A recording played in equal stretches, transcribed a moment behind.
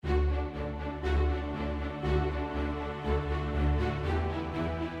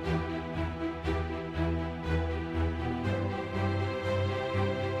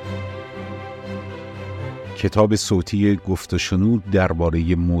کتاب صوتی گفت و شنود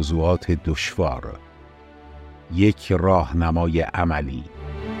درباره موضوعات دشوار، یک راهنمای عملی،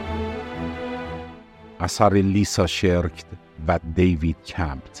 اثر لیسا شرکت و دیوید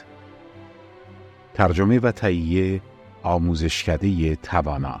کمپت، ترجمه و تهیه آموزشکده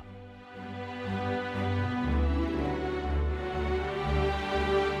توانا.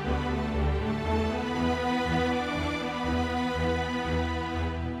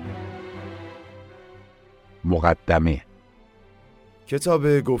 مقدمه.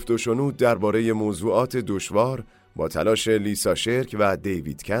 کتاب گفت و شنود درباره موضوعات دشوار با تلاش لیسا شرک و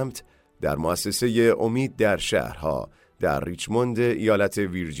دیوید کمپت در مؤسسه امید در شهرها در ریچموند ایالت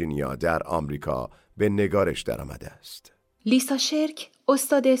ویرجینیا در آمریکا به نگارش درآمده است. لیسا شرک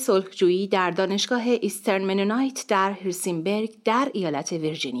استاد صلحجویی در دانشگاه ایسترن منونایت در هرسینبرگ در ایالت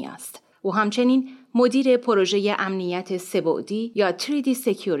ویرجینیا است. او همچنین مدیر پروژه امنیت سه‌بعدی یا 3D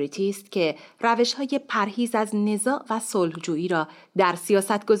Security است که روش‌های پرهیز از نزاع و صلحجویی را در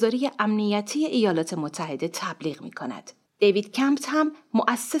سیاستگذاری امنیتی ایالات متحده تبلیغ می‌کند. دیوید کمپت هم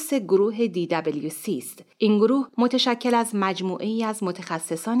مؤسس گروه DWC است. این گروه متشکل از مجموعه‌ای از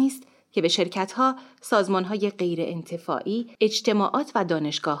متخصصانی است که به شرکت‌ها، سازمان‌های غیرانتفاعی، اجتماعات و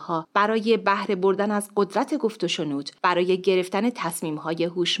دانشگاه‌ها برای بهره بردن از قدرت گفت و شنود برای گرفتن تصمیم‌های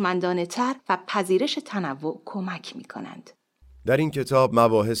هوشمندانه‌تر و پذیرش تنوع کمک می‌کنند. در این کتاب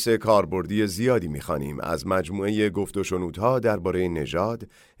مباحث کاربردی زیادی می‌خوانیم از مجموعه گفت و شنودها درباره نژاد،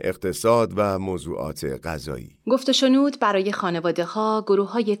 اقتصاد و موضوعات غذایی. گفت و شنود برای خانواده‌ها،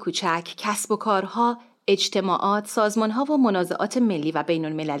 گروه‌های کوچک، کسب و کارها، اجتماعات، سازمان‌ها و منازعات ملی و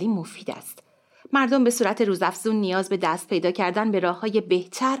بین‌المللی مفید است. مردم به صورت روزافزون نیاز به دست پیدا کردن به راه‌های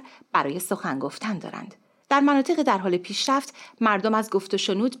بهتر برای سخن گفتن دارند. در مناطق در حال پیشرفت، مردم از گفت و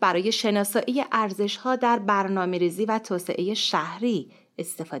شنود برای شناسایی ارزش‌ها در برنامه‌ریزی و توسعه شهری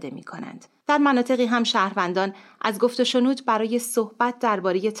استفاده می‌کنند. در مناطقی هم شهروندان از گفت و شنود برای صحبت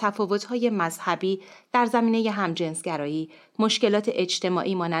درباره تفاوت‌های مذهبی در زمینه همجنسگرایی، مشکلات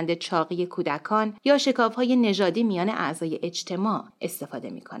اجتماعی مانند چاقی کودکان یا شکاف‌های نژادی میان اعضای اجتماع استفاده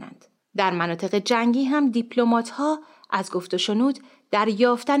می‌کنند. در مناطق جنگی هم دیپلمات‌ها از گفت و شنود در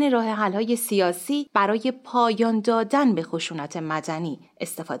یافتن راه حل‌های سیاسی برای پایان دادن به خشونت مدنی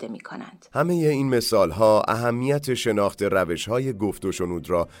استفاده می‌کنند. همه این مثال‌ها اهمیت شناخت روش‌های گفت و شنود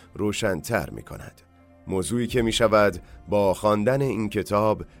را روشن‌تر می‌کند. موضوعی که می‌شود با خواندن این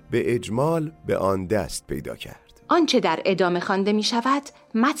کتاب به اجمال به آن دست پیدا کرد. آنچه در ادامه خوانده می‌شود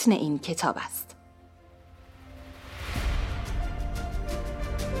متن این کتاب است.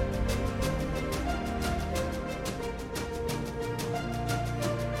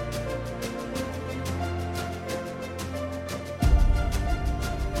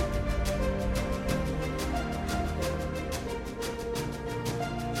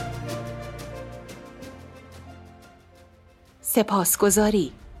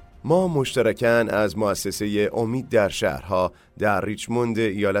 سپاسگزاری. ما مشترکاً از مؤسسه امید در شهرها در ریچموند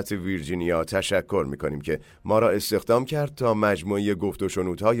ایالت ویرجینیا تشکر می‌کنیم که ما را استخدام کرد تا مجموعه گفت و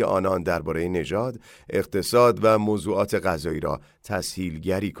شنودهای آنان درباره نژاد، اقتصاد و موضوعات غذایی را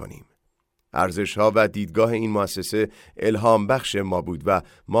تسهیلگری کنیم. ارزش‌ها و دیدگاه این مؤسسه الهام بخش ما بود و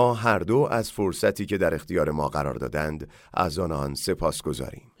ما هر دو از فرصتی که در اختیار ما قرار دادند از آنان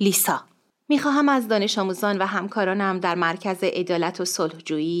سپاسگزاریم. لیسا: میخواهم از دانش آموزان و همکارانم در مرکز عدالت و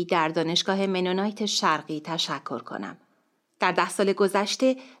صلحجویی در دانشگاه منونایت شرقی تشکر کنم. در 10 سال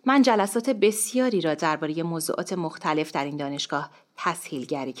گذشته من جلسات بسیاری را درباره موضوعات مختلف در این دانشگاه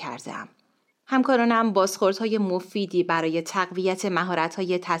تسهیلگری کرده‌ام. همکارانم بازخوردهای مفیدی برای تقویت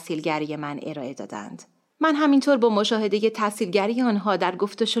مهارت‌های تسهیلگری من ارائه دادند. من همینطور با مشاهده تسهیلگری آنها در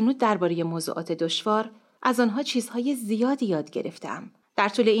گفت و شنود درباره موضوعات دشوار از آنها چیزهای زیادی یاد گرفتم. در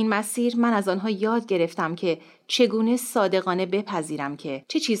طول این مسیر من از آنها یاد گرفتم که چگونه صادقانه بپذیرم که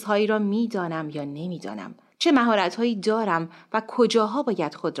چه چیزهایی را می‌دانم یا نمی‌دانم، چه مهارت‌هایی دارم و کجاها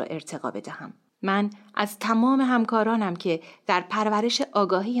باید خود را ارتقا بدهم. من از تمام همکارانم که در پرورش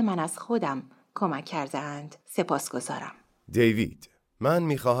آگاهی من از خودم کمک کرده‌اند سپاسگزارم. دیوید: من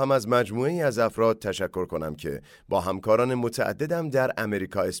می‌خواهم از مجموعه‌ای از افراد تشکر کنم که با همکاران متعددم در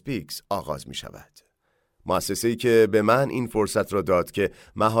امریکا اسپیکس آغاز می‌شود. مؤسسه‌ای که به من این فرصت را داد که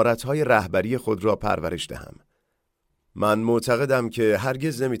مهارت‌های رهبری خود را پرورش دهم. من معتقدم که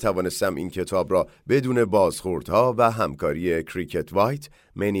هرگز نمی‌توانستم این کتاب را بدون بازخوردها و همکاری کریکت وایت،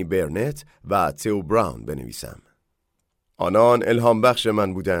 منی برنت و تئو براون بنویسم. آنان الهام بخش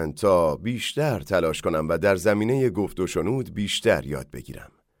من بودند تا بیشتر تلاش کنم و در زمینه گفت و شنود بیشتر یاد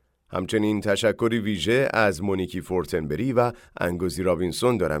بگیرم. همچنین تشکری ویژه از مونیکی فورتنبری و انگوزی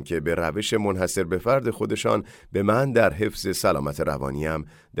رابینسون دارم که به روش منحصر به فرد خودشان به من در حفظ سلامت روانیم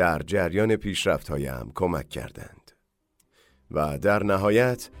در جریان پیشرفت‌هایم کمک کردند. و در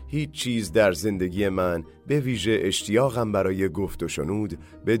نهایت هیچ چیز در زندگی من به ویژه اشتیاقم برای گفت و شنود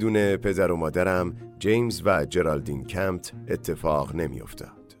بدون پدر و مادرم جیمز و جرالدین کمت اتفاق نمی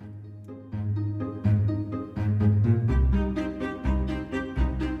افتاد.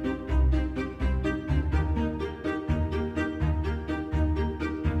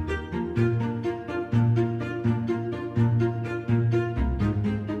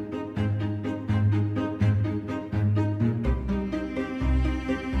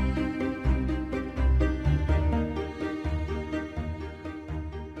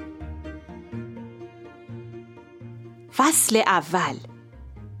 فصل اول.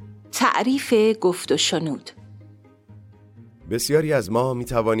 تعریف گفت و شنود. بسیاری از ما می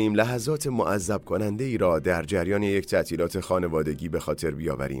توانیم لحظات معذب کننده ای را در جریان یک تعطیلات خانوادگی به خاطر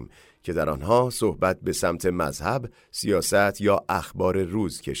بیاوریم که در آنها صحبت به سمت مذهب، سیاست یا اخبار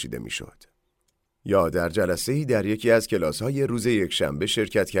روز کشیده می شد. یا در جلسه‌ای در یکی از کلاس‌های روز یکشنبه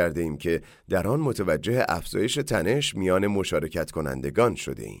شرکت کرده ایم که در آن متوجه افزایش تنش میان مشارکت کنندگان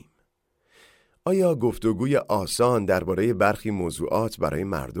شده ایم. آیا گفتگوی آسان درباره برخی موضوعات برای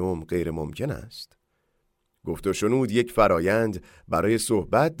مردم غیر ممکن است؟ گفت و شنود یک فرایند برای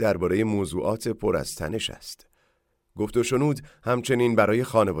صحبت درباره موضوعات پر از تنش است. گفت و شنود همچنین برای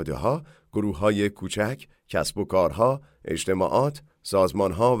خانواده‌ها، گروه‌های کوچک، کسب و کارها، اجتماعات،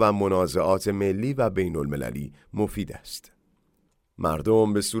 سازمان‌ها و منازعات ملی و بین‌المللی مفید است.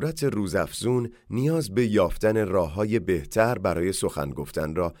 مردم به صورت روزافزون نیاز به یافتن راه‌های بهتر برای سخن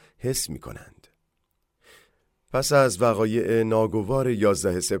گفتن را حس می‌کنند. پس از وقایع ناگوار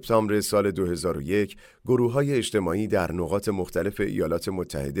 11 سپتامبر سال 2001، گروه‌های اجتماعی در نقاط مختلف ایالات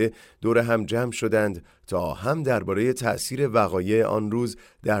متحده دور هم جمع شدند تا هم درباره تأثیر وقایع آن روز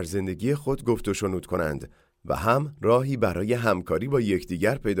در زندگی خود گفت و شنود کنند و هم راهی برای همکاری با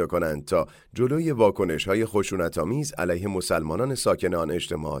یکدیگر پیدا کنند تا جلوی واکنش‌های خشونت‌آمیز علیه مسلمانان ساکن آن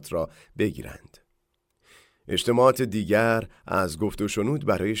اجتماعات را بگیرند. اجتماعات دیگر از گفت و شنود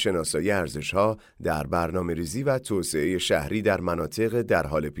برای شناسایی ارزش‌ها در برنامه‌ریزی و توسعه شهری در مناطق در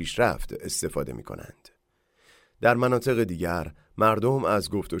حال پیشرفت استفاده می‌کنند. در مناطق دیگر مردم از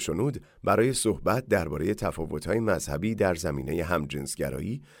گفت و شنود برای صحبت درباره تفاوت‌های مذهبی در زمینه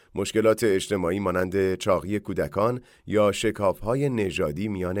همجنسگرایی، مشکلات اجتماعی مانند چاقی کودکان یا شکاف‌های نژادی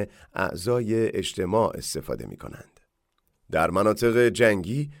میان اعضای اجتماع استفاده می‌کنند. در مناطق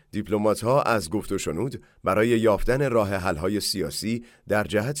جنگی، دیپلمات‌ها از گفت و شنود برای یافتن راه حل‌های سیاسی در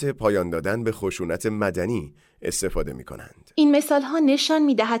جهت پایان دادن به خشونت مدنی استفاده می‌کنند. این مثال‌ها نشان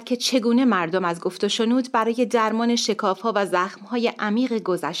می‌دهد که چگونه مردم از گفت و شنود برای درمان شکاف‌ها و زخم‌های عمیق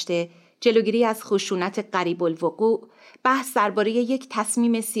گذشته، جلوگیری از خشونت قریب الوقوع، بحث درباره یک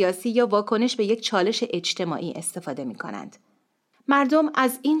تصمیم سیاسی یا واکنش به یک چالش اجتماعی استفاده می‌کنند. مردم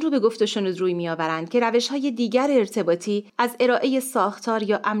از این رو به گفت و شنود روی می‌آورند که روش‌های دیگر ارتباطی از ارائه ساختار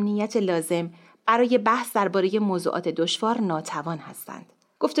یا امنیت لازم برای بحث درباره موضوعات دشوار ناتوان هستند.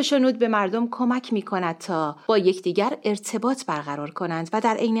 گفت و شنود به مردم کمک می‌کند تا با یکدیگر ارتباط برقرار کنند و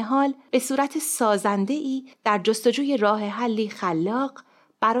در عین حال به صورت سازنده‌ای در جستجوی راه حلی خلاق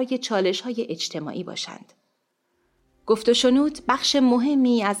برای چالش‌های اجتماعی باشند. گفت و شنود بخش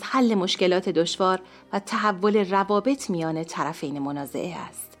مهمی از حل مشکلات دشوار و تحول روابط میان طرفین منازعه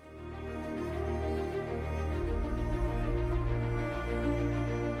است.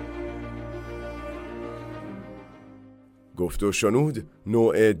 گفت و شنود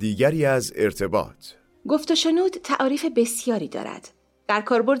نوع دیگری از ارتباط. گفت و شنود تعاریف بسیاری دارد. در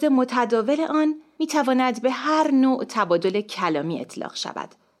کاربرد متداول آن میتواند به هر نوع تبادل کلامی اطلاق شود.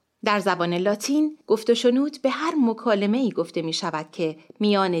 در زبان لاتین گفت و شنود به هر مکالمه‌ای گفته می شود که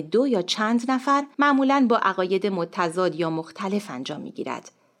میان دو یا چند نفر معمولاً با عقاید متضاد یا مختلف انجام می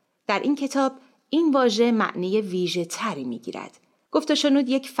گیرد. در این کتاب این واژه معنی ویژه تری می گیرد. گفت و شنود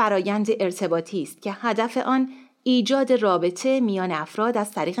یک فرایند ارتباطی است که هدف آن ایجاد رابطه میان افراد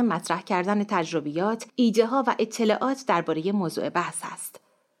از طریق مطرح کردن تجربیات، ایده‌ها و اطلاعات درباره موضوع بحث است.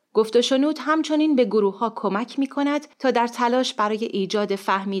 گفت و شنود همچنین به گروه‌ها کمک می‌کند تا در تلاش برای ایجاد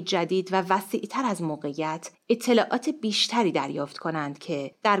فهمی جدید و وسیع‌تر از موقعیت، اطلاعات بیشتری دریافت کنند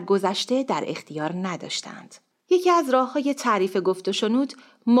که در گذشته در اختیار نداشتند. یکی از راه‌های تعریف گفت و شنود،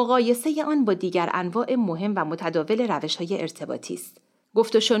 مقایسه آن با دیگر انواع مهم و متداول روش‌های ارتباطی است.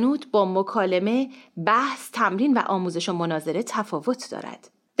 گفت و شنود با مکالمه، بحث، تمرین و آموزش و مناظره تفاوت دارد.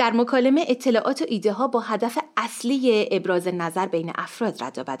 در مکالمه اطلاعات و ایده ها با هدف اصلی ابراز نظر بین افراد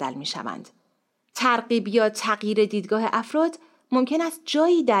رد و بدل می شوند. ترغیب یا تغییر دیدگاه افراد ممکن است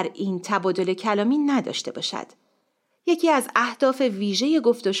جایی در این تبادل کلامی نداشته باشد. یکی از اهداف ویژه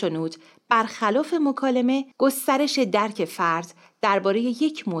گفت و شنود برخلاف مکالمه گسترش درک فرد درباره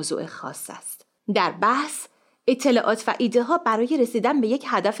یک موضوع خاص است. در بحث اطلاعات و ایده ها برای رسیدن به یک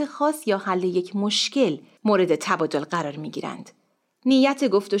هدف خاص یا حل یک مشکل مورد تبادل قرار می گیرند. نیت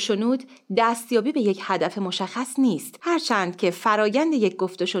گفت و شنود دستیابی به یک هدف مشخص نیست، هرچند که فرایند یک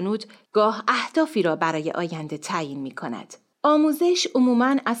گفت و شنود گاه اهدافی را برای آینده تعیین می کند. آموزش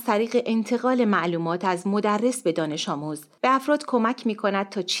عموماً از طریق انتقال معلومات از مدرس به دانش آموز به افراد کمک می کند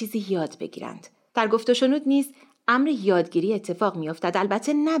تا چیزی یاد بگیرند. در گفت و شنود نیز امر یادگیری اتفاق می افتد،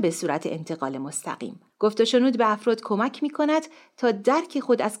 البته نه به صورت انتقال مستقیم. گفت و شنود به افراد کمک می کند تا درک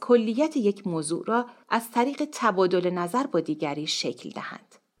خود از کلیت یک موضوع را از طریق تبادل نظر با دیگری شکل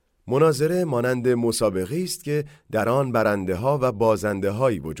دهند. مناظره مانند مسابقه است که در آن برنده ها و بازنده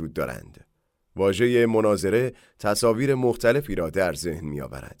هایی وجود دارند. واژه مناظره تصاویر مختلفی را در ذهن می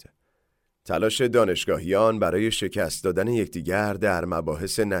آورد. تلاش دانشگاهیان برای شکست دادن یکدیگر در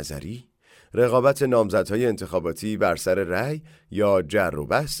مباحث نظری، رقابت نامزدهای انتخاباتی بر سر رأی یا جر و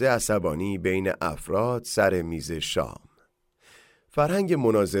بحث عصبانی بین افراد سر میز شام. فرهنگ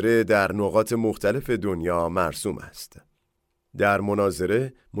مناظره در نقاط مختلف دنیا مرسوم است. در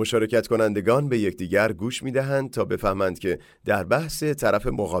مناظره مشارکت کنندگان به یکدیگر گوش می‌دهند تا بفهمند که در بحث طرف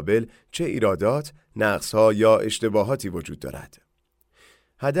مقابل چه ایرادات، نقص‌ها یا اشتباهاتی وجود دارد.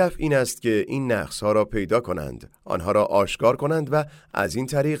 هدف این است که این نقص‌ها را پیدا کنند، آنها را آشکار کنند و از این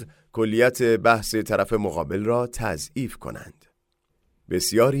طریق کلیت بحث طرف مقابل را تضعیف کنند.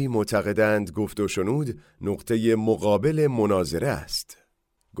 بسیاری معتقدند گفت و شنود نقطه مقابل مناظره است.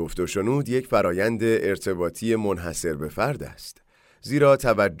 گفت و شنود یک فرایند ارتباطی منحصر به فرد است، زیرا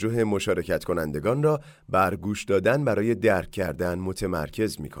توجه مشارکت کنندگان را بر گوش دادن برای درک کردن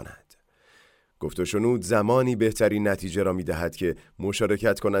متمرکز می کند. گفت و شنود زمانی بهترین نتیجه را می دهد که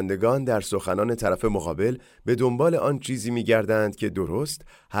مشارکت کنندگان در سخنان طرف مقابل به دنبال آن چیزی می گردند که درست،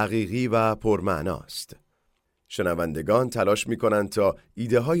 حقیقی و پرمعناست. شنوندگان تلاش می کنند تا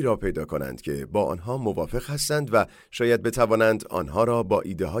ایده هایی را پیدا کنند که با آنها موافق هستند و شاید بتوانند آنها را با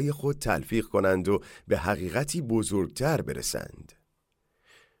ایده های خود تلفیق کنند و به حقیقتی بزرگتر برسند.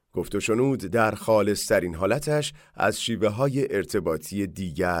 گفت و شنود در خالص‌ترین حالتش از شیوه‌های ارتباطی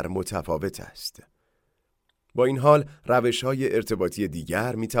دیگر متفاوت است. با این حال روش‌های ارتباطی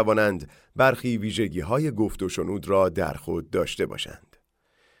دیگر می‌توانند برخی ویژگی‌های گفت و شنود را در خود داشته باشند.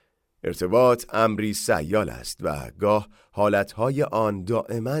 ارتباط امری سیال است و گاه حالتهای آن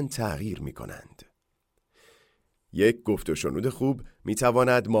دائما تغییر می کنند. یک گفت و شنود خوب می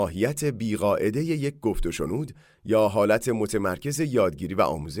تواند ماهیت بیقاعده یک گفت و شنود یا حالت متمرکز یادگیری و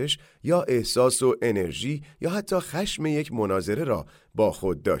آموزش یا احساس و انرژی یا حتی خشم یک مناظره را با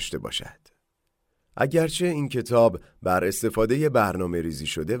خود داشته باشد. اگرچه این کتاب بر استفاده برنامه ریزی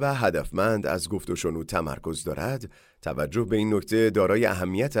شده و هدفمند از گفت و شنود تمرکز دارد، توجه به این نکته دارای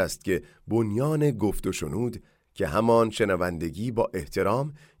اهمیت است که بنیان گفت و شنود که همان شنوندگی با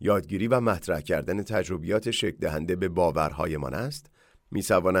احترام، یادگیری و مطرح کردن تجربیات شکل دهنده به باورهایمان است،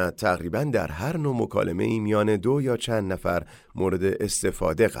 می‌تواند تقریباً در هر نوع مکالمه‌ای میان دو یا چند نفر مورد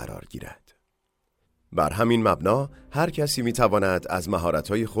استفاده قرار گیرد. بر همین مبنا هر کسی می‌تواند از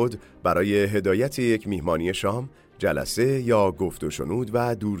مهارت‌های خود برای هدایت یک میهمانی شام، جلسه یا گفت و شنود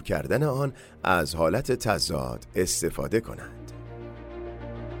و دور کردن آن از حالت تضاد استفاده کند.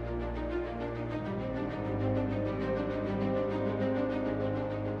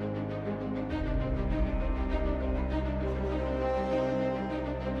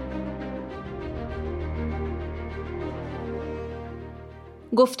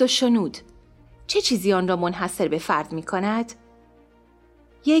 گفت و شنود چه چیزی آن را منحصر به فرد می کند؟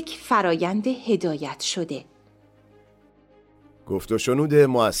 یک فرایند هدایت شده. گفت و شنود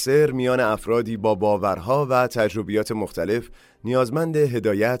مؤثر میان افرادی با باورها و تجربیات مختلف نیازمند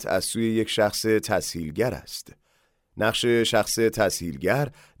هدایت از سوی یک شخص تسهیلگر است. نقش شخص تسهیلگر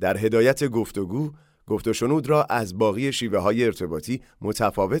در هدایت گفتگو، گفت و شنود را از باقی شیوه‌های ارتباطی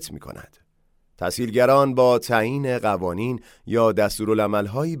متفاوت می کند. تسهیلگران با تعیین قوانین یا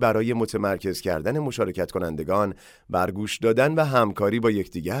دستورالعمل‌هایی برای متمرکز کردن مشارکت کنندگان بر گوش دادن و همکاری با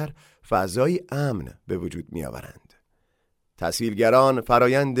یکدیگر فضای امن به وجود می‌آورند. تسهیلگران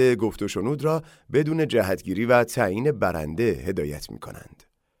فرایند گفت و شنود را بدون جهتگیری و تعیین برنده هدایت می‌کنند.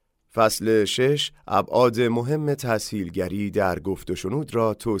 فصل 6 ابعاد مهم تسهیلگری در گفت و شنود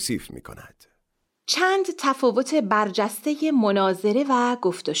را توصیف می‌کند. چند تفاوت برجسته مناظره و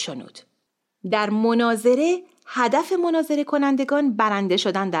گفت و شنود. در مناظره، هدف مناظره کنندگان برنده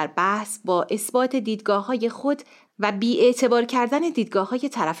شدن در بحث با اثبات دیدگاه‌های خود و بی‌اعتبار کردن دیدگاه‌های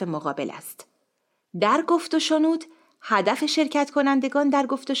طرف مقابل است. در گفت و شنود، هدف شرکت کنندگان در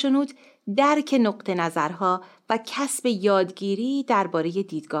گفت و شنود درک نقطه نظرها و کسب یادگیری درباره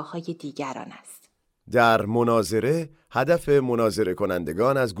دیدگاه‌های دیگران است. در مناظره، هدف مناظره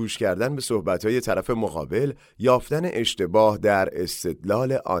کنندگان از گوش کردن به صحبت‌های طرف مقابل یافتن اشتباه در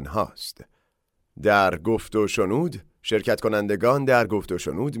استدلال آنهاست. در گفت و شنود، شرکت کنندگان در گفت و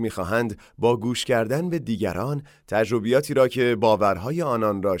شنود می‌خواهند با گوش کردن به دیگران تجربیاتی را که باورهای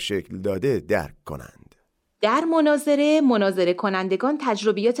آنان را شکل داده درک کنند. در مناظره کنندگان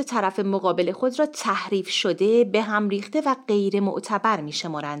تجربیات طرف مقابل خود را تحریف شده، به هم ریخته و غیر معتبر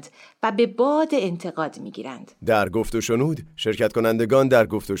می‌شمارند و به باد انتقاد می‌گیرند. در گفت و شنود، شرکت کنندگان در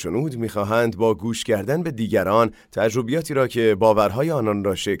گفت و شنود می‌خواهند با گوش کردن به دیگران تجربیاتی را که باورهای آنان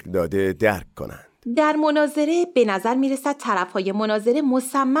را شکل داده درک کنند. در مناظره به نظر می‌رسد طرف‌های مناظره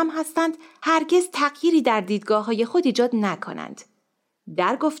مصمم هستند هرگز تغییری در دیدگاه‌های خود ایجاد نکنند.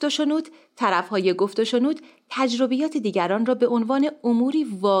 در گفت و شنود، طرف‌های گفت و شنود تجربیات دیگران را به عنوان اموری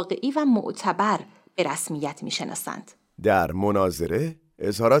واقعی و معتبر به رسمیت می‌شناسند. در مناظره،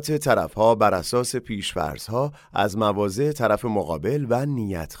 اظهارات طرف‌ها بر اساس پیش‌فرض‌ها از مواضع طرف مقابل و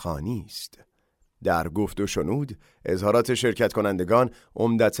نیت‌خوانی است. در گفت و شنود، اظهارات شرکت کنندگان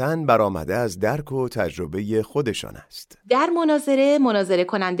عمدتاً برآمده از درک و تجربه خودشان است. در مناظره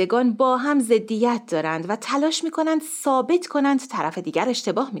کنندگان با هم ضدیت دارند و تلاش می‌کنند ثابت کنند طرف دیگر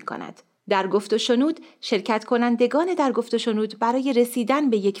اشتباه می‌کند. در گفت و شنود، شرکت کنندگان در گفت و شنود برای رسیدن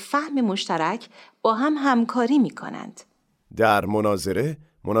به یک فهم مشترک با هم همکاری می‌کنند. در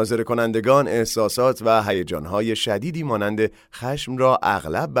مناظره کنندگان احساسات و هیجان‌های شدیدی مانند خشم را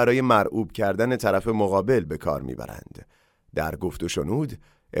اغلب برای مرعوب کردن طرف مقابل به کار می‌برند. در گفت و شنود،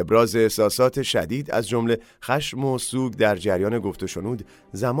 ابراز احساسات شدید از جمله خشم و سوگ در جریان گفت و شنود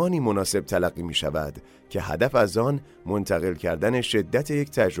زمانی مناسب تلقی می‌شود که هدف از آن منتقل کردن شدت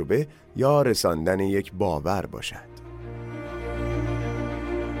یک تجربه یا رساندن یک باور باشد.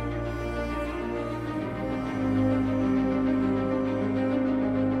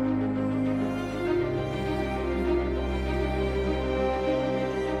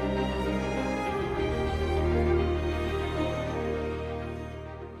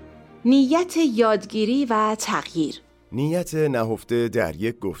 نیت یادگیری و تغییر. نیت نهفته در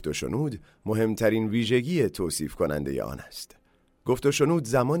یک گفت و شنود مهمترین ویژگی توصیف کننده آن است. گفت و شنود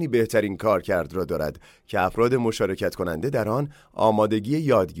زمانی بهترین کارکرد را دارد که افراد مشارکت کننده در آن آمادگی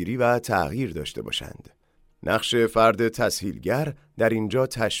یادگیری و تغییر داشته باشند. نقش فرد تسهیلگر در اینجا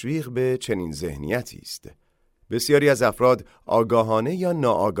تشویق به چنین ذهنیتی است. بسیاری از افراد آگاهانه یا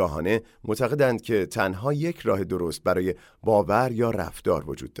ناآگاهانه معتقدند که تنها یک راه درست برای باور یا رفتار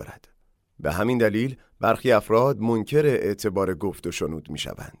وجود دارد. به همین دلیل برخی افراد منکر اعتبار گفت و شنود می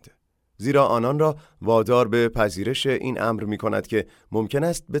شوند. زیرا آنان را وادار به پذیرش این امر می کند که ممکن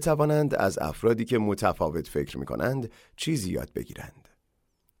است بتوانند از افرادی که متفاوت فکر می کنند چیزی یاد بگیرند.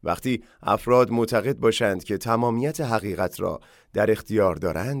 وقتی افراد معتقد باشند که تمامیت حقیقت را در اختیار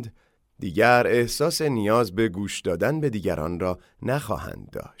دارند، دیگر احساس نیاز به گوش دادن به دیگران را نخواهند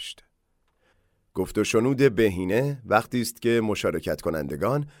داشت. گفت و شنود بهینه وقتی است که مشارکت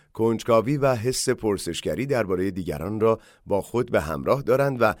کنندگان کنجکاوی و حس پرسشگری درباره دیگران را با خود به همراه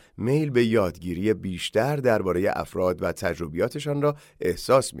دارند و میل به یادگیری بیشتر درباره افراد و تجربیاتشان را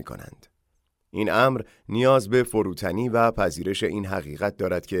احساس می کنند. این امر نیاز به فروتنی و پذیرش این حقیقت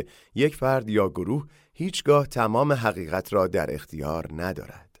دارد که یک فرد یا گروه هیچگاه تمام حقیقت را در اختیار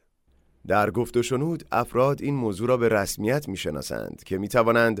ندارد. در گفت و شنود افراد این موضوع را به رسمیت می‌شناسند که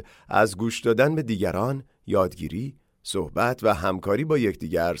می‌توانند از گوش دادن به دیگران، یادگیری، صحبت و همکاری با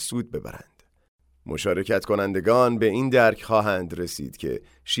یکدیگر سود ببرند. مشارکت کنندگان به این درک خواهند رسید که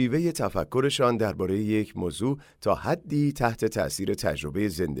شیوه تفکرشان درباره یک موضوع تا حدی تحت تأثیر تجربه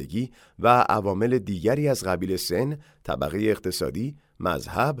زندگی و عوامل دیگری از قبیل سن، طبقه اقتصادی،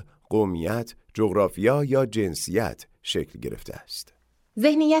 مذهب، قومیت، جغرافیا یا جنسیت شکل گرفته است.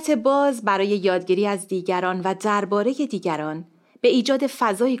 ذهنیت باز برای یادگیری از دیگران و درباره دیگران به ایجاد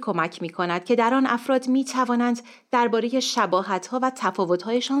فضایی کمک می‌کند که در آن افراد می‌توانند درباره شباهت‌ها و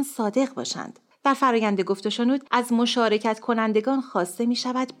تفاوت‌هایشان صادق باشند. در فرآیند گفت و شنود از مشارکت کنندگان خواسته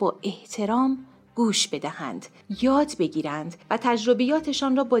می‌شود با احترام گوش بدهند، یاد بگیرند و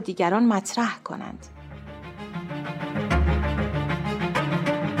تجربیاتشان را با دیگران مطرح کنند.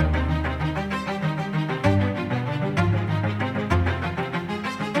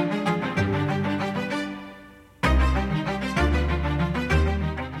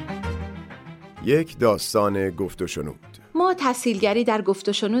 یک داستان گفت و شنود. ما تسهیلگری در گفت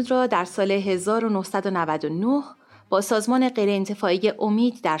و شنود را در سال 1999 با سازمان غیرانتفاعی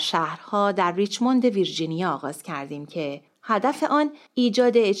امید در شهرها در ریچموند ویرجینیا آغاز کردیم که هدف آن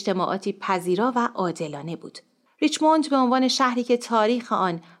ایجاد اجتماعاتی پذیرا و عادلانه بود. ریچموند به عنوان شهری که تاریخ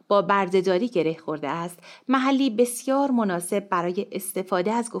آن با بردهداری گره خورده است، محلی بسیار مناسب برای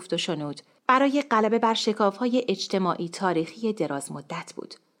استفاده از گفت و شنود، برای غلبه بر شکاف‌های اجتماعی تاریخی دراز مدت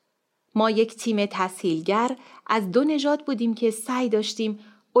بود. ما یک تیم تسهیلگر از 2 نژاد بودیم که سعی داشتیم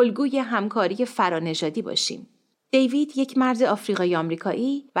الگوی همکاری فرانژادی باشیم. دیوید یک مرد آفریقایی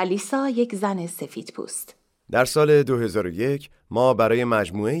آمریکایی و لیسا یک زن سفیدپوست. در سال 2001 ما برای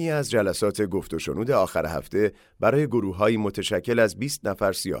مجموعه‌ای از جلسات گفت و شنود آخر هفته برای گروه‌هایی متشکل از 20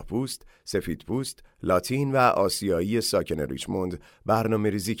 نفر سیاه‌پوست، سفیدپوست، لاتین و آسیایی ساکن ریچموند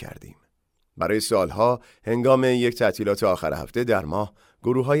برنامه‌ریزی کردیم. برای سالها هنگام یک تعطیلات آخر هفته در ماه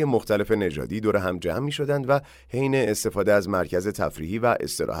گروه‌های مختلف نژادی دور هم جمع می‌شدند و حین استفاده از مرکز تفریحی و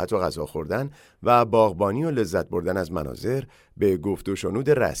استراحت و غذا خوردن و باغبانی و لذت بردن از مناظر به گفت و شنود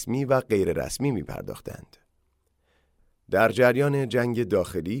رسمی و غیر رسمی می‌پرداختند. در جریان جنگ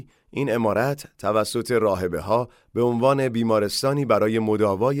داخلی این عمارت توسط راهبه‌ها به عنوان بیمارستانی برای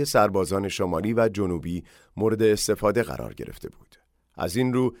مداوای سربازان شمالی و جنوبی مورد استفاده قرار گرفته بود. از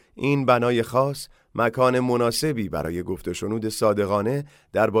این رو این بنای خاص مکان مناسبی برای گفت و شنود صادقانه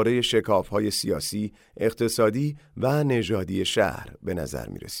درباره شکاف‌های سیاسی، اقتصادی و نژادی شهر به نظر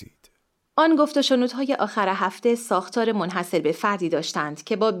می رسید. آن گفت و شنودهای آخر هفته ساختار منحصر به فردی داشتند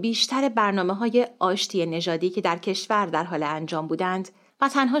که با بیشتر برنامه‌های آشتی نژادی که در کشور در حال انجام بودند و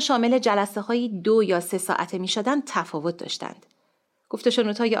تنها شامل جلسه‌های 2 یا 3 ساعته می‌شدند تفاوت داشتند. گفت و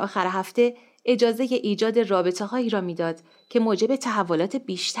شنودهای آخر هفته اجازه ایجاد رابطه‌هایی را می‌داد که موجب تحولات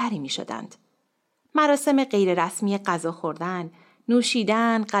بیشتری می‌شدند. مراسم غیر رسمی غذا خوردن،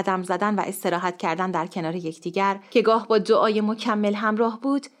 نوشیدن، قدم زدن و استراحت کردن در کنار یکدیگر که گاه با دعای مکمل همراه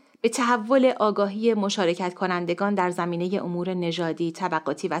بود، به تحول آگاهی مشارکت کنندگان در زمینه امور نژادی،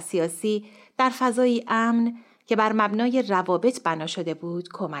 طبقاتی و سیاسی در فضایی امن که بر مبنای روابط بنا شده بود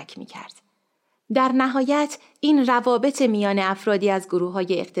کمک می‌کرد. در نهایت این روابط میان افرادی از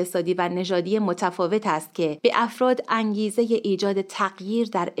گروه‌های اقتصادی و نژادی متفاوت است که به افراد انگیزه ایجاد تغییر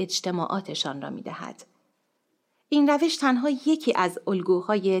در اجتماعاتشان را می‌دهد. این روش تنها یکی از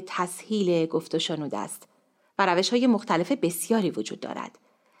الگوهای تسهیل گفت و شنود است و روش‌های مختلف بسیاری وجود دارد.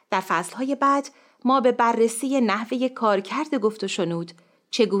 در فصل‌های بعد ما به بررسی نحوه کارکرد گفت و شنود،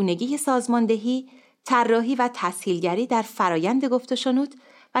 چگونگی سازماندهی، طراحی و تسهیلگری در فرایند گفت و شنود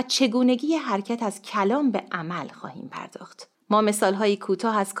و چگونگی حرکت از کلام به عمل خواهیم پرداخت. ما مثال‌های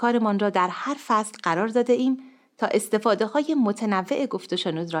کوتاه از کارمان را در هر فصل قرار داده ایم تا استفاده‌های متنوع گفت و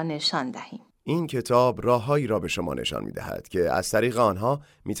شنود را نشان دهیم. این کتاب راههایی را به شما نشان می‌دهد که از طریق آنها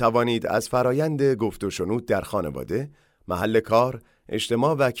می‌توانید از فرایند گفت و شنود در خانواده، محل کار،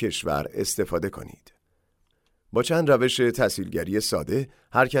 اجتماع و کشور استفاده کنید. با چند روش تسهیلگری ساده،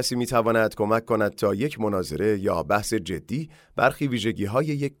 هر کسی می‌تواند کمک کند تا یک مناظره یا بحث جدی برخی ویژگی‌های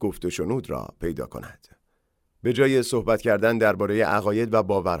یک گفت و شنود را پیدا کند. به جای صحبت کردن درباره عقاید و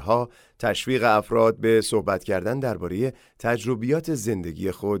باورها، تشویق افراد به صحبت کردن درباره تجربیات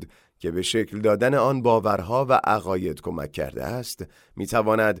زندگی خود که به شکل دادن آن باورها و عقاید کمک کرده است،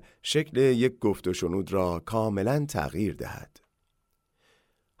 می‌تواند شکل یک گفت و شنود را کاملاً تغییر دهد.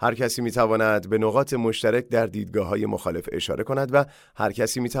 هر کسی می‌تواند به نقاط مشترک در دیدگاه‌های مخالف اشاره کند و هر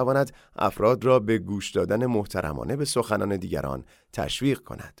کسی می‌تواند افراد را به گوش دادن محترمانه به سخنان دیگران تشویق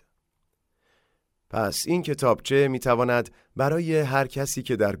کند. پس این کتابچه می‌تواند برای هر کسی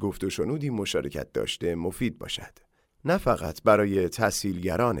که در گفت و شنودی مشارکت داشته مفید باشد، نه فقط برای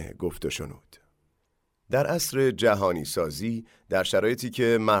تسهیلگران گفت و شنود. در عصر جهانی سازی، در شرایطی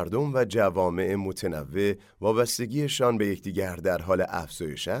که مردم و جوامع متنوع وابستگیشان به یکدیگر در حال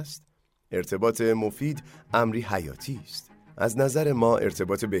افزایش است، ارتباط مفید امری حیاتی است. از نظر ما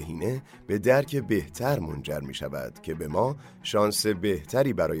ارتباط بهینه به درک بهتر منجر می شود که به ما شانس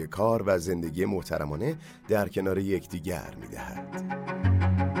بهتری برای کار و زندگی محترمانه در کنار یکدیگر می دهد.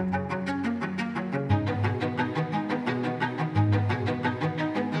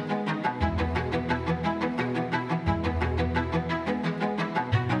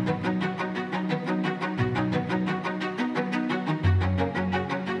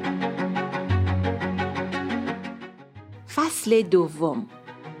 فصل دوم.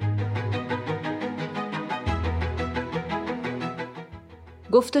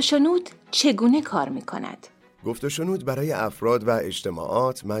 گفت و شنود چگونه کار می کند؟ گفت و شنود برای افراد و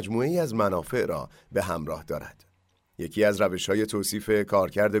اجتماعات مجموعه‌ای از منافع را به همراه دارد. یکی از روش‌های توصیف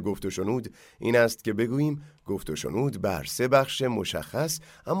کارکرد گفت و شنود این است که بگوییم گفت و شنود بر 3 بخش مشخص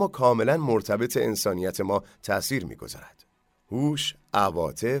اما کاملا مرتبط انسانیت ما تأثیر می‌گذارد: هوش،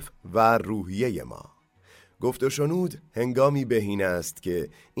 عواطف و روحیه ما. گفت و شنود هنگامی بهینه است که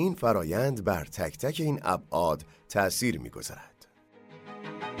این فرایند بر تک تک این ابعاد تأثیر می‌گذارد.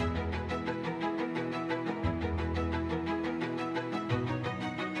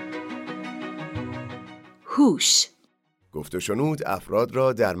 هوش. گفت و شنود افراد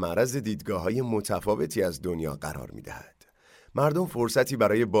را در معرض دیدگاه‌های متفاوتی از دنیا قرار می‌دهد. مردم فرصتی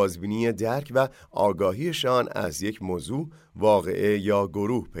برای بازبینی درک و آگاهیشان از یک موضوع، واقعه یا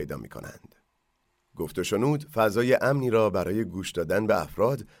گروه پیدا می‌کنند. گفت و شنود فضای امنی را برای گوش دادن به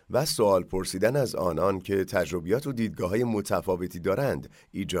افراد و سوال پرسیدن از آنان که تجربیات و دیدگاه‌های متفاوتی دارند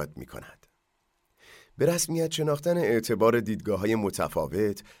ایجاد می‌کند. به رسمیت شناختن اعتبار دیدگاه‌های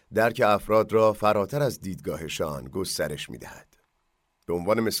متفاوت، درک افراد را فراتر از دیدگاهشان گسترش می‌دهد. به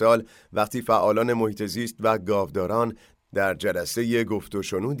عنوان مثال، وقتی فعالان محیط زیست و گاوداران در جلسه گفت و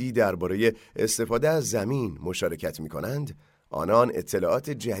شنودی درباره استفاده از زمین مشارکت می‌کنند، آنان اطلاعات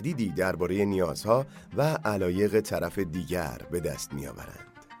جدیدی درباره نیازها و علایق طرف دیگر به دست می‌آورند.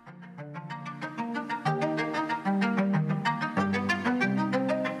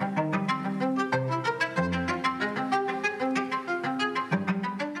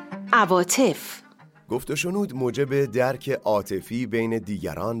 عواطف. گفت و شنود موجب درک عاطفی بین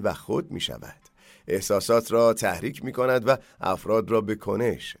دیگران و خود می شود. احساسات را تحریک می کند و افراد را به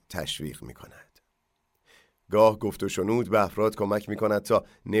کنش تشویق می کند. گاه گفت و شنود به افراد کمک می کند تا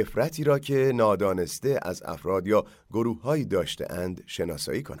نفرتی را که نادانسته از افراد یا گروه‌هایی داشته اند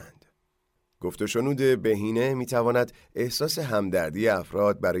شناسایی کنند. گفت و شنود بهینه می تواند احساس همدردی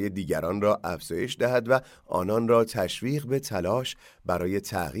افراد برای دیگران را افزایش دهد و آنان را تشویق به تلاش برای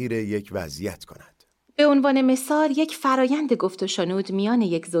تغییر یک وضعیت کند. به عنوان مثال، یک فرایند گفت و شنود میان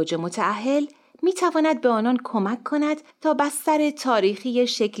یک زوج متأهل می تواند به آنان کمک کند تا بستر تاریخی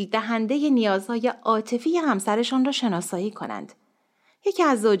شکل دهنده نیازهای عاطفی همسرشان را شناسایی کنند. یکی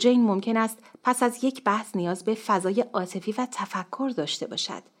از زوجین ممکن است پس از یک بحث نیاز به فضای عاطفی و تفکر داشته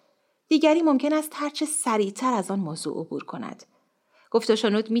باشد. دیگری ممکن است هرچه سریعتر از آن موضوع عبور کند. گفت و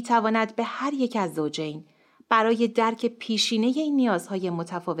شنود می تواند به هر یک از زوجین برای درک پیشینه این نیازهای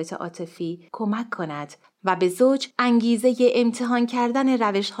متفاوت عاطفی کمک کند و به زوج انگیزه امتحان کردن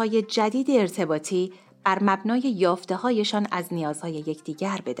روش‌های جدید ارتباطی بر مبنای یافته‌هایشان از نیازهای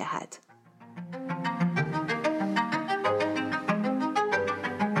یکدیگر بدهد.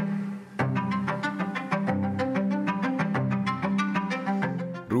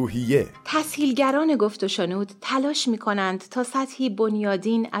 روحیه. تسهیلگران گفت و شنود تلاش می کنند تا سطحی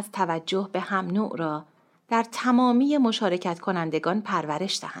بنیادین از توجه به هم نوع را در تمامی مشارکت کنندگان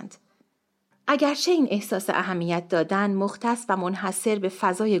پرورش دهند. اگرچه این احساس اهمیت دادن مختص و منحصر به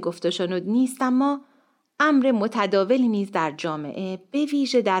فضای گفت و شنود نیست، اما امر متداولی نیز در جامعه به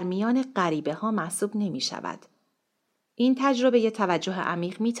ویژه در میان غریبه ها محسوب نمی شود. این تجربه توجه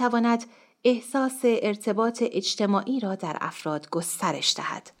عمیق می تواند احساس ارتباط اجتماعی را در افراد گسترش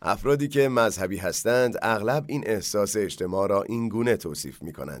دهد. افرادی که مذهبی هستند اغلب این احساس اجتماع را این گونه توصیف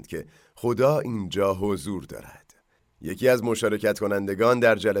می کنند که خدا اینجا حضور دارد. یکی از مشارکت کنندگان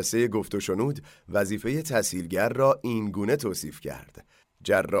در جلسه گفت و شنود وظیفه تسهیلگر را این گونه توصیف کرد: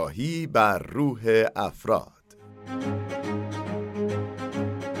 جراحی بر روح افراد.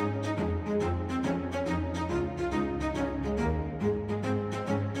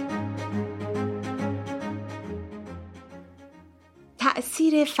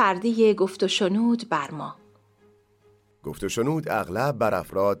 تأثیر فردی گفت و شنود بر ما. گفت و شنود اغلب بر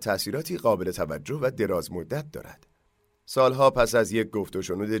افراد تأثیراتی قابل توجه و دراز مدت دارد. سالها پس از یک گفت و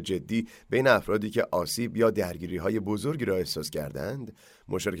شنود جدی بین افرادی که آسیب یا درگیری‌های بزرگی را احساس کردند،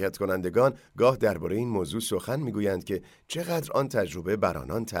 مشارکت کنندگان گاه درباره این موضوع سخن می‌گویند که چقدر آن تجربه بر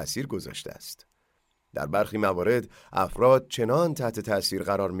آنان تأثیر گذاشته است. در برخی موارد افراد چنان تحت تأثیر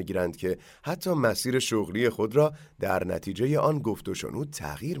قرار می‌گیرند که حتی مسیر شغلی خود را در نتیجه آن گفت و شنود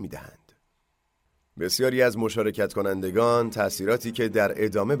تغییر می‌دهند. بسیاری از مشارکت کنندگان تأثیراتی که در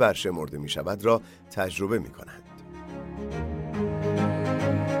ادامه برشمرده می‌شود را تجربه می‌کنند.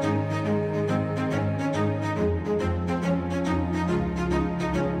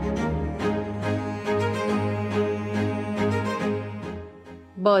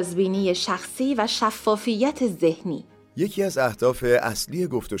 بازبینی شخصی و شفافیت ذهنی. یکی از اهداف اصلی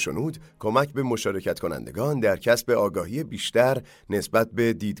گفت و شنود کمک به مشارکت کنندگان در کسب آگاهی بیشتر نسبت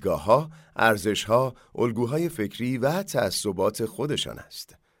به دیدگاه‌ها، ارزش‌ها، الگوهای فکری و تعصبات خودشان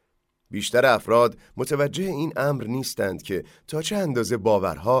است. بیشتر افراد متوجه این امر نیستند که تا چه اندازه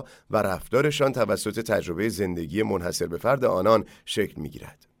باورها و رفتارشان توسط تجربه زندگی منحصر به فرد آنان شکل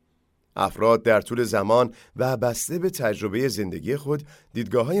می‌گیرد. افراد در طول زمان و بسته به تجربه زندگی خود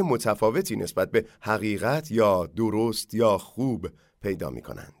دیدگاه‌های متفاوتی نسبت به حقیقت یا درست یا خوب پیدا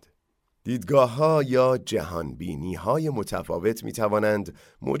می‌کنند. دیدگاه‌ها یا جهانبینی‌های متفاوت می‌توانند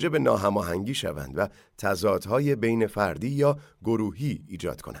موجب ناهماهنگی شوند و تضادهای بین فردی یا گروهی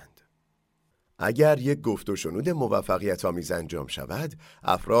ایجاد کنند. اگر یک گفت و شنود موفقیت‌آمیز انجام شود،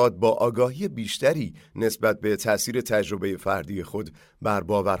 افراد با آگاهی بیشتری نسبت به تأثیر تجربه فردی خود بر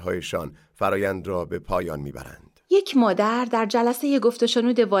باورهایشان فرایند را به پایان می‌برند. یک مادر در جلسه گفت و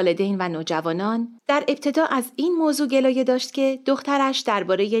شنود والدین و نوجوانان در ابتدا از این موضوع گلایه داشت که دخترش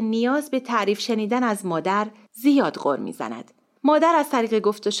درباره نیاز به تعریف شنیدن از مادر زیاد غر می‌زند. مادر از طریق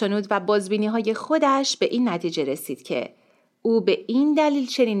گفت و شنود و بازبینی‌های خودش به این نتیجه رسید که او به این دلیل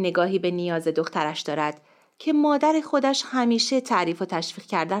چنین نگاهی به نیاز دخترش دارد که مادر خودش همیشه تعریف و تشویق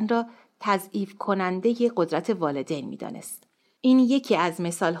کردن را تضعیف کننده قدرت والدین می‌دانست. این یکی از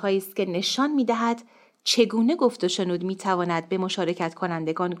مثال‌هایی است که نشان می‌دهد چگونه گفت و شنود می‌تواند به مشارکت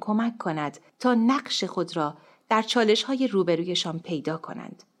کنندگان کمک کند تا نقش خود را در چالش‌های روبرویشان پیدا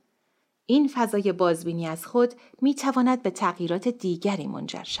کنند. این فضای بازبینی از خود می‌تواند به تغییرات دیگری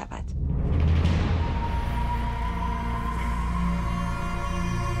منجر شود.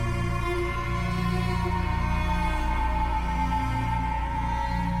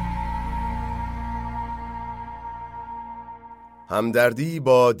 همدردی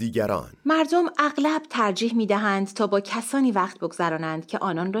با دیگران. مردم اغلب ترجیح می‌دهند تا با کسانی وقت بگذرانند که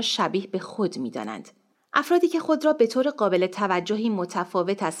آنان را شبیه به خود می‌دانند. افرادی که خود را به طور قابل توجهی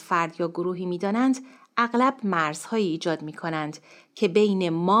متفاوت از فرد یا گروهی می‌دانند، اغلب مرزهایی ایجاد می‌کنند که بین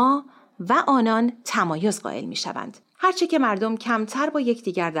ما و آنان تمایز قائل می‌شوند. هرچه که مردم کمتر با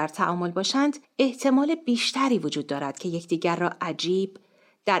یکدیگر در تعامل باشند، احتمال بیشتری وجود دارد که یکدیگر را عجیب،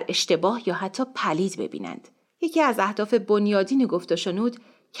 در اشتباه یا حتی پلید ببینند. یکی از اهداف بنیادین گفت و شنود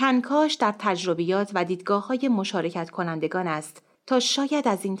کنکاش در تجربیات و دیدگاه‌های مشارکت کنندگان است تا شاید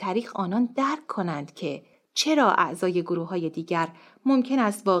از این طریق آنان درک کنند که چرا اعضای گروه‌های دیگر ممکن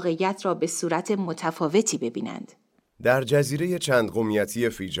است واقعیت را به صورت متفاوتی ببینند. در جزیره چند قومیتی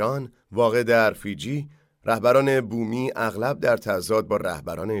فیجان، واقع در فیجی، رهبران بومی اغلب در تضاد با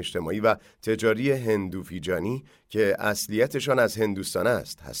رهبران اجتماعی و تجاری هندوفیجانی که اصلیتشان از هندوستان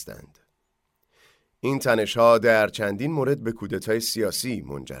است هستند. این تنش‌ها در چندین مورد به کودتای سیاسی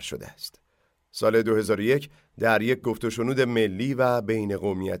منجر شده است. سال 2001 در یک گفت و شنود ملی و بین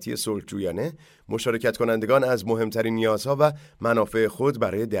قومیتی صلح‌جویانه مشارکت کنندگان از مهمترین نیازها و منافع خود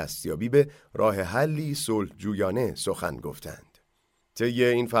برای دستیابی به راه حلی صلح‌جویانه سخن گفتند. طی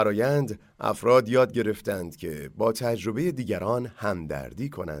این فرایند افراد یاد گرفتند که با تجربه دیگران همدردی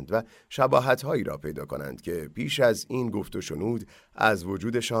کنند و شباهت‌هایی را پیدا کنند که پیش از این گفت و شنود از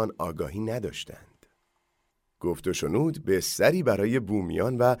وجودشان آگاهی نداشتند. گفت و شنود بستری برای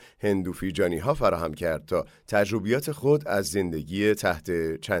بومیان و هندوفیجانی ها فراهم کرد تا تجربیات خود از زندگی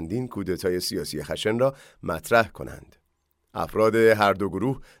تحت چندین کودتای سیاسی خشن را مطرح کنند. افراد هر دو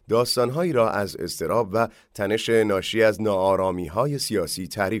گروه داستانهایی را از اضطراب و تنش ناشی از ناآرامی‌های سیاسی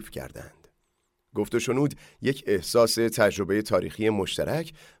تعریف کردند. گفت و شنود یک احساس تجربه تاریخی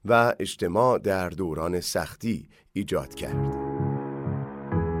مشترک و اجتماع در دوران سختی ایجاد کرد.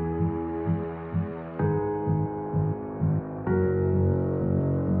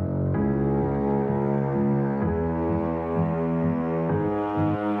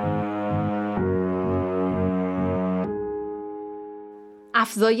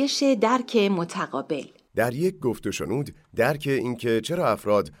 افزایش درک متقابل. در یک گفت و شنود درک اینکه چرا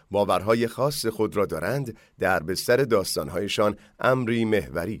افراد باورهای خاص خود را دارند در بستر داستانهایشان امری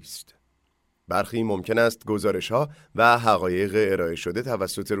محوری است. برخی ممکن است گزارش‌ها و حقایق ارائه شده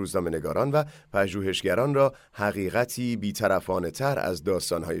توسط روزنامه‌نگاران و پژوهشگران را حقیقتی بی‌طرفانه‌تر از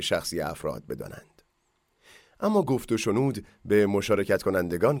داستانهای شخصی افراد بدانند. اما گفت و شنود به مشارکت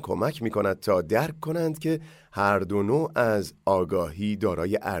کنندگان کمک می‌کند تا درک کنند که هر دو نوع از آگاهی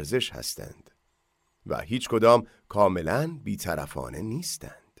دارای ارزش هستند و هیچ کدام کاملاً بی‌طرفانه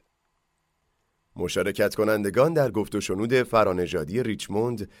نیستند. مشارکت کنندگان در گفت و شنود فرانژادی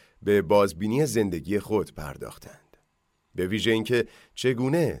ریچموند به بازبینی زندگی خود پرداختند. به ویژه اینکه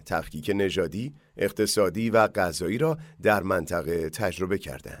چگونه تفکیک نژادی، اقتصادی و غذایی را در منطقه تجربه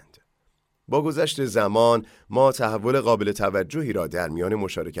کردند. با گذشت زمان ما تحول قابل توجهی را در میان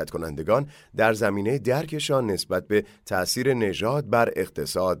مشارکت کنندگان در زمینه درکشان نسبت به تأثیر نژاد بر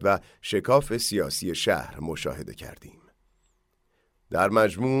اقتصاد و شکاف سیاسی شهر مشاهده کردیم. در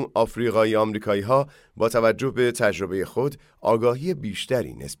مجموع آفریقایی آمریکایی ها با توجه به تجربه خود آگاهی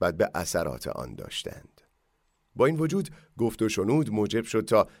بیشتری نسبت به اثرات آن داشتند. با این وجود گفت و شنود موجب شد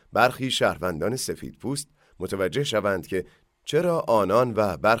تا برخی شهروندان سفیدپوست متوجه شوند که چرا آنان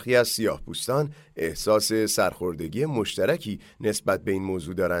و برخی از سیاه‌پوستان احساس سرخوردگی مشترکی نسبت به این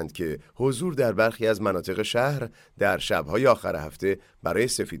موضوع دارند که حضور در برخی از مناطق شهر در شب‌های آخر هفته برای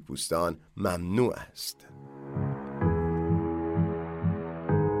سفیدپوستان ممنوع است.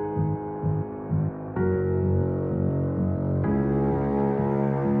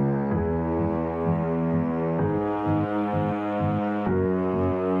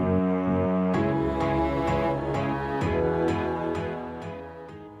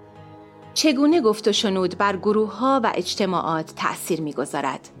 چگونه گفت و شنود بر گروه‌ها و اجتماعات تأثیر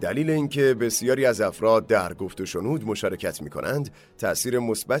می‌گذارد؟ دلیل اینکه بسیاری از افراد در گفت و شنود مشارکت می‌کنند، تأثیر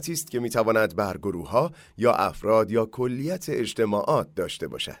مثبتی است که می‌تواند بر گروه‌ها یا افراد یا کلیت اجتماعات داشته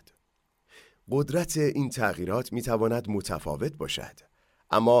باشد. قدرت این تغییرات می‌تواند متفاوت باشد،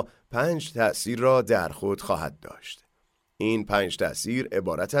 اما 5 تأثیر را در خود خواهد داشت. این 5 تأثیر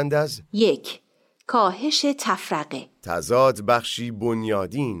عبارتند از: 1. کاهش تفرقه. تضاد بخشی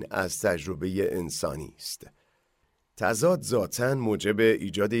بنیادین از تجربه انسانی است. تضاد ذاتاً موجب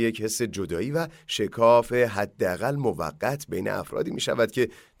ایجاد یک حس جدایی و شکاف حداقل موقت بین افرادی می شود که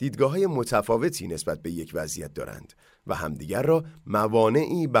دیدگاه‌های متفاوتی نسبت به یک وضعیت دارند و همدیگر را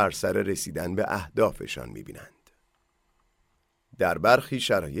موانعی بر سر رسیدن به اهدافشان می بینند. در برخی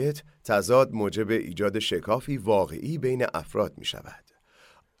شرایط تضاد موجب ایجاد شکافی واقعی بین افراد می شود.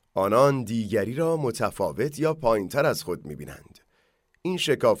 آنان دیگری را متفاوت یا پایین‌تر از خود می‌بینند. این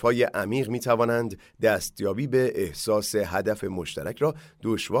شکاف‌های عمیق می‌توانند دستیابی به احساس هدف مشترک را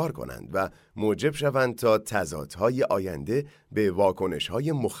دشوار کنند و موجب شوند تا تضادهای آینده به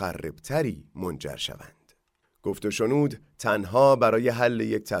واکنش‌های مخربتری منجر شوند. گفت و شنود تنها برای حل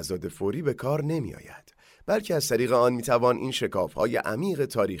یک تضاد فوری به کار نمی‌آید، بلکه از طریق آن می‌توان این شکاف‌های عمیق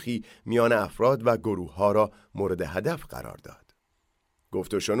تاریخی میان افراد و گروه‌ها را مورد هدف قرار داد.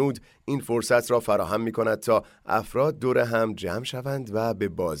 گفت و شنود این فرصت را فراهم می کند تا افراد دور هم جمع شوند و به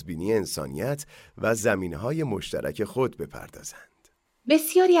بازبینی انسانیت و زمینه‌های مشترک خود بپردازند.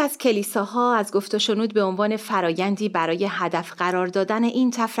 بسیاری از کلیساها از گفت و شنود به عنوان فرایندی برای هدف قرار دادن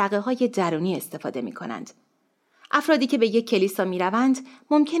این تفرقه‌های درونی استفاده می کنند. افرادی که به یک کلیسا می روند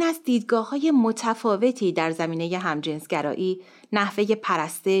ممکن است دیدگاه‌های متفاوتی در زمینه همجنسگرایی، نحوه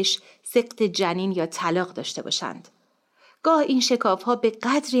پرستش، سقط جنین یا طلاق داشته باشند. گاه این شکاف‌ها به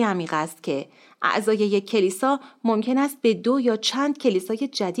قدری عمیق است که اعضای یک کلیسا ممکن است به 2 یا چند کلیسای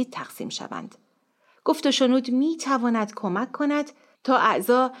جدید تقسیم شوند. گفت و شنود می‌تواند کمک کند تا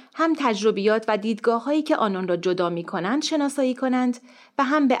اعضا هم تجربیات و دیدگاه‌هایی که آنان را جدا می‌کنند شناسایی کنند و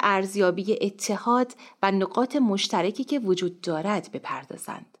هم به ارزیابی اتحاد و نقاط مشترکی که وجود دارد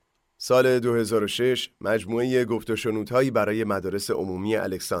بپردازند. سال 2006 مجموعه گفت و شنودهایی برای مدارس عمومی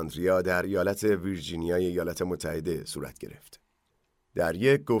الکساندریا در ایالت ویرجینیای ایالات متحده صورت گرفت. در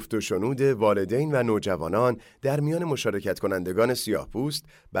یک گفت و شنود والدین و نوجوانان در میان مشارکت کنندگان سیاه‌پوست،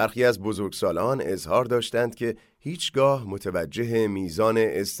 برخی از بزرگسالان اظهار داشتند که هیچگاه متوجه میزان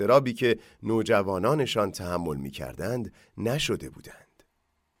اضطرابی که نوجوانانشان تحمل می‌کردند نشده بودند.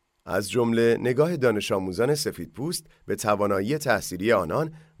 از جمله نگاه دانش آموزان سفیدپوست به توانایی تحصیلی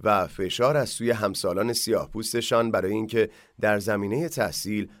آنان و فشار از سوی همسالان سیاه‌پوستشان برای اینکه در زمینه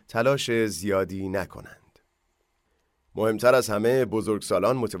تحصیل تلاش زیادی نکنند. مهمتر از همه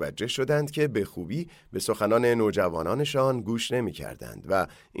بزرگسالان متوجه شدند که به خوبی به سخنان نوجوانانشان گوش نمی‌کردند و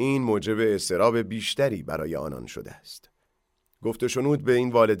این موجب اضطراب بیشتری برای آنان شده است. گفت و شنود به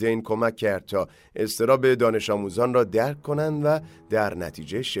این والدین کمک کرد تا اضطراب دانش آموزان را درک کنند و در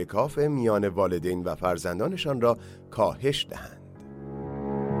نتیجه شکاف میان والدین و فرزندانشان را کاهش دهند.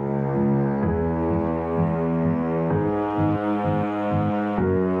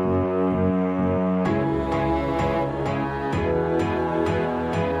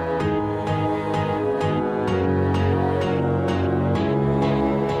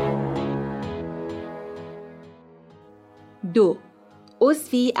 دو،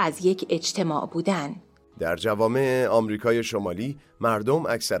 عضوی از یک اجتماع بودن. در جوامع آمریکای شمالی مردم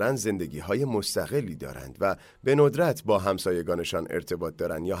اکثراً زندگی‌های مستقلی دارند و به ندرت با همسایگانشان ارتباط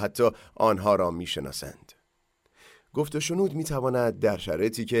دارند یا حتی آنها را می‌شناسند. گفت و شنود می‌تواند در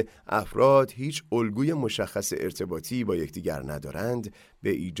شرایطی که افراد هیچ الگوی مشخص ارتباطی با یکدیگر ندارند به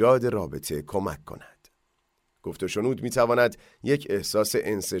ایجاد رابطه کمک کند. گفت و شنود می‌تواند یک احساس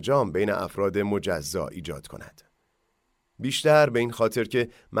انسجام بین افراد مجزا ایجاد کند. بیشتر به این خاطر که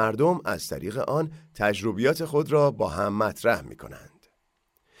مردم از طریق آن تجربیات خود را با هم مطرح می کنند.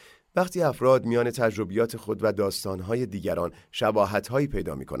 وقتی افراد میان تجربیات خود و داستانهای دیگران شباهت‌هایی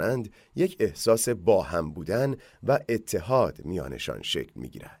پیدا می کنند، یک احساس با هم بودن و اتحاد میانشان شکل می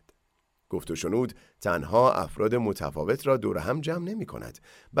گیرد. گفت و شنود تنها افراد متفاوت را دور هم جمع نمی کند،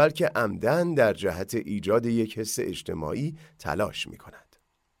 بلکه عمدن در جهت ایجاد یک حس اجتماعی تلاش می کند.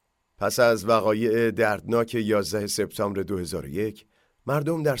 پس از وقایع دردناک 11 سپتامبر 2001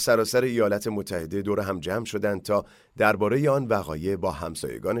 مردم در سراسر ایالات متحده دور هم جمع شدند تا درباره آن وقایع با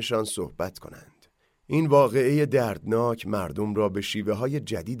همسایگانشان صحبت کنند. این واقعه دردناک مردم را به شیوه‌های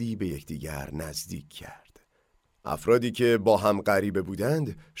جدیدی به یکدیگر نزدیک کرد. افرادی که با هم غریبه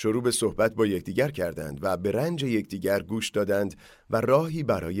بودند شروع به صحبت با یکدیگر کردند و به رنج یکدیگر گوش دادند و راهی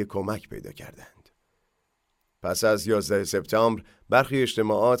برای کمک پیدا کردند. پس از 11 سپتامبر برخی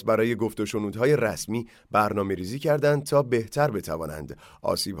اجتماعات برای گفت و شنودهای رسمی برنامه‌ریزی کردند تا بهتر بتوانند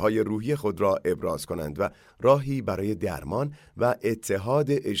آسیب‌های روحی خود را ابراز کنند و راهی برای درمان و اتحاد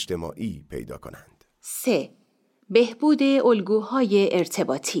اجتماعی پیدا کنند. 3. بهبود الگوهای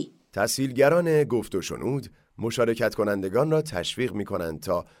ارتباطی. تسهیلگران گفت و شنود مشارکت کنندگان را تشویق می‌کنند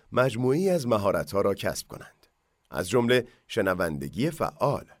تا مجموعی از مهارت‌ها را کسب کنند. از جمله شنوندگی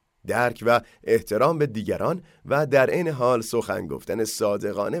فعال، درک و احترام به دیگران و در عین حال سخن گفتن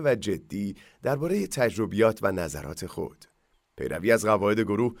صادقانه و جدی درباره تجربیات و نظرات خود، پیروی از قواعد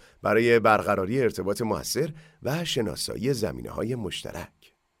گروه برای برقراری ارتباط مؤثر و شناسایی زمینه‌های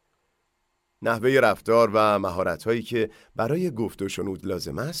مشترک. نحوه رفتار و مهارت‌هایی که برای گفت و شنود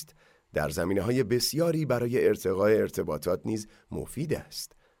لازم است، در زمینه‌های بسیاری برای ارتقای ارتباطات نیز مفید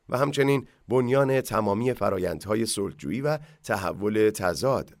است و همچنین بنیان تمامی فرایندهای صلح‌جویی و تحول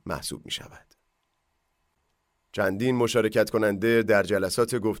تضاد محسوب می‌شود. چندین مشارکت کننده در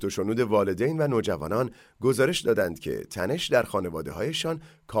جلسات گفت و شنود والدین و نوجوانان گزارش دادند که تنش در خانواده‌هایشان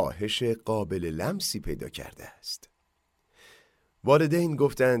کاهش قابل لمسی پیدا کرده است. والدین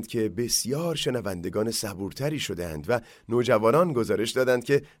گفتند که بسیار شنوندگان صبورتری شدند و نوجوانان گزارش دادند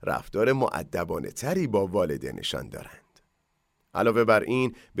که رفتار مؤدبانه تری با والدینشان دارند. علاوه بر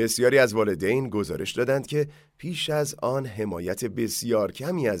این، بسیاری از والدین گزارش دادند که پیش از آن حمایت بسیار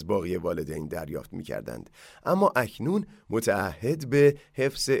کمی از باقی والدین دریافت می‌کردند، اما اکنون متعهد به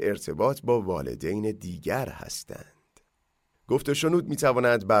حفظ ارتباط با والدین دیگر هستند. گفت و شنود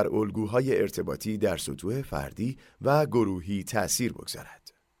می‌تواند بر الگوهای ارتباطی در سطوح فردی و گروهی تأثیر بگذارد.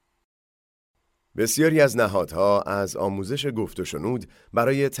 بسیاری از نهادها از آموزش گفت و شنود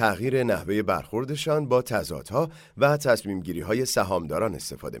برای تغییر نحوه برخوردشان با تضادها و تصمیم‌گیری‌های سهامداران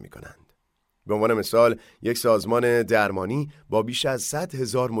استفاده می‌کنند. به عنوان مثال، یک سازمان درمانی با بیش از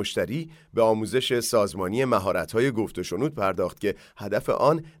 100,000 مشتری به آموزش سازمانی مهارت‌های گفت و شنود پرداخت که هدف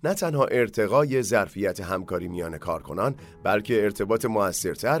آن نه تنها ارتقای ظرفیت همکاری میان کارکنان، بلکه ارتباط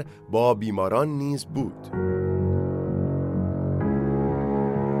مؤثرتر با بیماران نیز بود.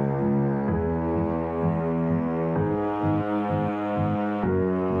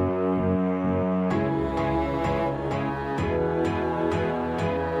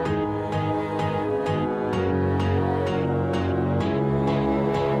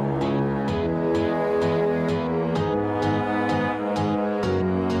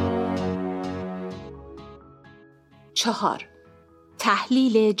 چهار،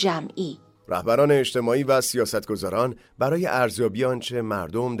 تحلیل جمعی. رهبران اجتماعی و سیاستگزاران برای ارزیابی آنچه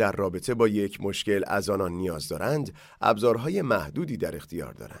مردم در رابطه با یک مشکل از آنان نیاز دارند، ابزارهای محدودی در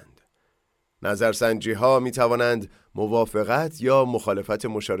اختیار دارند. نظرسنجی‌ها می‌توانند موافقت یا مخالفت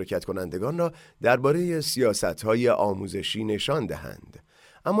مشارکت کنندگان را درباره سیاست‌های آموزشی نشان دهند،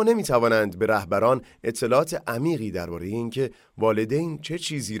 اما نمی‌توانند به رهبران اطلاعات عمیقی درباره اینکه والدین چه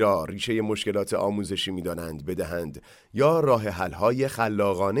چیزی را ریشه مشکلات آموزشی می‌دانند بدهند یا راه حل‌های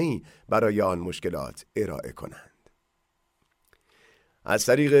خلاقانه‌ای برای آن مشکلات ارائه کنند. از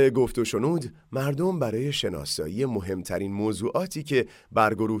طریق گفت و شنود، مردم برای شناسایی مهمترین موضوعاتی که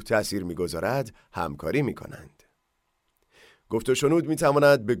بر گروه تأثیر می‌گذارد همکاری می‌کنند. گفت و شنود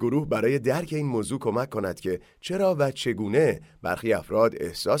می‌تواند به گروه برای درک این موضوع کمک کند که چرا و چگونه برخی افراد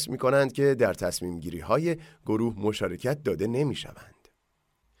احساس می‌کنند که در تصمیم‌گیری‌های گروه مشارکت داده نمی‌شوند.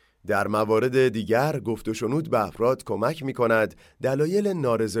 در موارد دیگر، گفت و شنود به افراد کمک می‌کند دلایل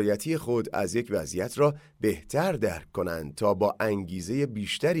نارضایتی خود از یک وضعیت را بهتر درک کنند تا با انگیزه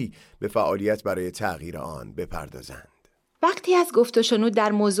بیشتری به فعالیت برای تغییر آن بپردازند. وقتی از گفت و شنود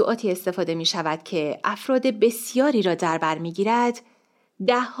در موضوعاتی استفاده می شود که افراد بسیاری را در بر می گیرد،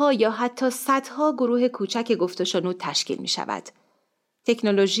 10 یا حتی 100 گروه کوچک گفت و شنود تشکیل می شود.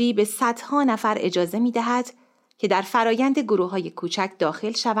 تکنولوژی به 100 نفر اجازه می دهد که در فرایند گروه‌های کوچک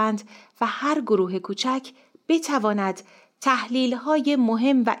داخل شوند و هر گروه کوچک بتواند تحلیل‌های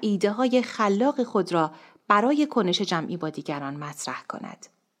مهم و ایده‌های خلاق خود را برای کنش جمعی با دیگران مطرح کند.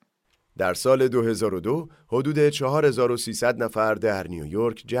 در سال 2002 حدود 4300 نفر در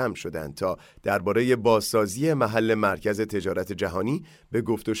نیویورک جمع شدند تا درباره بازسازی محل مرکز تجارت جهانی به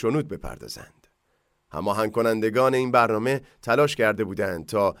گفت و شنود بپردازند. هماهنگ کنندگان این برنامه تلاش کرده بودند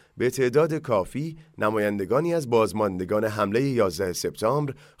تا به تعداد کافی نمایندگانی از بازماندگان حمله 11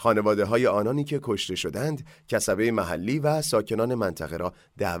 سپتامبر، خانواده‌های آنانی که کشته شدند، کسبه محلی و ساکنان منطقه را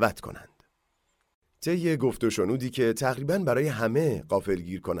دعوت کنند. طی گفت و شنودی که تقریباً برای همه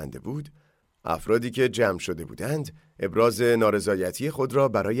غافلگیر کننده بود، افرادی که جمع شده بودند ابراز نارضایتی خود را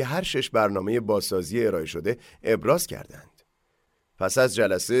برای هر 6 برنامه بازسازی ارائه شده ابراز کردند. پس از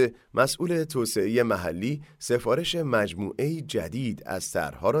جلسه مسئول توسعه محلی سفارش مجموعه‌ای جدید از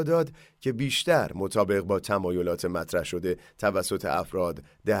طرح‌ها را داد که بیشتر مطابق با تمایلات مطرح شده توسط افراد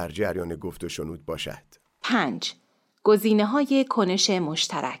در جریان گفت و شنود باشد. 5. گزینه‌های کنش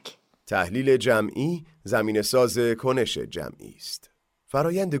مشترک. تحلیل جمعی زمینه‌ساز کنش جمعی است.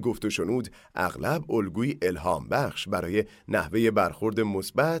 فرایند گفت و شنود اغلب الگوی الهام بخش برای نحوه برخورد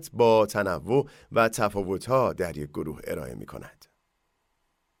مثبت با تنوع و تفاوت‌ها در یک گروه ارائه می‌کند.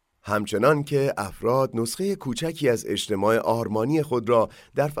 همچنان که افراد نسخه کوچکی از اجتماع آرمانی خود را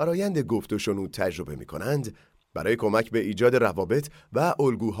در فرایند گفت و شنود تجربه می‌کنند، برای کمک به ایجاد روابط و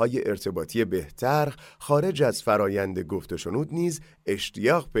الگوهای ارتباطی بهتر خارج از فرایند گفت و شنود نیز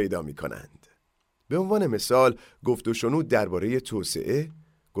اشتیاق پیدا می‌کنند. به عنوان مثال، گفت و شنود درباره توسعه،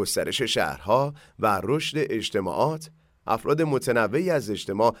 گسترش شهرها و رشد اجتماعات، افراد متنوعی از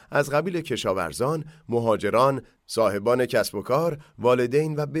اجتماع از قبیل کشاورزان، مهاجران، صاحبان کسب و کار،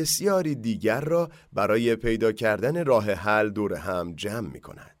 والدین و بسیاری دیگر را برای پیدا کردن راه حل دور هم جمع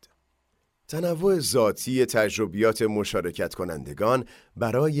می‌کند. تنوع ذاتی تجربیات مشارکت کنندگان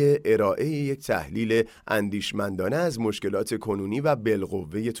برای ارائه یک تحلیل اندیشمندانه از مشکلات کنونی و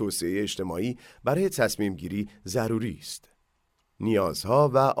بالقوه توسعه اجتماعی برای تصمیم گیری ضروری است.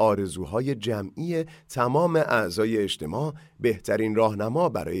 نیازها و آرزوهای جمعی تمام اعضای اجتماع بهترین راهنما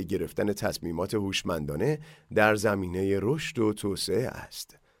برای گرفتن تصمیمات هوشمندانه در زمینه رشد و توسعه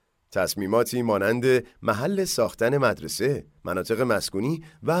است. تصمیماتی مانند محل ساختن مدرسه، مناطق مسکونی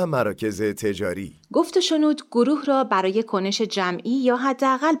و مراکز تجاری. گفت و شنود گروه را برای کنش جمعی یا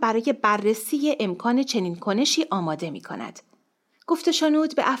حداقل برای بررسی امکان چنین کنشی آماده می کند. گفت و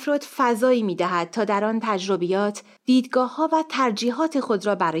شنود به افراد فضایی می دهد تا در آن تجربیات، دیدگاه‌ها و ترجیحات خود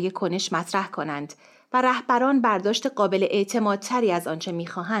را برای کنش مطرح کنند و رهبران برداشت قابل اعتمادتری از آنچه می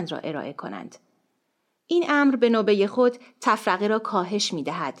خواهند را ارائه کنند. این امر به نوبه خود تفرقه را کاهش می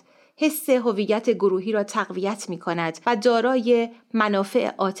دهد، حس هویت گروهی را تقویت می کند و دارای منافع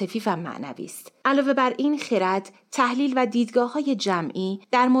عاطفی و معنوی است. علاوه بر این خرد، تحلیل و دیدگاه‌های جمعی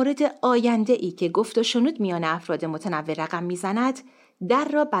در مورد آینده‌ای که گفت و شنود میان افراد متنوع رقم می‌زند، در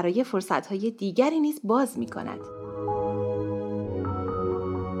را برای فرصت‌های دیگری نیز باز می کند.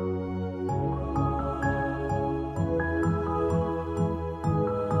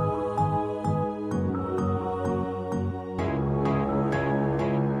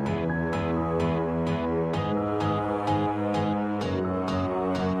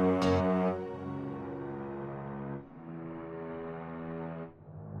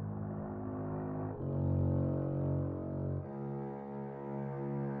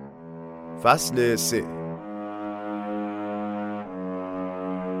 فصل 3.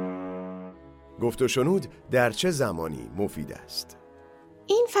 گفت و شنود در چه زمانی مفید است؟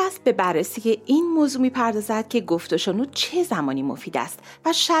 این فصل به بررسی این موضوع می‌پردازد که گفت و شنود چه زمانی مفید است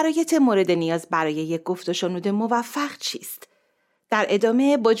و شرایط مورد نیاز برای یک گفت و شنود موفق چیست. در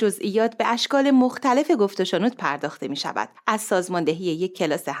ادامه با جزئیات به اشکال مختلف گفت و شنود پرداخته می شود، از سازماندهی یک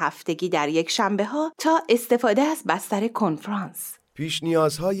کلاس هفتگی در یک شنبه ها تا استفاده از بستر کنفرانس. پیش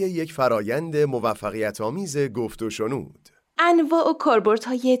نیازهای یک فرایند موفقیت آمیز گفت و شنود. انواع و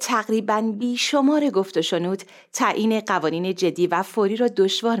کاربردهای تقریباً بیشمار گفت و شنود تعیین قوانین جدی و فوری را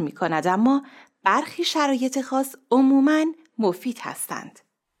دشوار می کند، اما برخی شرایط خاص عموماً مفید هستند.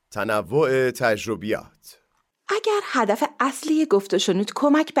 تنوع تجربیات. اگر هدف اصلی گفت و شنود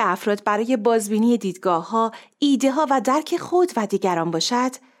کمک به افراد برای بازبینی دیدگاه‌ها، ایده‌ها و درک خود و دیگران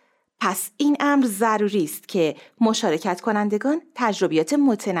باشد، پس این امر ضروری است که مشارکت کنندگان تجربیات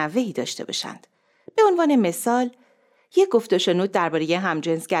متنوعی داشته باشند. به عنوان مثال، یک گفت و شنود درباره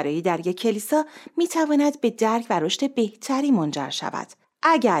همجنسگرایی در یک کلیسا می‌تواند به درک و رشد بهتری منجر شود،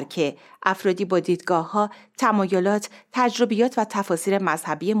 اگر که افرادی با دیدگاه‌ها، تمایلات، تجربیات و تفاسیر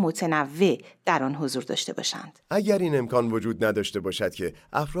مذهبی متنوع در آن حضور داشته باشند. اگر این امکان وجود نداشته باشد که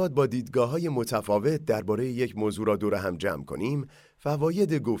افراد با دیدگاه‌های متفاوت درباره یک موضوع را دور هم جمع کنیم،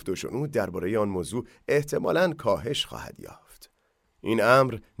 فواید گفت و شنود درباره آن موضوع احتمالاً کاهش خواهد یافت. این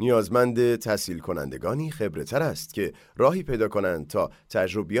امر نیازمند تسهیل کنندگانی خبره‌تر است که راهی پیدا کنند تا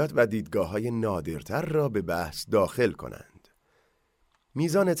تجربیات و دیدگاه‌های نادرتر را به بحث داخل کنند.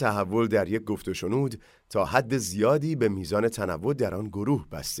 میزان تحول در یک گفت و شنود تا حد زیادی به میزان تنوع در آن گروه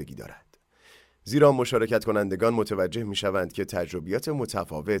بستگی دارد. زیرا مشارکت کنندگان متوجه می شوند که تجربیات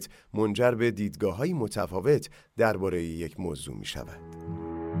متفاوت منجر به دیدگاه‌های متفاوت درباره یک موضوع می شود.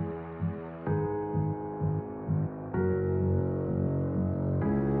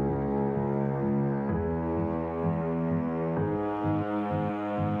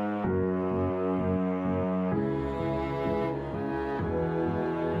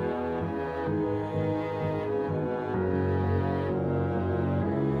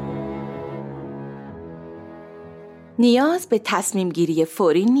 نیاز به تصمیم گیری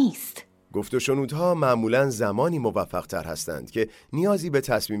فوری نیست. گفت و شنودها معمولاً زمانی موفق‌تر هستند که نیازی به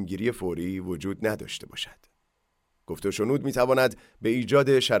تصمیم گیری فوری وجود نداشته باشد. گفت و شنود می‌تواند به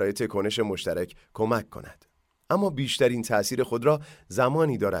ایجاد شرایط کنش مشترک کمک کند، اما بیشترین تأثیر خود را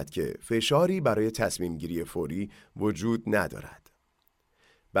زمانی دارد که فشاری برای تصمیم گیری فوری وجود ندارد.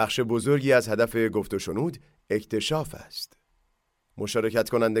 بخش بزرگی از هدف گفت و شنود اکتشاف است. مشارکت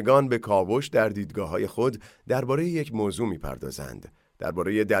کنندگان به کاوش در دیدگاه‌های خود درباره یک موضوع می‌پردازند،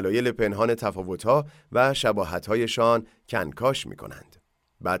 درباره دلایل پنهان تفاوت‌ها و شباهت‌هایشان کنکاش می‌کنند.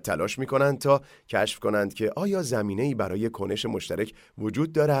 بعد تلاش می‌کنند تا کشف کنند که آیا زمینه‌ای برای کنش مشترک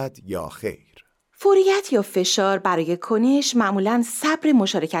وجود دارد یا خیر. فوریت یا فشار برای کنش معمولاً صبر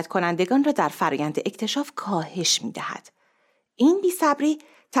مشارکت کنندگان را در فرآیند اکتشاف کاهش می‌دهد. این بی‌صبری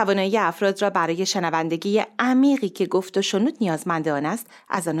توانایی افراد را برای شنوندگی عمیقی که گفت و شنود نیازمند آن است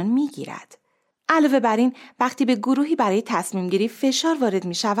از آنان می‌گیرد. علاوه بر این، وقتی به گروهی برای تصمیم گیری فشار وارد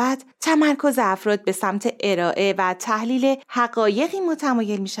می شود، تمرکز افراد به سمت ارائه و تحلیل حقایقی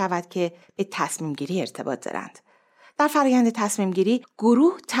متمایل می شود که به تصمیم گیری ارتباط دارند. در فرآیند تصمیم گیری،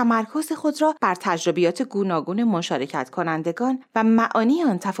 گروه تمرکز خود را بر تجربیات گوناگون مشارکت کنندگان و معانی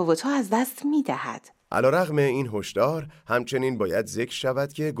آن تفاوت‌ها از دست می دهد. علیرغم این هشدار، همچنین باید ذکر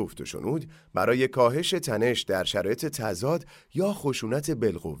شود که گفت و شنود برای کاهش تنش در شرایط تضاد یا خشونت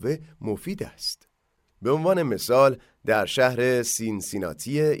بالقوه مفید است. به عنوان مثال، در شهر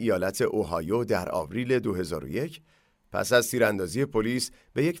سینسیناتی ایالت اوهایو در آوریل 2001 پس از تیراندازی پلیس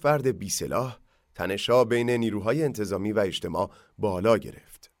به یک فرد بی‌سلاح، تنش‌ها بین نیروهای انتظامی و اجتماع بالا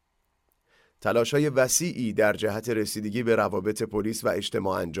گرفت. تلاش‌های وسیعی در جهت رسیدگی به روابط پلیس و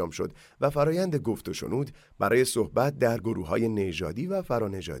اجتماع انجام شد و فرایند گفت و شنود برای صحبت در گروه‌های نژادی و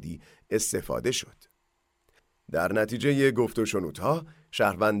فرانژادی استفاده شد. در نتیجه گفت و شنودها،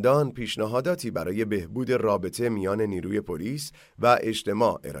 شهروندان پیشنهاداتی برای بهبود رابطه میان نیروی پلیس و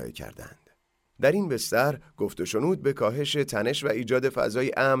اجتماع ارائه کردند. در این بستر، گفت و شنود به کاهش تنش و ایجاد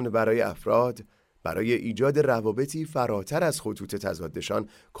فضای امن برای افراد، برای ایجاد روابطی فراتر از خطوط تضادشان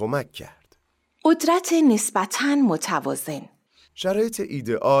کمک کرد. قدرت نسبتاً متوازن. شرایط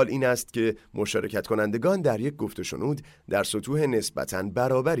ایدئال این است که مشارکت کنندگان در یک گفت و شنود در سطوح نسبتاً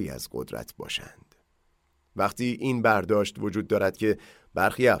برابری از قدرت باشند. وقتی این برداشت وجود دارد که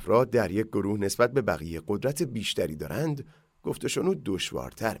برخی افراد در یک گروه نسبت به بقیه قدرت بیشتری دارند، گفت و شنود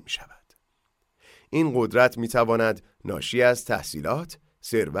دشوارتر می شود. این قدرت می تواند ناشی از تحصیلات،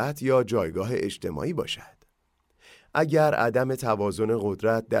 ثروت یا جایگاه اجتماعی باشد. اگر عدم توازن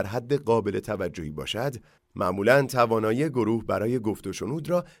قدرت در حد قابل توجهی باشد، معمولاً توانایی گروه برای گفت و شنود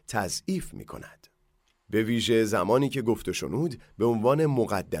را تضعیف می کند. به ویژه زمانی که گفت و شنود به عنوان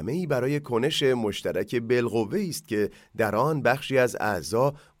مقدمه‌ای برای کنش مشترک بالقوه است که در آن بخشی از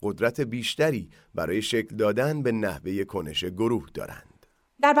اعضا قدرت بیشتری برای شکل دادن به نحوه کنش گروه دارند.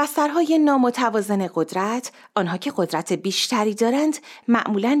 در بسترهای نامتوازن قدرت، آنها که قدرت بیشتری دارند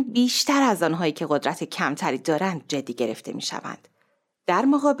معمولاً بیشتر از آنهایی که قدرت کمتری دارند جدی گرفته می شوند. در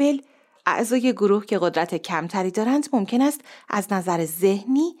مقابل، اعضای گروه که قدرت کمتری دارند ممکن است از نظر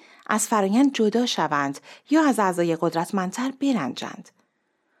ذهنی از فرآیند جدا شوند یا از اعضای قدرتمندتر برنجند.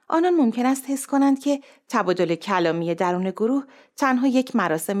 آنان ممکن است حس کنند که تبادل کلامی درون گروه تنها یک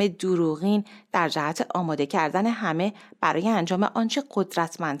مراسم دروغین در جهت آماده کردن همه برای انجام آنچه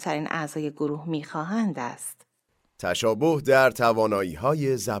قدرتمندترین اعضای گروه می‌خواهند است. تشابه در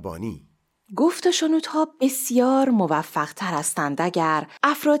توانایی‌های زبانی. گفت و شنودها بسیار موفق‌تر هستند اگر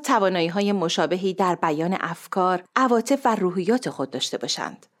افراد توانایی‌های مشابهی در بیان افکار، عواطف و روحیات خود داشته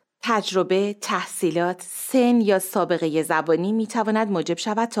باشند. تجربه، تحصیلات، سن یا سابقه زبانی می‌تواند موجب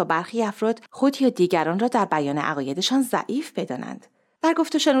شود تا برخی افراد خود یا دیگران را در بیان عقایدشان ضعیف بدانند. در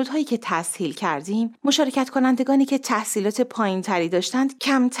گفت و شنودهایی که تسهیل کردیم، مشارکت کنندگانی که تحصیلات پایین‌تری داشتند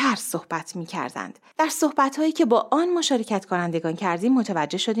کمتر صحبت می‌کردند. در صحبت‌هایی که با آن مشارکت کنندگان کردیم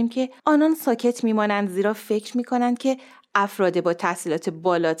متوجه شدیم که آنان ساکت می‌مانند زیرا فکر می‌کنند که افراد با تحصیلات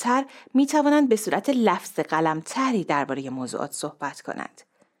بالاتر می‌توانند به صورت لفظ قلم‌تری درباره موضوعات صحبت کنند.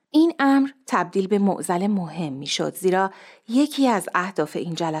 این امر تبدیل به معضل مهم می شد زیرا یکی از اهداف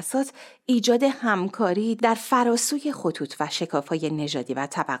این جلسات ایجاد همکاری در فراسوی خطوط و شکاف‌های نژادی و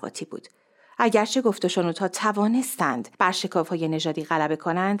طبقاتی بود. اگرچه گفت و شنودها توانستند بر شکاف‌های نژادی غلبه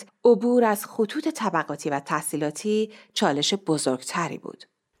کنند، عبور از خطوط طبقاتی و تحصیلاتی چالش بزرگتری بود.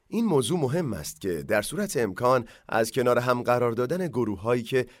 این موضوع مهم است که در صورت امکان از کنار هم قرار دادن گروه‌هایی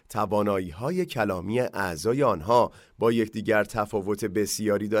که توانایی‌های کلامی اعضای آنها با یکدیگر تفاوت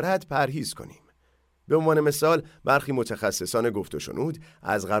بسیاری دارد پرهیز کنیم. به عنوان مثال، برخی متخصصان گفت و شنود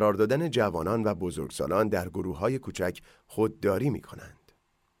از قرار دادن جوانان و بزرگسالان در گروه‌های کوچک خودداری می‌کنند.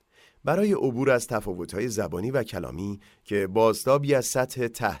 برای عبور از تفاوت‌های زبانی و کلامی که بازتابی از سطح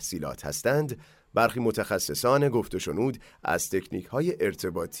تحصیلات هستند، برخی متخصصان گفت و شنود از تکنیک‌های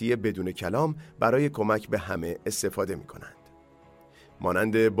ارتباطی بدون کلام برای کمک به همه استفاده می‌کنند.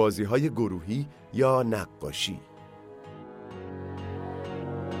 مانند بازی‌های گروهی یا نقاشی.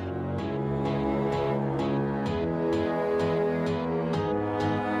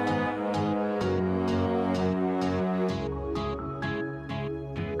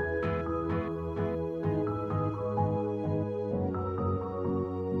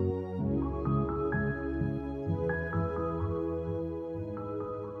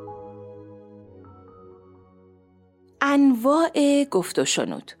 انواع گفت و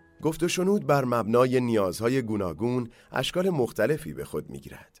شنود. گفت و شنود بر مبنای نیازهای گوناگون اشکال مختلفی به خود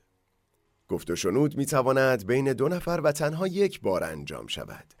می‌گیرد. گفت و شنود می‌تواند بین دو نفر و تنها یک بار انجام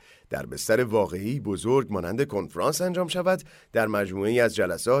شود. در بستر واقعی بزرگ مانند کنفرانس انجام شود، در مجموعه‌ای از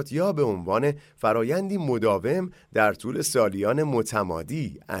جلسات یا به عنوان فرایندی مداوم در طول سالیان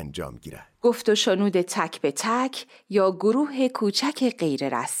متمادی انجام گیرد. گفت و شنود تک به تک یا گروه کوچک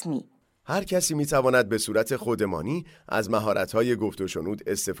غیر رسمی. هر کسی میتواند به صورت خودمانی از مهارت‌های گفت و شنود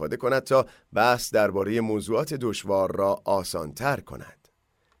استفاده کند تا بحث درباره موضوعات دشوار را آسان‌تر کند.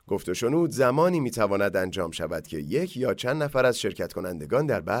 گفت و شنود زمانی میتواند انجام شود که یک یا چند نفر از شرکت کنندگان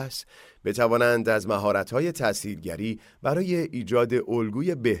در بحث بتوانند از مهارت‌های تسهیلگری برای ایجاد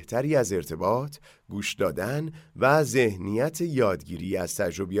الگوی بهتری از ارتباط، گوش دادن و ذهنیت یادگیری از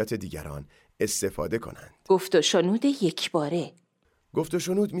تجربیات دیگران استفاده کنند. گفت و شنود یک باره. گفت و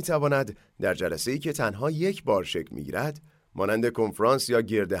شنود میتواند در جلسه‌ای که تنها یک بار شکل میگیرد، مانند کنفرانس یا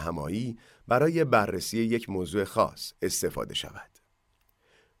گرد همایی، برای بررسی یک موضوع خاص استفاده شود.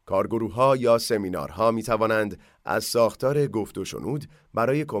 کارگروه‌ها یا سمینارها میتوانند از ساختار گفت و شنود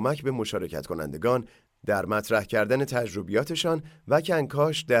برای کمک به مشارکت کنندگان در مطرح کردن تجربیاتشان و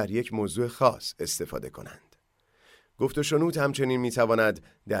کنکاش در یک موضوع خاص استفاده کنند. گفت و شنود همچنین میتواند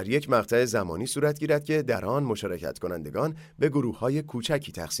در یک مقطع زمانی صورت گیرد که در آن مشارکت کنندگان به گروه‌های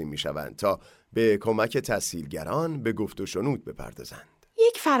کوچکی تقسیم میشوند تا به کمک تسهیلگران به گفت و شنود بپردازند.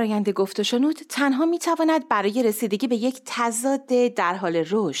 یک فرایند گفت و شنود تنها میتواند برای رسیدگی به یک تضاد در حال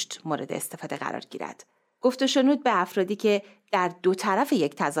رشد مورد استفاده قرار گیرد. گفت و شنود به افرادی که در دو طرف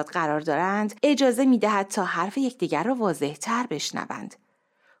یک تضاد قرار دارند اجازه میدهد تا حرف یکدیگر را واضح‌تر بشنوند.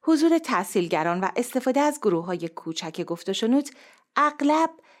 حضور تحصیلگران و استفاده از گروه‌های کوچک گفت و شنود اغلب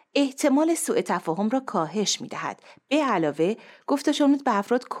احتمال سوء تفاهم را کاهش می‌دهد. به علاوه گفت و شنود به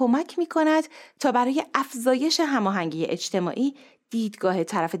افراد کمک می‌کند تا برای افزایش هماهنگی اجتماعی دیدگاه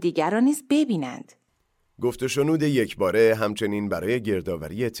طرف دیگر را نیز ببینند. گفت و شنود یکباره همچنین برای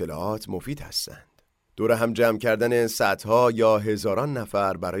گردآوری اطلاعات مفید هستند. دور هم جمع کردن صدها یا هزاران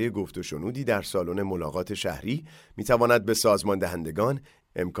نفر برای گفت و شنودی در سالن ملاقات شهری می‌تواند به سازمان دهندگان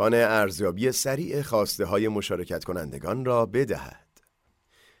امکان ارزیابی سریع خواسته های مشارکت کنندگان را بدهد.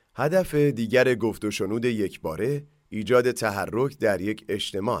 هدف دیگر گفت و شنود یکباره ایجاد تحرک در یک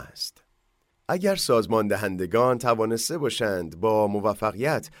اجتماع است. اگر سازمان دهندگان توانسته باشند با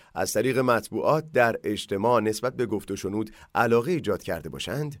موفقیت از طریق مطبوعات در اجتماع نسبت به گفت و شنود علاقه ایجاد کرده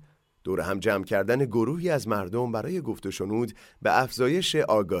باشند، دور هم جمع کردن گروهی از مردم برای گفت و شنود به افزایش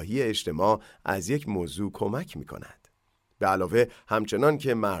آگاهی اجتماع از یک موضوع کمک می کند. به علاوه همچنان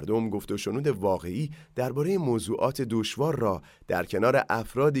که مردم گفت و شنود واقعی درباره موضوعات دشوار را در کنار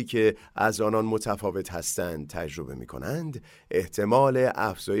افرادی که از آنان متفاوت هستند تجربه می کنند، احتمال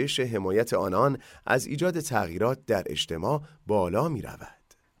افزایش حمایت آنان از ایجاد تغییرات در اجتماع بالا می رود.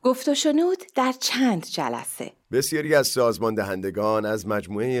 گفت و شنود در چند جلسه. بسیاری از سازمان دهندگان از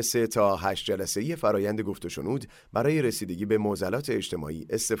مجموعه 3 تا 8 جلسه‌ای فرایند گفت و شنود برای رسیدگی به معضلات اجتماعی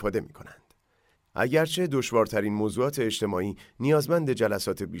استفاده می کنند. اگرچه دشوارترین موضوعات اجتماعی نیازمند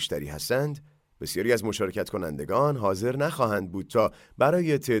جلسات بیشتری هستند، بسیاری از مشارکت کنندگان حاضر نخواهند بود تا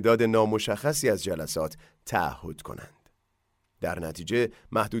برای تعداد نامشخصی از جلسات تعهد کنند. در نتیجه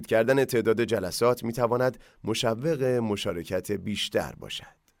محدود کردن تعداد جلسات میتواند مشوق مشارکت بیشتر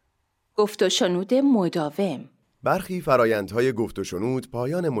باشد. گفت و شنود مداوم. برخی فرایندهای گفت و شنود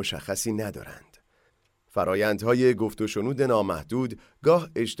پایان مشخصی ندارند. فرایندهای گفت و شنود نامحدود گاه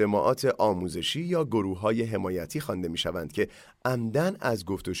اجتماعات آموزشی یا گروه‌های حمایتی خوانده می‌شوند که عمدن از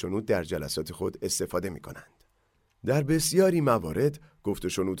گفت و شنود در جلسات خود استفاده می‌کنند. در بسیاری موارد گفت و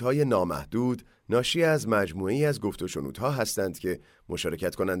شنودهای نامحدود ناشی از مجموعه‌ای از گفت و شنودها هستند که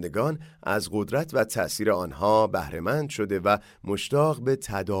مشارکت کنندگان از قدرت و تأثیر آنها بهره‌مند شده و مشتاق به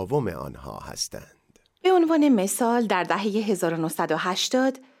تداوم آنها هستند. به عنوان مثال در دهه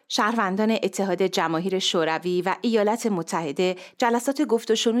 1980 شهروندان اتحاد جماهیر شوروی و ایالات متحده جلسات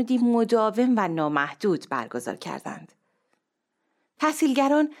گفت و شنودی مداوم و نامحدود برگزار کردند.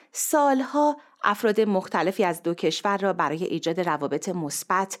 تحصیلگران سالها افراد مختلفی از دو کشور را برای ایجاد روابط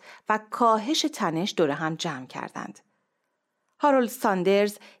مثبت و کاهش تنش دور هم جمع کردند. هارولد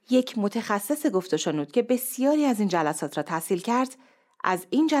ساندرز، یک متخصص گفت و شنود که بسیاری از این جلسات را تحصیل کرد، از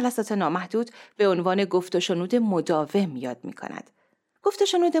این جلسات نامحدود به عنوان گفت و شنود مداوم یاد می کند. گفت و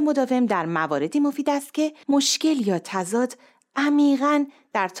شنود مداوم در مواردی مفید است که مشکل یا تضاد عمیقاً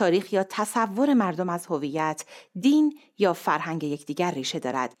در تاریخ یا تصور مردم از هویت، دین یا فرهنگ یکدیگر ریشه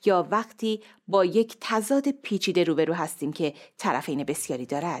دارد یا وقتی با یک تضاد پیچیده روبرو هستیم که طرفین بسیاری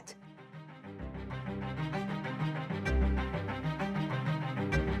دارد.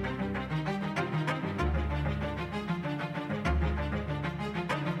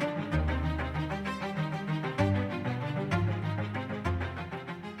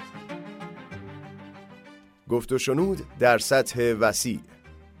 گفت و شنود در سطح وسیع.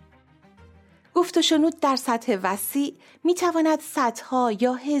 گفت و شنود در سطح وسیع می تواند صدها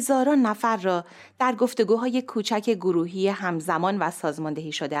یا هزاران نفر را در گفتگوهای کوچک گروهی همزمان و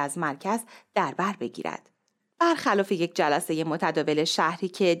سازماندهی شده از مرکز در بر بگیرد. برخلاف یک جلسه متداول شهری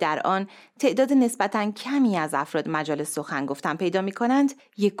که در آن تعداد نسبتاً کمی از افراد مجال سخن گفتن پیدا می کنند،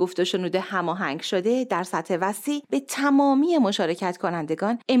 یک گفت و شنود هماهنگ شده در سطح وسیع به تمامی مشارکت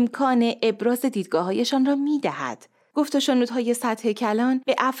کنندگان امکان ابراز دیدگاه‌هایشان را می دهد. گفت و شنودهای سطح کلان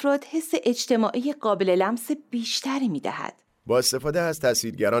به افراد حس اجتماعی قابل لمس بیشتری می دهد. با استفاده از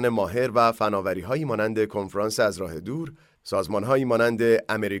تحصیلگران ماهر و فناوری‌هایی مانند کنفرانس از راه دور، سازمان‌هایی مانند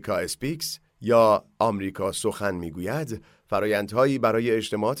امریکا اسپیکس یا آمریکا سخن میگوید، فرایندهایی برای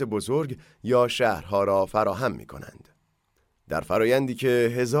اجتماعات بزرگ یا شهرها را فراهم می‌کنند. در فرایندی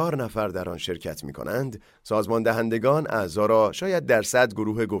که 1000 نفر در آن شرکت می‌کنند، سازمان دهندگان اعضا را شاید در 100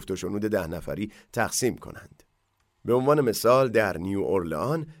 گروه گفت و شنود 10 نفری تقسیم کنند. به عنوان مثال در نیو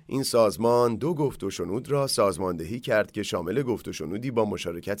اورلئان این سازمان 2 گفت و شنود را سازماندهی کرد که شامل گفت و شنودی با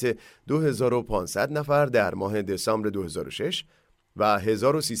مشارکت 2500 نفر در ماه دسامبر 2006 و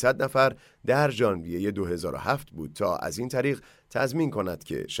 1300 نفر در ژانویه 2007 بود تا از این طریق تضمین کند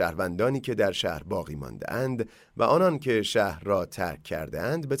که شهروندانی که در شهر باقی مانده‌اند و آنان که شهر را ترک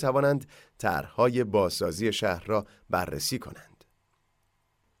کرده‌اند بتوانند طرح‌های بازسازی شهر را بررسی کنند.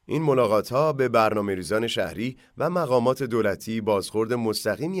 این ملاقات‌ها به برنامه‌ریزان شهری و مقامات دولتی بازخورد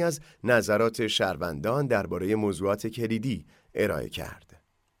مستقیمی از نظرات شهروندان درباره موضوعات کلیدی ارائه کرد.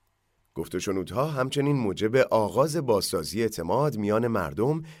 گفت و شنودها همچنین موجب آغاز بازسازی اعتماد میان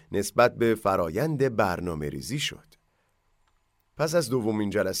مردم نسبت به فرایند برنامه‌ریزی شد. پس از دومین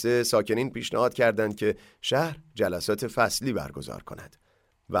جلسه ساکنین پیشنهاد کردند که شهر جلسات فصلی برگزار کند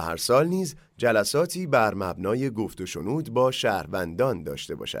و هر سال نیز جلساتی بر مبنای گفت و شنود با شهروندان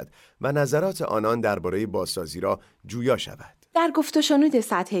داشته باشد و نظرات آنان درباره بازسازی را جویا شود. در گفت و شنود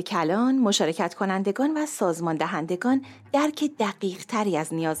سطح کلان، مشارکت کنندگان و سازمان دهندگان درک دقیق تری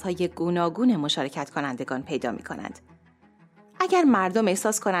از نیازهای گوناگون مشارکت کنندگان پیدا می کنند. اگر مردم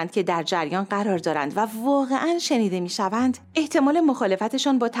احساس کنند که در جریان قرار دارند و واقعاً شنیده می شوند، احتمال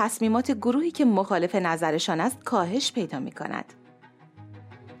مخالفتشان با تصمیمات گروهی که مخالف نظرشان است کاهش پیدا می کند.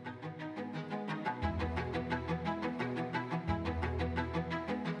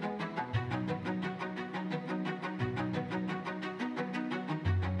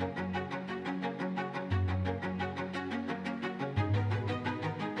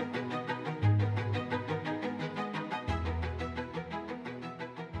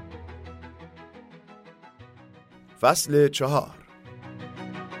 فصل 4.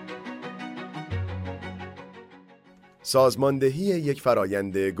 سازماندهی یک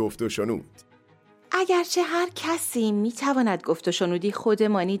فرایند گفت و شنود. اگرچه هر کسی میتواند گفت و شنودی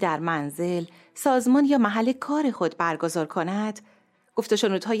خودمانی در منزل، سازمان یا محل کار خود برگزار کند، گفت و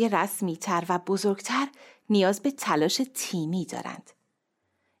شنودهای رسمی تر و بزرگتر نیاز به تلاش تیمی دارند.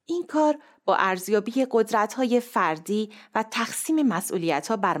 این کار با ارزیابی قدرت‌های فردی و تقسیم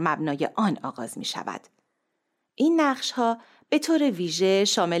مسئولیت‌ها بر مبنای آن آغاز می شود. این نقش‌ها به طور ویژه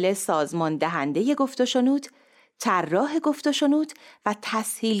شامل سازمان دهنده گفت و شنود، طراح گفت و شنود و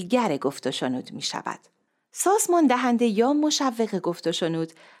تسهیلگر گفت و شنود می شود. سازمان دهنده یا مشوق گفت و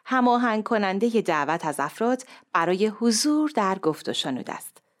شنود هماهنگ کننده دعوت از افراد برای حضور در گفت و شنود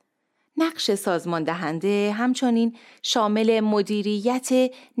است. نقش سازمان دهنده همچنین شامل مدیریت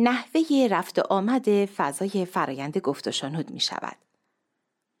نحوه رفت و آمد فضای فرایند گفت و شنود می شود.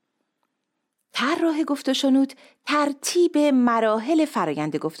 طراح گفت و شنود ترتیب مراحل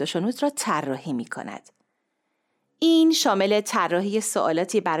فرایند گفت و شنود را طراحی می کند. این شامل طراحی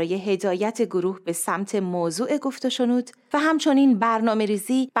سوالاتی برای هدایت گروه به سمت موضوع گفت و شنود و همچنین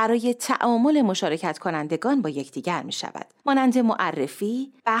برنامه‌ریزی برای تعامل مشارکت کنندگان با یکدیگر می شود. مانند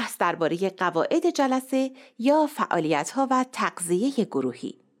معرفی، بحث درباره قواعد جلسه یا فعالیت‌ها و تغذیه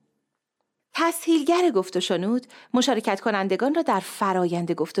گروهی. تسهیلگر گفت و شنود مشارکت کنندگان را در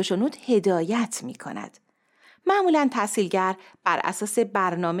فرایند گفت و شنود هدایت می کند. معمولاً تسهیلگر بر اساس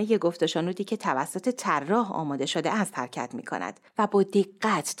برنامه گفت و شنودی که توسط طراح آماده شده است حرکت می کند و با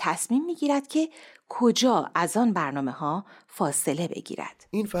دقت تصمیم می گیرد که کجا از آن برنامه‌ها فاصله بگیرد.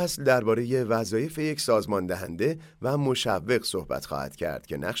 این فصل درباره وظایف یک سازمان دهنده و مشوق صحبت خواهد کرد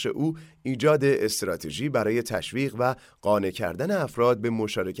که نقش او ایجاد استراتژی برای تشویق و قانع کردن افراد به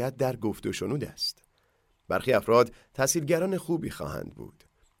مشارکت در گفت و شنود است. برخی افراد تسهیلگران خوبی خواهند بود،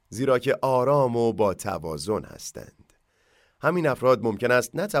 زیرا که آرام و با توازن هستند. همین افراد ممکن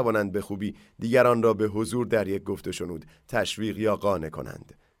است نتوانند به خوبی دیگران را به حضور در یک گفت و شنود تشویق یا قانع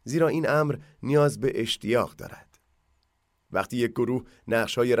کنند، زیرا این امر نیاز به اشتیاق دارد. وقتی یک گروه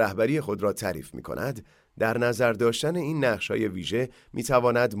نقش‌های رهبری خود را تعریف می‌کند، در نظر داشتن این نقش‌های ویژه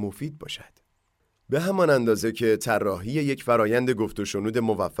می‌تواند مفید باشد. به همان اندازه که طراحی یک فرایند گفت و شنود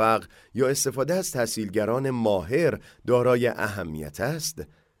موفق یا استفاده از تسهیلگران ماهر دارای اهمیت است،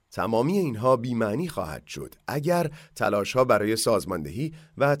 تمامی اینها بی‌معنی خواهد شد اگر تلاش‌ها برای سازماندهی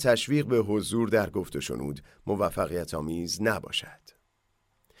و تشویق به حضور در گفت و شنود موفقیت‌آمیز نباشد.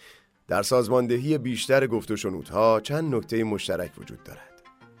 در سازماندهی بیشتر گفت و شنودها چند نکته مشترک وجود دارد: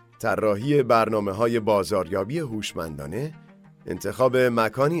 طراحی برنامه‌های بازاریابی هوشمندانه، انتخاب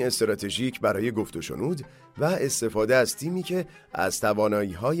مکانی استراتژیک برای گفت و شنود و استفاده از تیمی که از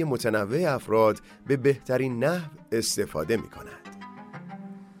توانایی‌های متنوع افراد به بهترین نحو استفاده می‌کند.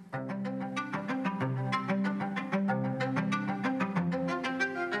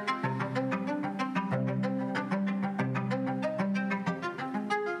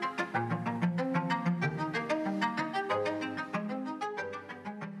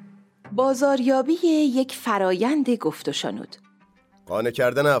 بازاریابی یک فرایند گفت و شنود. قانع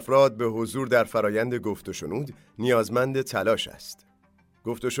کردن افراد به حضور در فرایند گفت و شنود نیازمند تلاش است.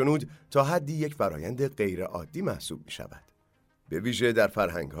 گفت و شنود تا حدی یک فرایند غیر عادی محسوب می شود. به ویژه در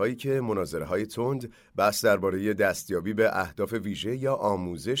فرهنگ‌هایی که مناظره‌های تند، بحث درباره دستیابی به اهداف ویژه یا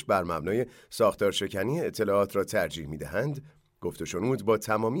آموزش بر مبنای ساختارشکنی اطلاعات را ترجیح می‌دهند، گفت و شنود با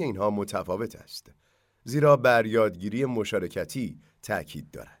تمامی اینها متفاوت است، زیرا بر یادگیری مشارکتی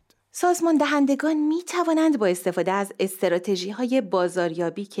تأکید دارد. سازمان دهندگان می توانند با استفاده از استراتژی‌های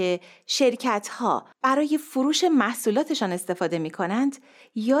بازاریابی که شرکت‌ها برای فروش محصولاتشان استفاده می کنند،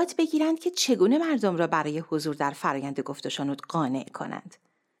 یاد بگیرند که چگونه مردم را برای حضور در فرایند گفت و شنود قانع کنند.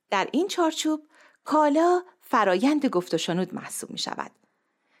 در این چارچوب، کالا فرایند گفت و شنود محسوب می شود.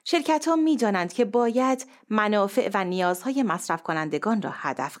 شرکت‌ها می دانند که باید منافع و نیازهای مصرف کنندگان را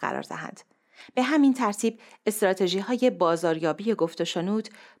هدف قرار دهند. به همین ترتیب استراتژی‌های بازاریابی گفت و شنود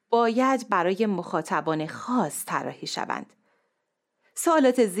باید برای مخاطبان خاص طراحی شوند.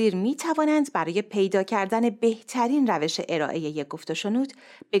 سوالات زیر می توانند برای پیدا کردن بهترین روش ارائه یک گفت و شنود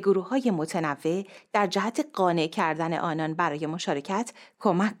به گروه‌های متنوع در جهت قانع کردن آنان برای مشارکت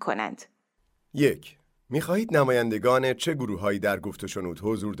کمک کنند. 1. می‌خواهید نمایندگان چه گروه‌هایی در گفت و شنود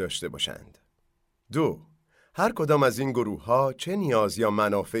حضور داشته باشند؟ 2. هر کدام از این گروه‌ها چه نیاز یا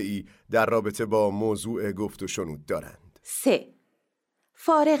منافعی در رابطه با موضوع گفت و شنود دارند؟ 3.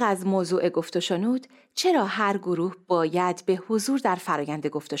 فارغ از موضوع گفت و شنود، چرا هر گروه باید به حضور در فرایند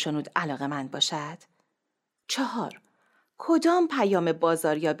گفت و شنود علاقه‌مند باشد؟ 4. کدام پیام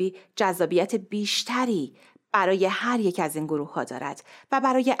بازاریابی جذابیت بیشتری برای هر یک از این گروه‌ها دارد و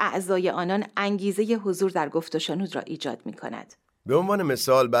برای اعضای آنان انگیزه حضور در گفت و شنود را ایجاد می‌کند؟ به عنوان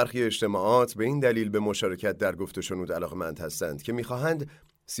مثال، برخی اجتماعات به این دلیل به مشارکت در گفت و شنود علاقه‌مند هستند که می‌خواهند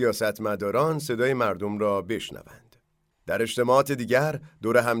سیاستمداران صدای مردم را بشنوند. در اجتماعات دیگر،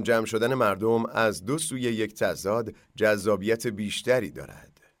 دور هم جمع شدن مردم از دو سوی یک تضاد جذابیت بیشتری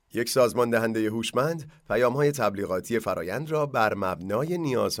دارد. یک سازمان دهنده هوشمند پیام‌های تبلیغاتی فرایند را بر مبنای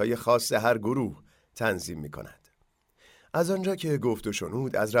نیازهای خاص هر گروه تنظیم می‌کند. از آنجا که گفت و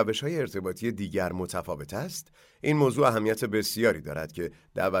شنود از روش‌های ارتباطی دیگر متفاوت است، این موضوع اهمیت بسیاری دارد که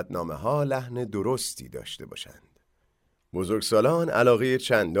دعوتنامه‌ها لحن درستی داشته باشند. بزرگسالان علاقه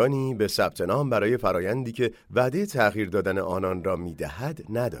چندانی به ثبت نام برای فرایندی که وعده تغییر دادن آنان را می‌دهد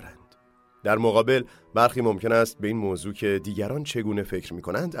ندارند. در مقابل، برخی ممکن است به این موضوع که دیگران چگونه فکر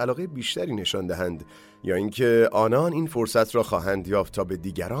می‌کنند علاقه بیشتری نشان دهند، یا اینکه آنان این فرصت را خواهند یافت تا به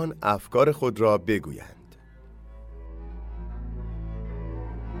دیگران افکار خود را بگویند.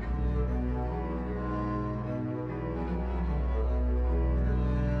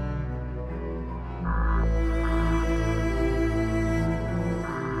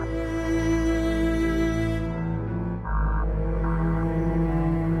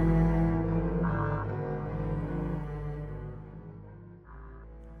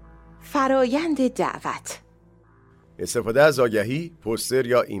 فرایند دعوت. استفاده از آگهی، پوستر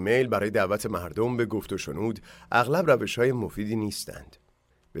یا ایمیل برای دعوت مردم به گفت و شنود اغلب روش‌های مفیدی نیستند.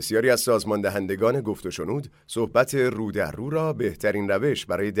 بسیاری از سازمان دهندگان گفت و شنود صحبت رو در رو را بهترین روش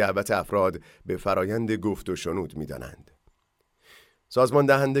برای دعوت افراد به فرایند گفت و شنود می‌دانند. سازمان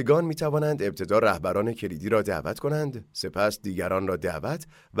دهندگان می توانند ابتدا رهبران کلیدی را دعوت کنند، سپس دیگران را دعوت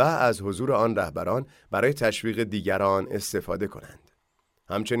و از حضور آن رهبران برای تشویق دیگران استفاده کنند.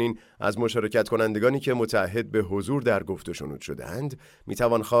 همچنین از مشارکت کنندگانی که متعهد به حضور در گفت و شنود شده‌اند می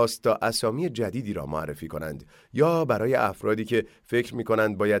توان خواست تا اسامی جدیدی را معرفی کنند یا برای افرادی که فکر می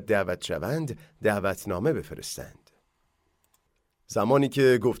کنند باید دعوت شوند دعوتنامه بفرستند. زمانی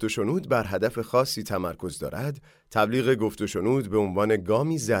که گفت و شنود بر هدف خاصی تمرکز دارد، تبلیغ گفت و شنود به عنوان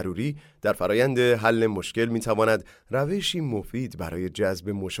گامی ضروری در فرایند حل مشکل می‌تواند روشی مفید برای جذب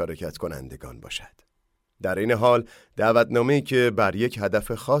مشارکت کنندگان باشد. در این حال، دعوتنامه‌ای که بر یک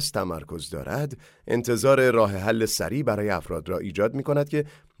هدف خاص تمرکز دارد، انتظار راه حل سریع برای افراد را ایجاد می‌کند که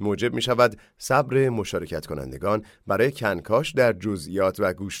موجب می‌شود صبر مشارکت کنندگان برای کنکاش در جزئیات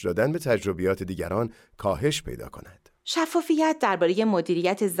و گوش دادن به تجربیات دیگران کاهش پیدا کند. شفافیت درباره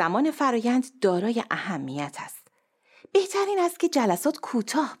مدیریت زمان فرایند دارای اهمیت است. بهترین است که جلسات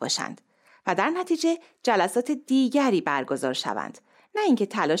کوتاه باشند و در نتیجه جلسات دیگری برگزار شوند، نه اینکه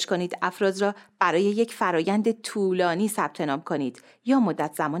تلاش کنید افراد را برای یک فرایند طولانی ثبت نام کنید یا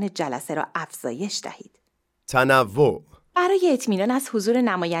مدت زمان جلسه را افزایش دهید. تنوع. برای اطمینان از حضور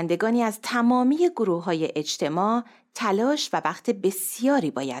نمایندگانی از تمامی گروه‌های اجتماع، تلاش و وقت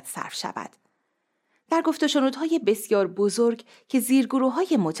بسیاری باید صرف شود. در گفت و شنودهای بسیار بزرگ که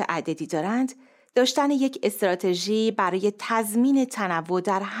زیرگروه‌های متعددی دارند، داشتن یک استراتژی برای تضمین تنوع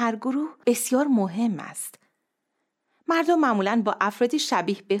در هر گروه بسیار مهم است. مردم معمولاً با افرادی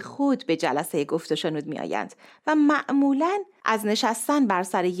شبیه به خود به جلسه گفت و شنود می‌آیند و معمولاً از نشستن بر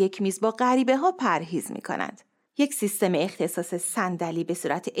سر یک میز با غریبه‌ها پرهیز می‌کنند. یک سیستم اختصاص صندلی به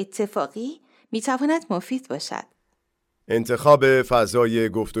صورت اتفاقی می‌تواند مفید باشد. انتخاب فضای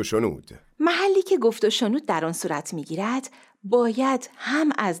گفت و شنود. محلی که گفت و شنود در آن صورت می‌گیرد باید هم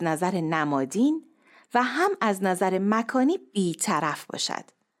از نظر نمادین و هم از نظر مکانی بی‌طرف باشد.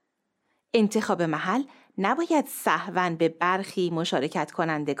 انتخاب محل نباید سهواً به برخی مشارکت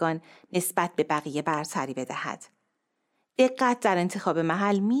کنندگان نسبت به بقیه برتری بدهد. دقت در انتخاب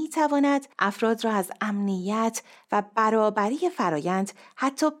محل می‌تواند افراد را از امنیت و برابری فرایند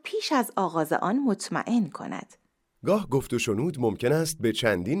حتی پیش از آغاز آن مطمئن کند. گاه گفت و شنود ممکن است به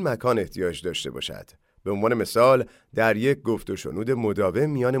چندین مکان احتیاج داشته باشد. به عنوان مثال، در یک گفت و شنود مداوم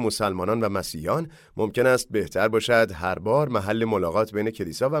میان مسلمانان و مسیحیان ممکن است بهتر باشد هر بار محل ملاقات بین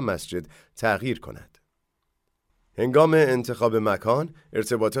کلیسا و مسجد تغییر کند. هنگام انتخاب مکان،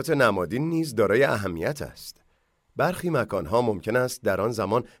 ارتباطات نمادین نیز دارای اهمیت است. برخی مکانها ممکن است در آن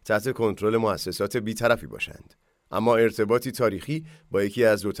زمان تحت کنترل مؤسسات بی‌طرفی باشند، اما ارتباطی تاریخی با یکی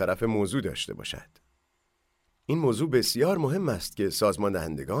از دو طرف موضوع داشته باشد. این موضوع بسیار مهم است که سازمان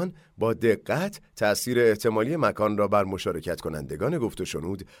دهندگان با دقت تأثیر احتمالی مکان را بر مشارکت کنندگان گفت و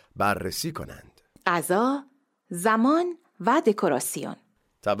شنود بررسی کنند. غذا، زمان و دکوراسیون.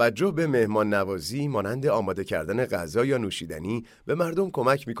 توجه به مهمان نوازی مانند آماده کردن غذا یا نوشیدنی به مردم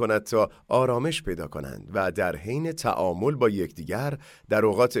کمک می کند تا آرامش پیدا کنند و در حین تعامل با یکدیگر در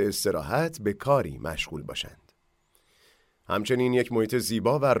اوقات استراحت به کاری مشغول باشند. همچنین یک محیط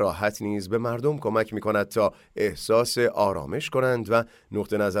زیبا و راحت نیز به مردم کمک می کند تا احساس آرامش کنند و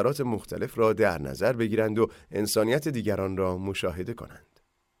نقطه نظرات مختلف را در نظر بگیرند و انسانیت دیگران را مشاهده کنند.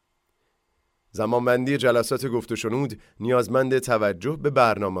 زمانبندی جلسات گفت و شنود نیازمند توجه به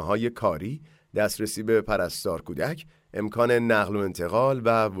برنامه‌های کاری، دسترسی به پرستار کودک، امکان نقل و انتقال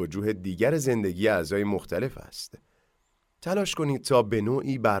و وجوه دیگر زندگی اعضای مختلف است. تلاش کنید تا به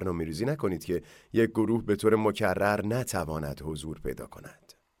نوعی برنامه‌ریزی نکنید که یک گروه به طور مکرر نتواند حضور پیدا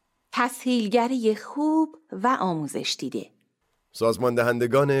کند. تسهیلگری خوب و آموزش دیده. سازمان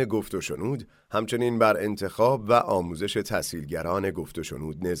دهندگان گفت و شنود همچنین بر انتخاب و آموزش تسهیلگران گفت و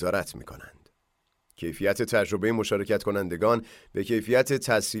شنود نظارت می‌کنند. کیفیت تجربه مشارکت کنندگان به کیفیت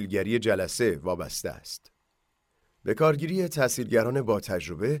تسهیلگری جلسه وابسته است. به کارگیری تسهیلگران با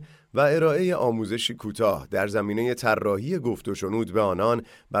تجربه و ارائه آموزشی کوتاه در زمینه طراحی گفت و شنود به آنان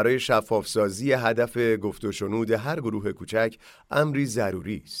برای شفافسازی هدف گفت و شنود هر گروه کوچک امری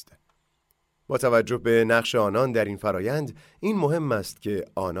ضروری است. با توجه به نقش آنان در این فرایند، این مهم است که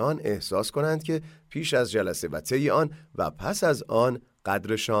آنان احساس کنند که پیش از جلسه و طی آن و پس از آن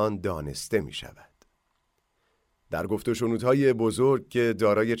قدرشان دانسته می شود. در گفت و شنودهای بزرگ که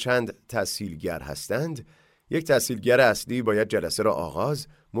دارای چند تسهیلگر هستند، یک تسهیلگر اصلی باید جلسه را آغاز،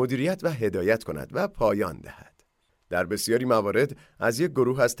 مدیریت و هدایت کند و پایان دهد. در بسیاری موارد از یک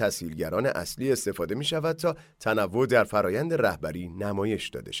گروه از تسهیلگران اصلی استفاده می شود تا تنوع در فرایند رهبری نمایش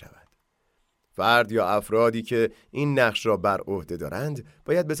داده شود. فرد یا افرادی که این نقش را بر عهده دارند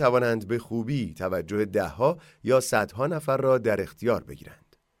باید بتوانند به خوبی توجه دهها یا صدها نفر را در اختیار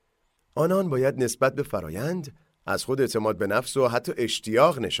بگیرند. آنان باید نسبت به فرایند از خود اعتماد به نفس و حتی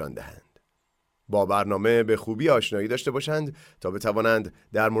اشتیاق نشان دهند. با برنامه به خوبی آشنایی داشته باشند تا بتوانند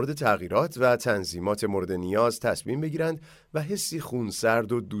در مورد تغییرات و تنظیمات مورد نیاز تصمیم بگیرند و حسی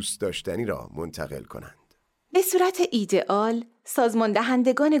خونسرد و دوست داشتنی را منتقل کنند. به صورت ایدئال، سازمان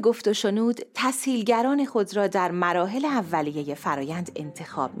دهندگان گفت و شنود تسهیلگران خود را در مراحل اولیه فرایند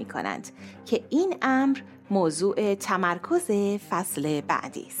انتخاب می کنند که این امر موضوع تمرکز فصل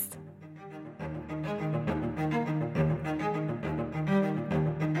بعدی است.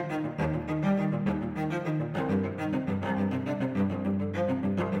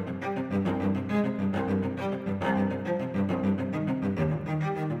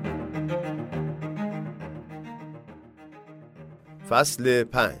 فصل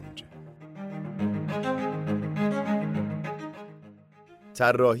 5.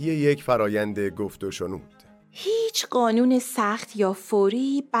 طراحی یک فرایند گفت و شنود. هیچ قانون سخت یا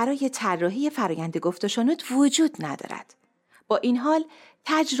فوری برای طراحی فرایند گفت و شنود وجود ندارد. با این حال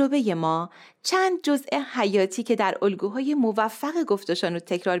تجربه ما چند جزء حیاتی که در الگوهای موفق گفت و شنود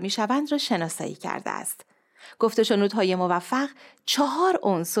تکرار می‌شوند را شناسایی کرده است. گفت و شنودهای موفق 4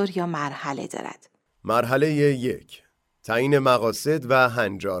 عنصر یا مرحله دارد. مرحله 1: تعیین مقاصد و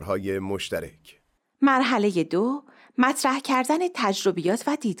هنجارهای مشترک. مرحله 2: مطرح کردن تجربیات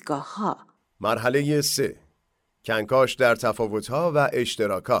و دیدگاه‌ها. مرحله 3: کنکاش در تفاوت‌ها و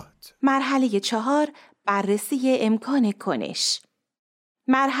اشتراکات. مرحله 4: بررسی امکان کنش.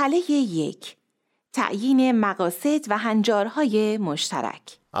 مرحله 1: تعیین مقاصد و هنجارهای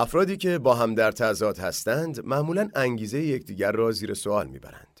مشترک. افرادی که با هم در تضاد هستند معمولاً انگیزه یکدیگر را زیر سوال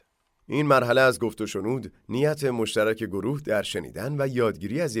می‌برند. این مرحله از گفت و شنود نیت مشترک گروه در شنیدن و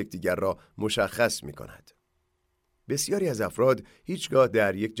یادگیری از یکدیگر را مشخص می‌کند. بسیاری از افراد هیچگاه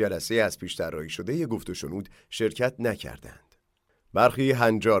در یک جلسه از پیش طراحی شده گفت و شنود شرکت نکردند. برخی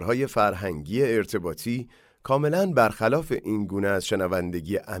هنجارهای فرهنگی ارتباطی کاملاً برخلاف این گونه از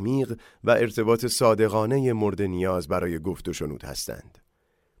شنوندگی عمیق و ارتباط صادقانه مورد نیاز برای گفت و شنود هستند.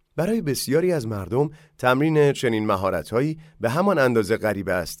 برای بسیاری از مردم تمرین چنین مهارت‌هایی به همان اندازه غریب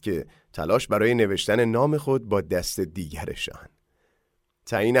است که تلاش برای نوشتن نام خود با دست دیگرشان.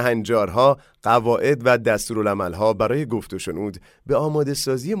 تعیین هنجارها، قواعد و دستورالعمل‌ها برای گفت و شنود به آماده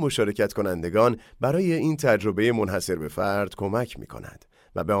سازی مشارکت کنندگان برای این تجربه منحصر به فرد کمک می‌کند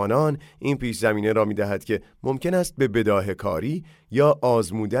و به آنان این پیش زمینه را می‌دهد که ممکن است به بداهه‌کاری یا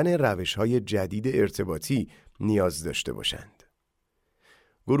آزمودن روش‌های جدید ارتباطی نیاز داشته باشند.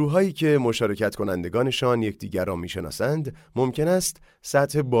 گروه‌هایی که مشارکت کنندگانشان یکدیگر را می‌شناسند ممکن است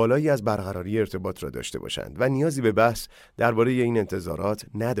سطح بالایی از برقراری ارتباط را داشته باشند و نیازی به بحث درباره این انتظارات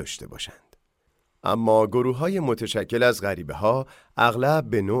نداشته باشند. اما گروه‌های متشکل از غریبه‌ها اغلب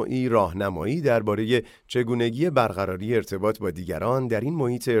به نوعی راهنمایی درباره چگونگی برقراری ارتباط با دیگران در این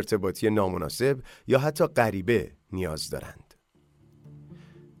محیط ارتباطی نامناسب یا حتی غریبه نیاز دارند.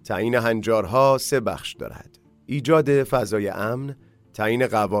 تعیین هنجارها 3 بخش دارد: ایجاد فضای امن، تعیین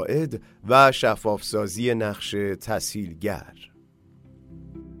قواعد و شفافسازی نقش تسهیلگر.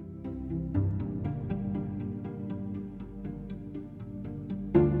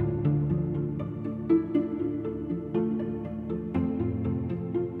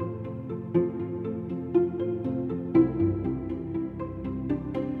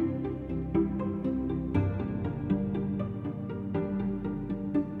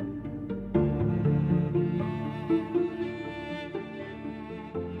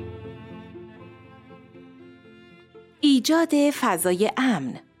 ایجاد فضای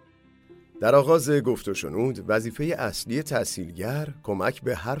امن. در آغاز گفت و شنود وظیفه اصلی تسهیلگر کمک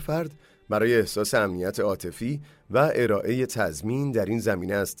به هر فرد برای احساس امنیت عاطفی و ارائه تضمین در این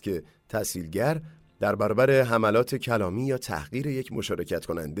زمینه است که تسهیلگر در برابر حملات کلامی یا تحقیر یک مشارکت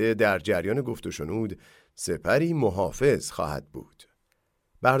کننده در جریان گفت و شنود سپری محافظ خواهد بود.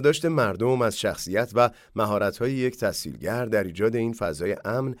 برداشت مردم از شخصیت و مهارت‌های یک تسهیلگر در ایجاد این فضای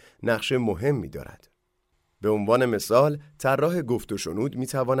امن نقش مهمی دارد. به عنوان مثال، طراح گفت و شنود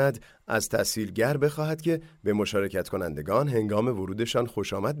می‌تواند از تسهیلگر بخواهد که به مشارکت کنندگان هنگام ورودشان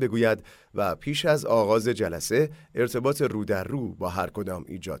خوش آمد بگوید و پیش از آغاز جلسه ارتباط رو در رو با هر کدام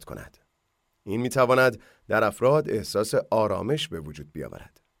ایجاد کند. این می‌تواند در افراد احساس آرامش به وجود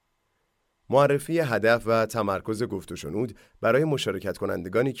بیاورد. معرفی هدف و تمرکز گفت و شنود برای مشارکت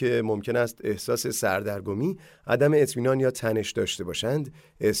کنندگانی که ممکن است احساس سردرگمی، عدم اطمینان یا تنش داشته باشند،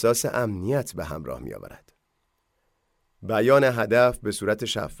 احساس امنیت به همراه می‌آورد. بیان هدف به صورت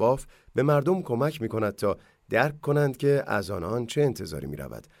شفاف به مردم کمک می‌کند تا درک کنند که از آنان چه انتظاری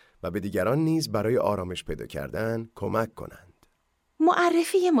می‌رود و به دیگران نیز برای آرامش پیدا کردن کمک کنند.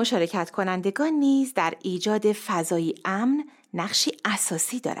 معرفی مشارکت کنندگان نیز در ایجاد فضایی امن نقشی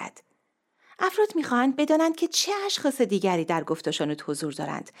اساسی دارد. افراد می‌خواهند بدانند که چه اشخاص دیگری در گفت و شنود حضور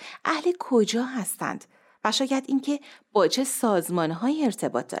دارند، اهل کجا هستند و شاید اینکه با چه سازمان‌هایی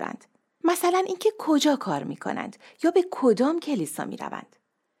ارتباط دارند. مثلا اینکه کجا کار می‌کنند یا به کدام کلیسا می‌روند.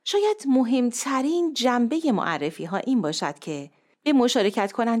 شاید مهمترین جنبه معرفی‌ها این باشد که به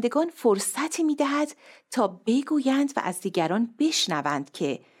مشارکت کنندگان فرصتی می‌دهد تا بگویند و از دیگران بشنوند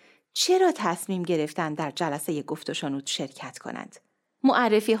که چرا تصمیم گرفتند در جلسه گفت و شنود شرکت کنند.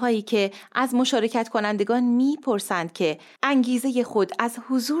 معرفی‌هایی که از مشارکت کنندگان می‌پرسند که انگیزه خود از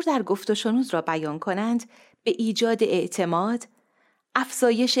حضور در گفت و شنود را بیان کنند، به ایجاد اعتماد،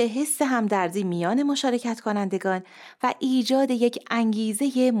 افزایش حس همدردی میان مشارکت کنندگان و ایجاد یک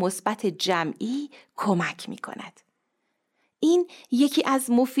انگیزه مثبت جمعی کمک می‌کند. این یکی از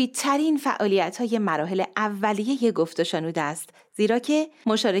مفیدترین فعالیت‌های مراحل اولیه گفت و شنود است، زیرا که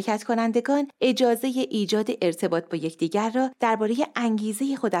مشارکت کنندگان اجازه ایجاد ارتباط با یکدیگر را درباره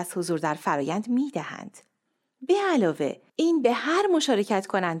انگیزه خود از حضور در فرایند می‌دهند. به علاوه این به هر مشارکت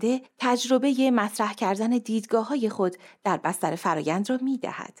کننده تجربه مطرح کردن دیدگاه‌های خود در بستر فرایند را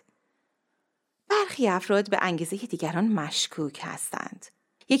می‌دهد. برخی افراد به انگیزه دیگران مشکوک هستند.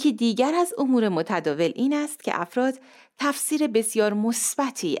 یکی دیگر از امور متداول این است که افراد تفسیر بسیار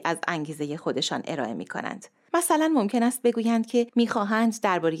مثبتی از انگیزه خودشان ارائه می‌کنند. مثلا ممکن است بگویند که می‌خواهند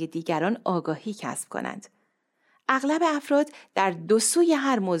درباره دیگران آگاهی کسب کنند. اغلب افراد در دو سوی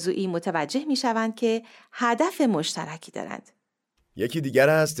هر موضوعی متوجه می‌شوند که هدف مشترکی دارند. یکی دیگر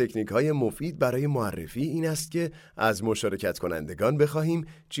از تکنیک‌های مفید برای معرفی این است که از مشارکت کنندگان بخواهیم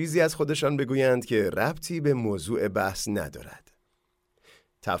چیزی از خودشان بگویند که ربطی به موضوع بحث ندارد.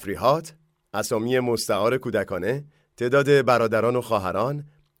 تفریحات، اسامی مستعار کودکانه، تعداد برادران و خواهران،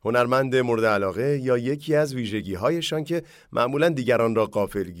 هنرمند مورد علاقه یا یکی از ویژگی‌هایشان که معمولاً دیگران را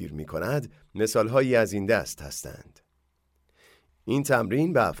غافلگیر می‌کند، مثال‌هایی از این دست هستند. این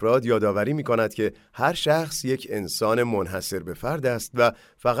تمرین به افراد یادآوری می‌کند که هر شخص یک انسان منحصر به فرد است و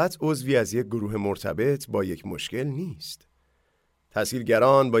فقط عضوی از یک گروه مرتبط با یک مشکل نیست.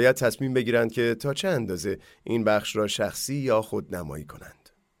 تسهیلگران باید تصمیم بگیرند که تا چه اندازه این بخش را شخصی یا خودنمایی کنند.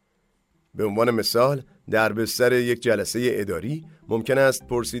 به عنوان مثال، در بستر یک جلسه اداری ممکن است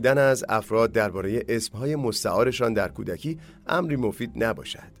پرسیدن از افراد درباره اسمهای مستعارشان در کودکی امری مفید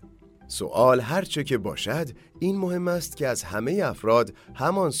نباشد. سوال هرچه که باشد، این مهم است که از همه افراد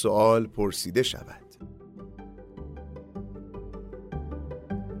همان سوال پرسیده شود.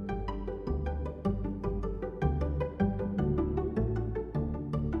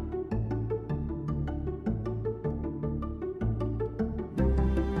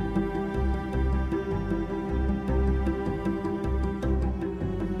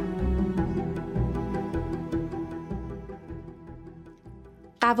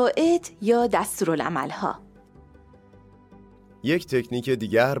 قواعد یا دستورالعمل‌ها. یک تکنیک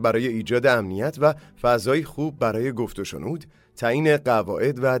دیگر برای ایجاد امنیت و فضای خوب برای گفت و شنود، تعیین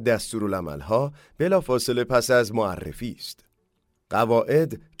قواعد و دستورالعمل‌ها بلافاصله پس از معرفی است.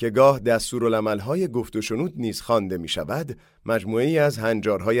 قواعد که گاه دستورالعمل‌های گفت و شنود نیز خوانده می‌شود، مجموعه‌ای از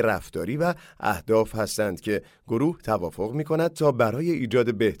هنجارهای رفتاری و اهداف هستند که گروه توافق می‌کند تا برای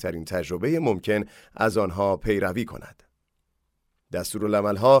ایجاد بهترین تجربه ممکن از آنها پیروی کند.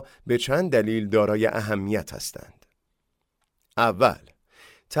 دستورالعمل‌ها به چند دلیل دارای اهمیت هستند. اول،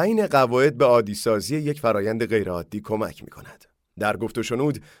 تعیین قواعد به عادی‌سازی یک فرایند غیرعادی کمک می‌کند. در گفت و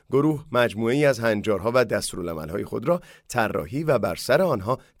شنود، گروه مجموعه‌ای از هنجارها و دستورالعمل‌های خود را طراحی و بر سر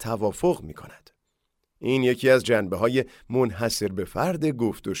آنها توافق می‌کند. این یکی از جنبه‌های منحصر به فرد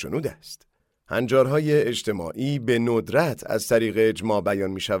گفت و شنود است. هنجارهای اجتماعی به ندرت از طریق اجماع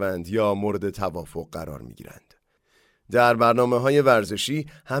بیان می‌شوند یا مورد توافق قرار می‌گیرند. در برنامه‌های ورزشی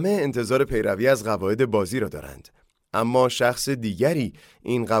همه انتظار پیروی از قواعد بازی را دارند، اما شخص دیگری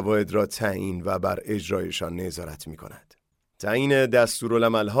این قواعد را تعیین و بر اجرایشان نظارت می‌کند. تعیین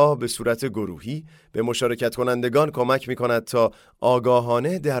دستورالعمل‌ها به صورت گروهی به مشارکت کنندگان کمک می‌کند تا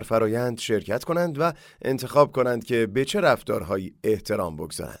آگاهانه در فرایند شرکت کنند و انتخاب کنند که به چه رفتارهایی احترام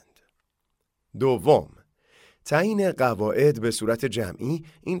بگذارند. دوم، تعیین قواعد به صورت جمعی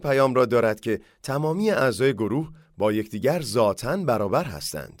این پیام را دارد که تمامی اعضای گروه با یکدیگر ذاتاً برابر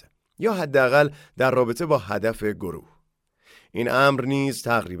هستند یا حداقل در رابطه با هدف گروه. این امر نیز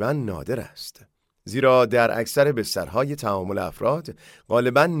تقریباً نادر است، زیرا در اکثر بسترهای تعامل افراد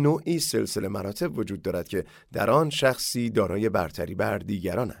غالباً نوعی سلسله مراتب وجود دارد که در آن شخصی دارای برتری بر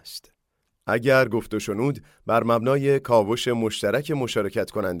دیگران است. اگر گفت و شنود بر مبنای کاوش مشترک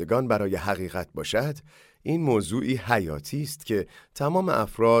مشارکت کنندگان برای حقیقت باشد، این موضوعی حیاتی است که تمام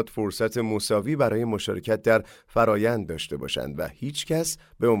افراد فرصت مساوی برای مشارکت در فرایند داشته باشند و هیچ کس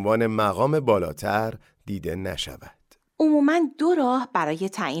به عنوان مقام بالاتر دیده نشود. عموماً 2 راه برای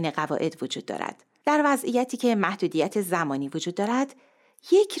تعیین قواعد وجود دارد. در وضعیتی که محدودیت زمانی وجود دارد،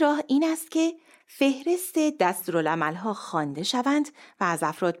 یک راه این است که فهرست دستورالعمل‌ها خوانده شوند و از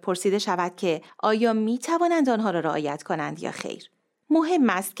افراد پرسیده شود که آیا می توانند آنها را رعایت کنند یا خیر. مهم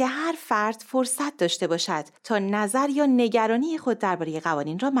است که هر فرد فرصت داشته باشد تا نظر یا نگرانی خود درباره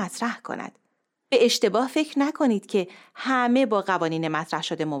قوانین را مطرح کند. به اشتباه فکر نکنید که همه با قوانین مطرح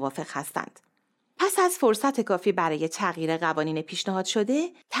شده موافق هستند. پس از فرصت کافی برای تغییر قوانین پیشنهاد شده،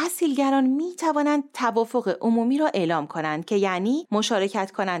 تسهیلگران می توانند توافق عمومی را اعلام کنند که یعنی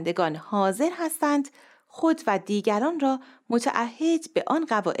مشارکت کنندگان حاضر هستند خود و دیگران را متعهد به آن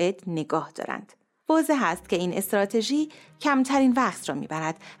قواعد نگاه دارند. واضح است که این استراتژی کمترین وقت را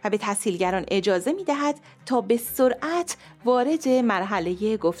میبرد و به تسهیلگران اجازه میدهد تا به سرعت وارد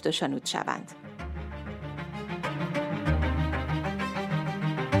مرحله گفت و شنود شوند.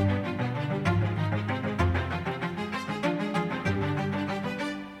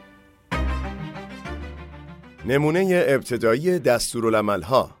 نمونه ابتدایی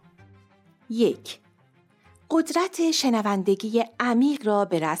دستورالعمل‌ها. 1. قدرت شنوندگی عمیق را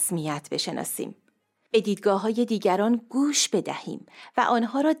به رسمیت بشناسیم. به دیدگاه‌های دیگران گوش بدهیم و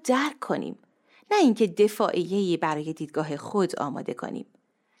آنها را درک کنیم، نه اینکه دفاعیه‌ای برای دیدگاه خود آماده کنیم.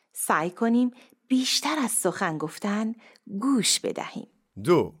 سعی کنیم بیشتر از سخن گفتن گوش بدهیم.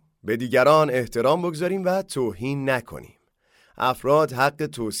 2. به دیگران احترام بگذاریم و توهین نکنیم. افراد حق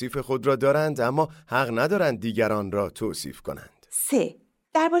توصیف خود را دارند اما حق ندارند دیگران را توصیف کنند. 3.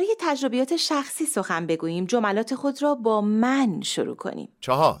 درباره تجربیات شخصی سخن بگوییم، جملات خود را با من شروع کنیم.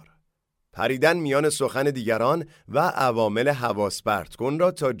 4. پریدن میان سخن دیگران و عوامل حواس پرت کن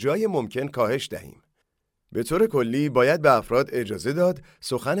را تا جای ممکن کاهش دهیم. به طور کلی باید به افراد اجازه داد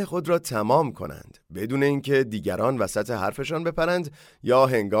سخن خود را تمام کنند بدون اینکه دیگران وسط حرفشان بپرند یا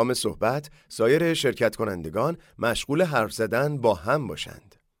هنگام صحبت سایر شرکت کنندگان مشغول حرف زدن با هم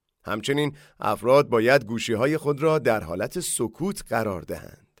باشند. همچنین افراد باید گوشی‌های خود را در حالت سکوت قرار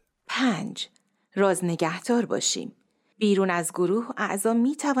دهند. 5. راز نگهدار باشیم. بیرون از گروه اعضا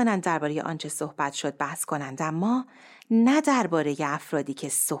می توانند درباره آنچه صحبت شد بحث کنند، اما نه درباره افرادی که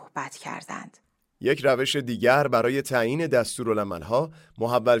صحبت کردند. یک روش دیگر برای تعیین دستورالعمل‌ها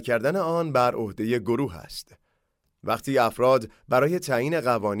محول کردن آن بر عهده گروه است. وقتی افراد برای تعیین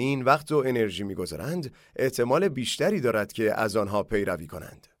قوانین وقت و انرژی می‌گذارند، احتمال بیشتری دارد که از آنها پیروی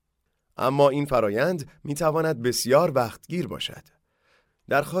کنند. اما این فرایند می‌تواند بسیار وقتگیر باشد.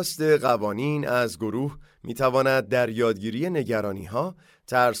 درخواست قوانین از گروه می‌تواند در یادگیری نگرانی‌ها،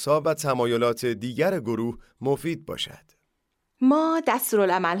 ترس‌ها و تمایلات دیگر گروه مفید باشد. ما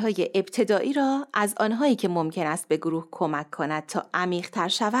دستورالعمل‌های ابتدایی را از آنهایی که ممکن است به گروه کمک کند تا عمیق‌تر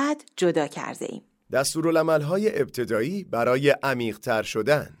شود جدا کرده ایم. دستورالعمل‌های ابتدایی برای عمیق‌تر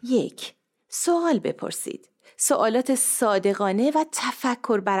شدن. 1. سوال بپرسید. سوالات صادقانه و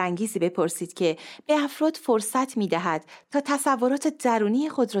تفکر برانگیزی بپرسید که به افراد فرصت می‌دهد تا تصورات درونی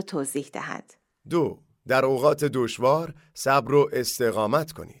خود را توضیح دهند. 2. در اوقات دشوار صبر و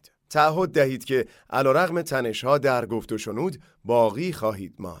استقامت کنید. تعهد دهید که علیرغم تنش‌ها در گفت و شنود باقی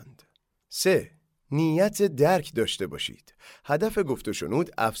خواهید ماند. 3. نیت درک داشته باشید. هدف گفت و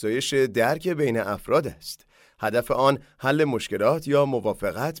شنود افزایش درک بین افراد است. هدف آن حل مشکلات یا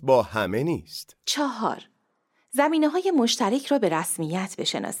موافقت با همه نیست. 4. زمینه‌های مشترک را به رسمیت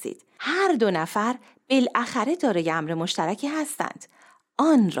بشناسید. هر 2 نفر بالاخره دارای امر مشترکی هستند.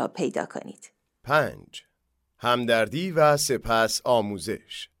 آن را پیدا کنید. 5. همدردی و سپس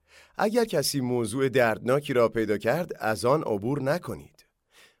آموزش. اگر کسی موضوع دردناکی را پیدا کرد از آن عبور نکنید.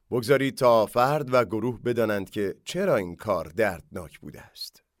 بگذارید تا فرد و گروه بدانند که چرا این کار دردناک بوده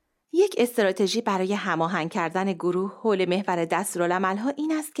است. یک استراتژی برای هماهنگ کردن گروه حول محور دستورالعمل‌ها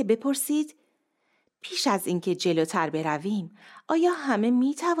این است که بپرسید پیش از اینکه جلوتر برویم آیا همه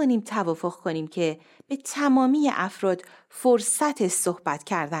می توانیم توافق کنیم که به تمامی افراد فرصت صحبت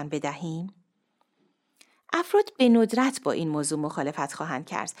کردن بدهیم؟ افراد به ندرت با این موضوع مخالفت خواهند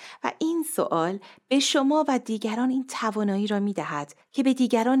کرد و این سوال به شما و دیگران این توانایی را می دهد که به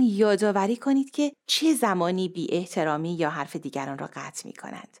دیگران یادآوری کنید که چه زمانی بی احترامی یا حرف دیگران را قطع می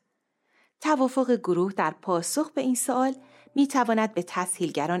کنند. توافق گروه در پاسخ به این سوال می تواند به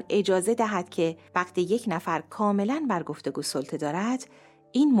تسهیلگران اجازه دهد که وقتی یک نفر کاملاً بر گفتگو سلطه دارد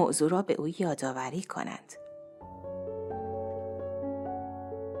این موضوع را به او یادآوری کنند.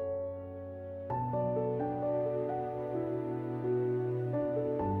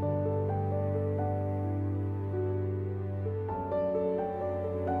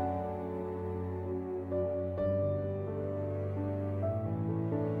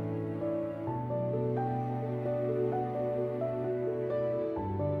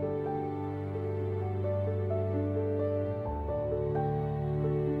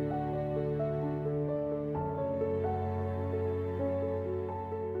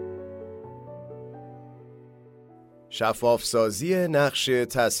 شفافسازی نقش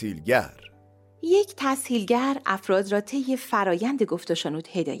تسهیلگر. یک تسهیلگر افراد را طی فرایند گفت و شنود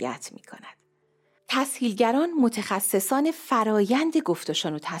هدایت می کند. تسهیلگران متخصصان فرایند گفت و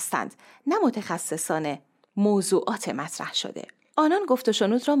شنود هستند، نه متخصصان موضوعات مطرح شده. آنان گفت و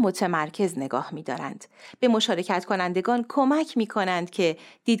شنود را متمرکز نگاه می دارند. به مشارکت کنندگان کمک می کنند که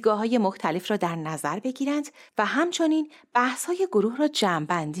دیدگاه‌های مختلف را در نظر بگیرند و همچنین بحث‌های گروه را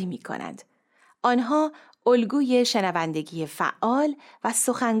جمع‌بندی می کنند. آنها الگوی شنوندگی فعال و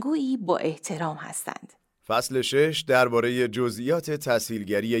سخنگویی با احترام هستند. فصل 6 درباره جزئیات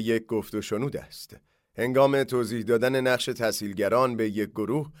تسهیلگری یک گفت و شنود است. هنگام توضیح دادن نقش تسهیلگران به یک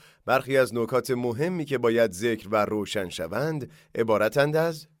گروه، برخی از نکات مهمی که باید ذکر و روشن شوند عبارتند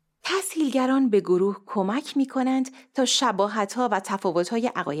از: تسهیلگران به گروه کمک می کنند تا شباهت‌ها و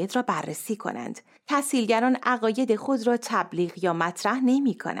تفاوت‌های عقاید را بررسی کنند. تسهیلگران عقاید خود را تبلیغ یا مطرح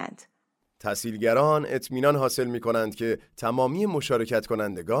نمی کنند. تسهیلگران اطمینان حاصل می کنند که تمامی مشارکت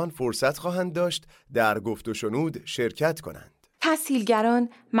کنندگان فرصت خواهند داشت در گفت و شنود شرکت کنند. تسهیلگران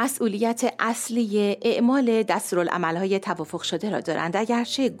مسئولیت اصلی اعمال دستورالعمل‌های توافق شده را دارند،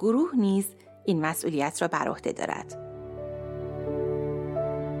 اگرچه گروه نیز این مسئولیت را بر عهده دارد.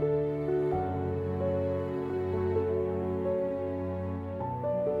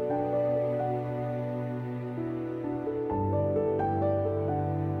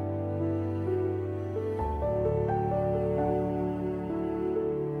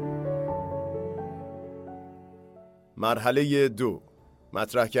 مرحله 2،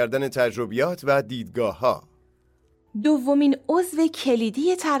 مطرح کردن تجربیات و دیدگاه‌ها. دومین عضو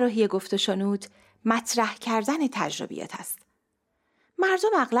کلیدی طراحی گفت و شنود مطرح کردن تجربیات است. مردم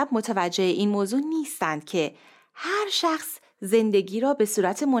اغلب متوجه این موضوع نیستند که هر شخص زندگی را به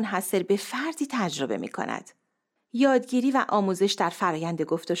صورت منحصر به فردی تجربه می کند. یادگیری و آموزش در فرایند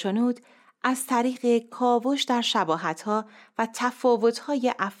گفت و شنود از طریق کاوش در شباهت‌ها و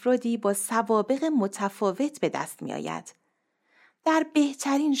تفاوت‌های افرادی با سوابق متفاوت به دست می‌آید. در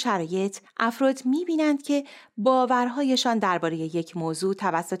بهترین شرایط افراد می‌بینند که باورهایشان درباره یک موضوع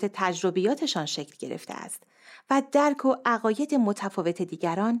توسط تجربیاتشان شکل گرفته است و درک و عقاید متفاوت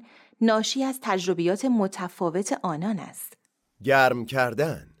دیگران ناشی از تجربیات متفاوت آنان است. گرم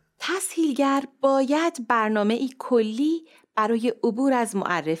کردن. تسهیلگر باید برنامه‌ای کلی برای عبور از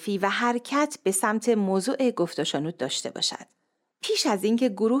معرفی و حرکت به سمت موضوع گفت و شنود داشته باشد. پیش از اینکه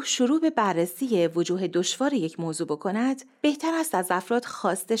گروه شروع به بررسی وجوه دشوار یک موضوع بکند، بهتر است از افراد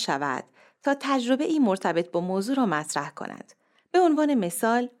خواسته شود تا تجربه‌ای مرتبط با موضوع را مطرح کنند. به عنوان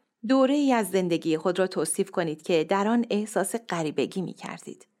مثال، دوره‌ای از زندگی خود را توصیف کنید که در آن احساس غریبگی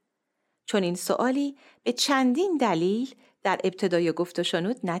می‌کردید. چون این سوالی به چندین دلیل در ابتدای گفت و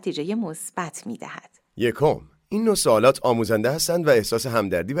شنود نتیجه مثبت می‌دهد. یکم، این نوع سوالات آموزنده هستند و احساس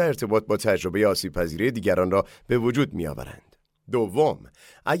همدردی و ارتباط با تجربه آسیب‌پذیری دیگران را به وجود می‌آورند. دوم،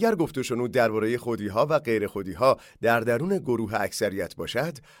 اگر گفت و شنود درباره خودی‌ها و غیر خودی‌ها در درون گروه اکثریت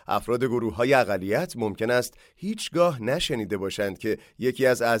باشد، افراد گروه‌های اقلیت ممکن است هیچگاه نشنیده باشند که یکی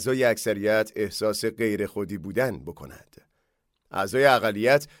از اعضای اکثریت احساس غیر خودی بودن بکند. اعضای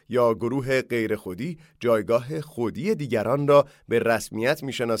اقلیت یا گروه غیر خودی جایگاه خودی دیگران را به رسمیت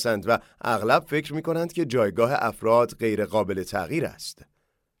می‌شناسند و اغلب فکر می‌کنند که جایگاه افراد غیر قابل تغییر است.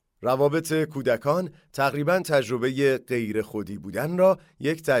 روابط کودکان تقریباً تجربه غیر خودی بودن را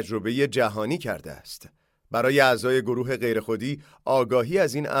یک تجربه جهانی کرده است. برای اعضای گروه غیر خودی آگاهی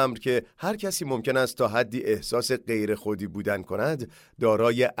از این امر که هر کسی ممکن است تا حدی احساس غیر خودی بودن کند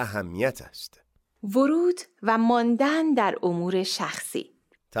دارای اهمیت است. ورود و ماندن در امور شخصی.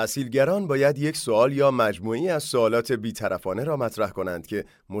 تسهیلگران باید یک سوال یا مجموعی از سوالات بی‌طرفانه را مطرح کنند که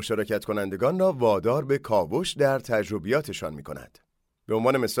مشارکت کنندگان را وادار به کاوش در تجربیاتشان می‌کند. به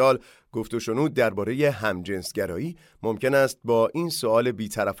عنوان مثال، گفت و شنود درباره همجنسگرایی ممکن است با این سوال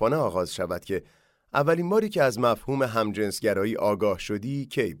بی‌طرفانه آغاز شود که اولین باری که از مفهوم همجنسگرایی آگاه شدی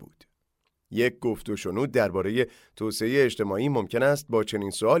کی بود؟ یک گفت و شنود درباره توسعه اجتماعی ممکن است با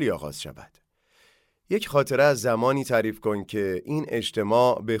چنین سوالی آغاز شود. یک خاطره از زمانی تعریف کن که این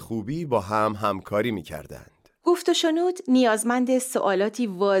اجتماع به خوبی با هم همکاری می‌کردند. گفت و شنود نیازمند سوالاتی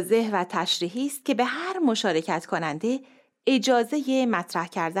واضح و تشریحی است که به هر مشارکت کننده اجازه مطرح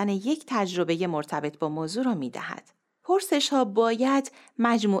کردن یک تجربه مرتبط با موضوع را می‌دهد. پرسش‌ها باید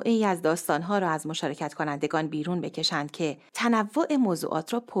مجموعه‌ای از داستان‌ها را از مشارکت کنندگان بیرون بکشند که تنوع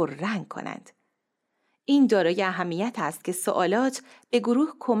موضوعات را پررنگ کنند. این دارای اهمیت است که سوالات به گروه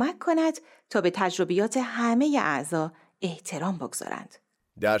کمک کند تا به تجربیات همه اعضا احترام بگذارند.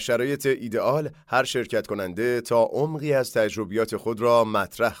 در شرایط ایدئال هر شرکت کننده تا عمقی از تجربیات خود را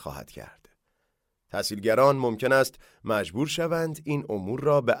مطرح خواهد کرد. تحصیلگران ممکن است مجبور شوند این امور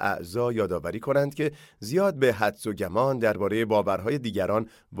را به اعضا یادآوری کنند که زیاد به حدس و گمان درباره باورهای دیگران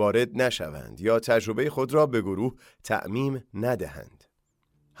وارد نشوند یا تجربه خود را به گروه تعمیم ندهند.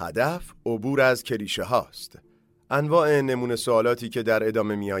 هدف عبور از کلیشه هاست. انواع نمونه سوالاتی که در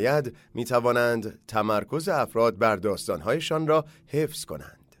ادامه می آید می توانند تمرکز افراد بر داستانهایشان را حفظ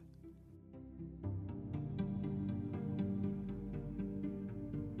کنند.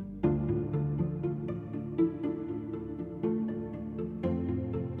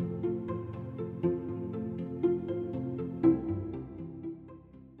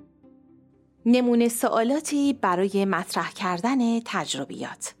 نمونه سوالاتی برای مطرح کردن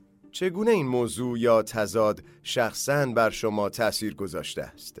تجربیات. چگونه این موضوع یا تضاد شخصاً بر شما تأثیر گذاشته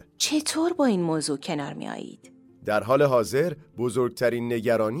است؟ چطور با این موضوع کنار می آیید؟ در حال حاضر بزرگترین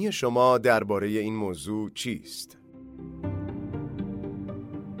نگرانی شما درباره این موضوع چیست؟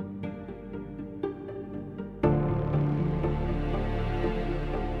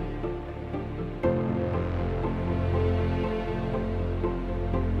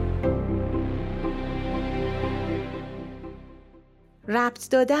 ربط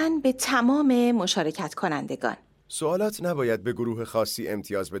دادن به تمام مشارکت کنندگان. سوالات نباید به گروه خاصی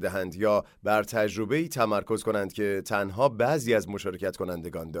امتیاز بدهند یا بر تجربه‌ای تمرکز کنند که تنها بعضی از مشارکت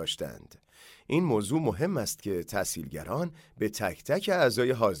کنندگان داشتند. این موضوع مهم است که تحصیلگران به تک تک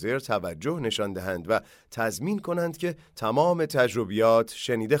اعضای حاضر توجه نشان دهند و تضمین کنند که تمام تجربیات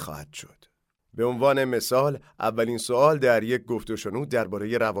شنیده خواهد شد. به عنوان مثال، اولین سوال در یک گفت و شنود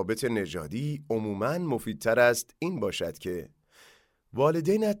درباره روابط نژادی عموماً مفیدتر است این باشد که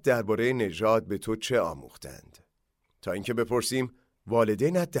والدینت درباره نژاد به تو چه آموختند؟ تا اینکه بپرسیم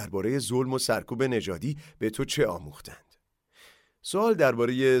والدینت درباره ظلم و سرکوب نژادی به تو چه آموختند؟ سوال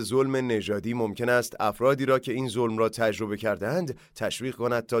درباره ظلم نژادی ممکن است افرادی را که این ظلم را تجربه کرده‌اند تشویق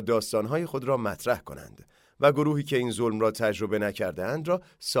کند تا داستانهای خود را مطرح کنند و گروهی که این ظلم را تجربه نکرده‌اند را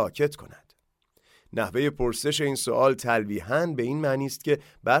ساکت کند. نحوه پرسش این سوال تلویحاً به این معنی است که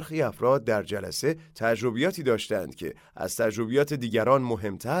برخی افراد در جلسه تجربیاتی داشتند که از تجربیات دیگران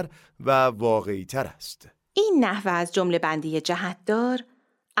مهمتر و واقعی‌تر است. این نحوه از جمله بندی جهت‌دار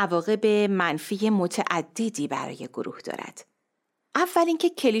عواقب منفی متعددی برای گروه دارد. اول اینکه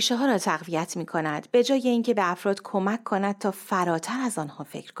کلیشه ها را تقویت می کند به جای اینکه به افراد کمک کند تا فراتر از آنها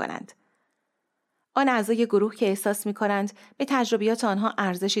فکر کنند. آن اعضای گروه که احساس می کنند به تجربیات آنها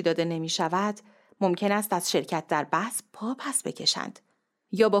ارزشی داده نمی شود، ممکن است از شرکت در بحث پا پس بکشند،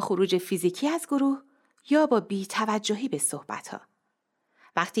 یا با خروج فیزیکی از گروه یا با بی‌توجهی به صحبت‌ها.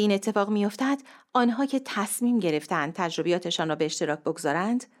 وقتی این اتفاق می‌افتد، آنها که تصمیم گرفتند تجربیاتشان را به اشتراک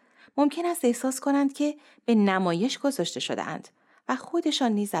بگذارند، ممکن است احساس کنند که به نمایش گذاشته شده‌اند و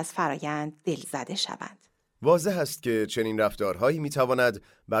خودشان نیز از فرایند دلزده شوند. واضح است که چنین رفتارهایی می‌تواند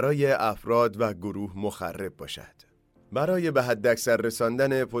برای افراد و گروه مخرب باشد. برای به حداکثر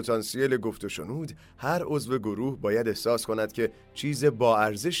رساندن پتانسیل گفت و شنود، هر عضو گروه باید احساس کند که چیز با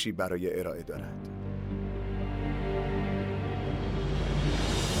ارزشی برای ارائه دارد.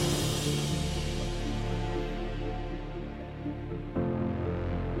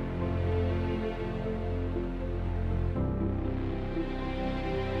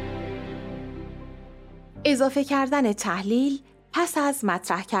 اضافه کردن تحلیل پس از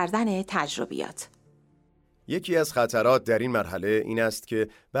مطرح کردن تجربیات. یکی از خطرات در این مرحله این است که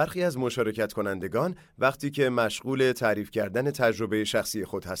برخی از مشارکت کنندگان وقتی که مشغول تعریف کردن تجربه شخصی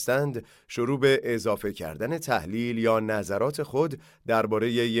خود هستند، شروع به اضافه کردن تحلیل یا نظرات خود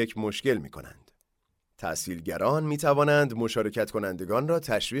درباره یک مشکل می کنند. تحصیلگران می توانند مشارکت کنندگان را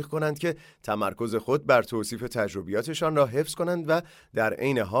تشویق کنند که تمرکز خود بر توصیف تجربیاتشان را حفظ کنند و در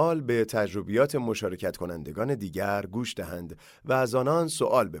عین حال به تجربیات مشارکت کنندگان دیگر گوش دهند و از آنان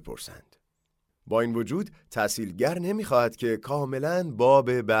سوال بپرسند. با این وجود تحصیلگر نمی‌خواهد که کاملاً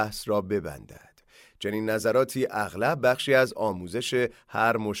باب بحث را ببندد. چنین نظراتی اغلب بخشی از آموزش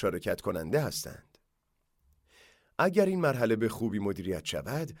هر مشارکت کننده هستند. اگر این مرحله به خوبی مدیریت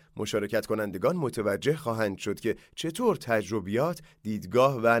شود، مشارکت کنندگان متوجه خواهند شد که چطور تجربیات،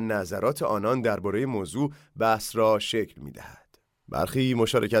 دیدگاه و نظرات آنان درباره موضوع بحث را شکل می‌دهد. برخی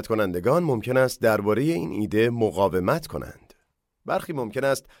مشارکت کنندگان ممکن است درباره این ایده مقاومت کنند. برخی ممکن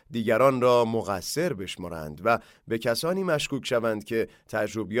است دیگران را مقصر بشمارند و به کسانی مشکوک شوند که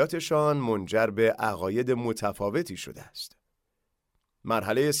تجربیاتشان منجر به عقاید متفاوتی شده است.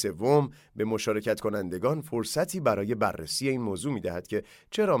 مرحله سوم به مشارکت کنندگان فرصتی برای بررسی این موضوع می‌دهد که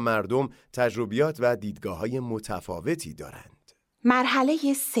چرا مردم تجربیات و دیدگاه‌های متفاوتی دارند. مرحله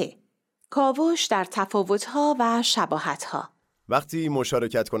 3 کاوش در تفاوت‌ها و شباهت‌ها. وقتی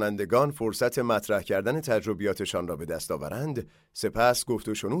مشارکت کنندگان فرصت مطرح کردن تجربیاتشان را به دست آورند، سپس گفت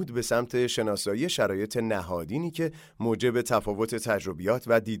و شنود به سمت شناسایی شرایط نهادینی که موجب تفاوت تجربیات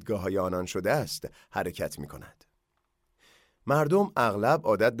و دیدگاه‌های آنان شده است، حرکت می‌کند. مردم اغلب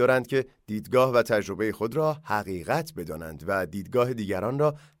عادت دارند که دیدگاه و تجربه خود را حقیقت بدانند و دیدگاه دیگران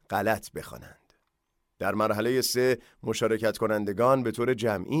را غلط بخوانند. در مرحله 3 مشارکت کنندگان به طور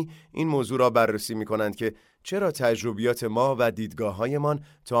جمعی این موضوع را بررسی می کنند که چرا تجربیات ما و دیدگاه‌هایمان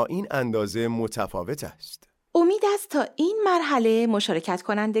تا این اندازه متفاوت است. امید است تا این مرحله مشارکت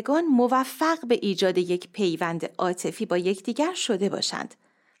کنندگان موفق به ایجاد یک پیوند عاطفی با یکدیگر شده باشند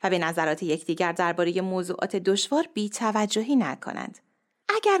و به نظرات یکدیگر درباره موضوعات دشوار بی‌توجهی نکنند.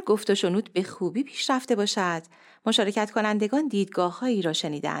 اگر گفت و شنود به خوبی پیش رفته باشد، مشارکت کنندگان دیدگاه‌هایی را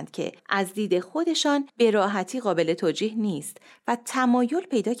شنیدند که از دید خودشان به راحتی قابل توجیه نیست و تمایل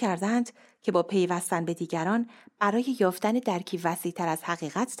پیدا کردند که با پیوستن به دیگران برای یافتن درکی وسیع‌تر از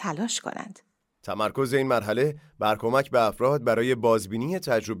حقیقت تلاش کنند. تمرکز این مرحله بر کمک به افراد برای بازبینی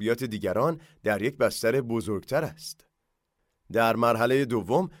تجربیات دیگران در یک بستر بزرگتر است. در مرحله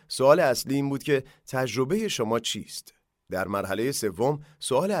دوم سوال اصلی این بود که تجربه شما چیست؟ در مرحله سوم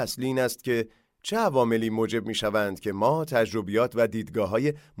سوال اصلی این است که چه عواملی موجب می‌شوند که ما تجربیات و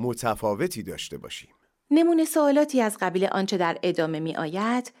دیدگاه‌های متفاوتی داشته باشیم؟ نمونه سوالاتی از قبیل آنچه در ادامه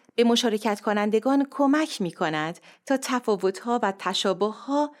می‌آید به مشارکت کنندگان کمک می‌کند تا تفاوت‌ها و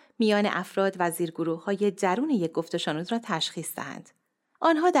تشابه‌ها میان افراد و زیرگروه‌های درون یک گفت و شنود را تشخیص دهند.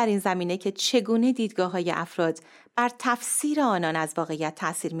 آنها در این زمینه که چگونه دیدگاه‌های افراد بر تفسیر آنان از واقعیت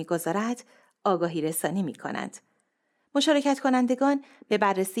تأثیر می‌گذارد، آگاهی رسانی می‌کنند. مشارکت کنندگان به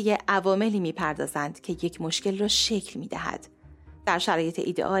بررسی عواملی می‌پردازند که یک مشکل را شکل می‌دهد. در شرایط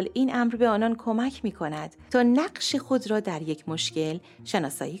ایدئال این امر به آنان کمک می‌کند تا نقش خود را در یک مشکل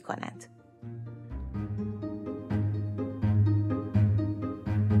شناسایی کنند.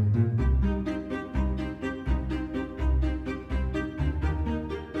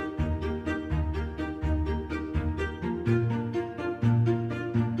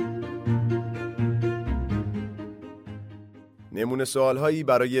 نمونه سوال‌هایی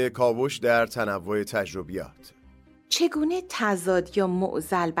برای کاوش در تنوع تجربیات. چگونه تضاد یا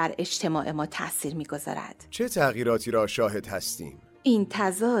معضل بر اجتماع ما تأثیر می‌گذارد؟ چه تغییراتی را شاهد هستیم؟ این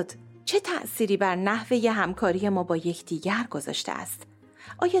تضاد چه تأثیری بر نحوه همکاری ما با یکدیگر گذاشته است؟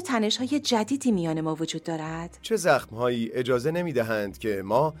 آیا تنش‌های جدیدی میان ما وجود دارد؟ چه زخم‌هایی اجازه نمی‌دهند که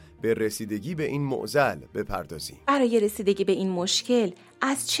ما به رسیدگی به این معضل بپردازیم؟ برای رسیدگی به این مشکل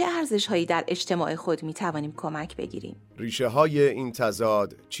از چه ارزش‌هایی در اجتماع خود می‌توانیم کمک بگیریم؟ ریشه‌های این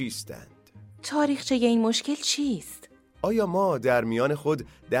تضاد چیستند؟ تاریخچه این مشکل چیست؟ آیا ما در میان خود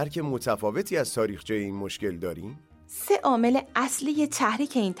درک متفاوتی از تاریخچه این مشکل داریم؟ 3 عامل اصلی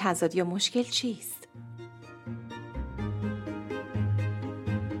تحریک این تضاد یا مشکل چیست؟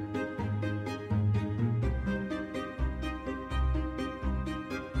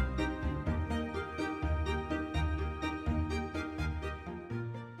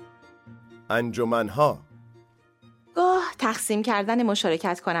 انجمن‌ها. گاه تقسیم کردن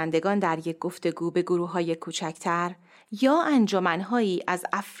مشارکت کنندگان در یک گفتگو به گروه‌های کوچکتر یا انجمن‌هایی از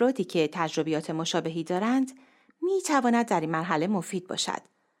افرادی که تجربیات مشابهی دارند می‌تواند در این مرحله مفید باشد.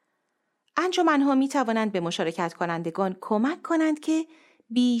 انجمن‌ها می‌توانند به مشارکت کنندگان کمک کنند که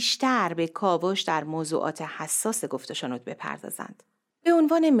بیشتر به کاوش در موضوعات حساس گفت و شنود بپردازند. به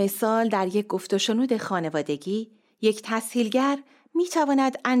عنوان مثال در یک گفت و شنود خانوادگی، یک تسهیلگر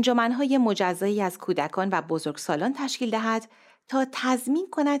می‌تواند انجمن‌های مجزایی از کودکان و بزرگسالان تشکیل دهد تا تضمین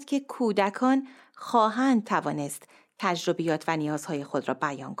کند که کودکان خواهند توانست تجربیات و نیازهای خود را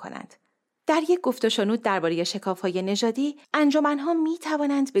بیان کنند. در یک گفت و شنود درباره شکاف‌های نژادی، انجمن‌ها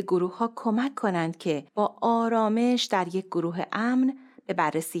می‌توانند به گروه‌ها کمک کنند که با آرامش در یک گروه امن به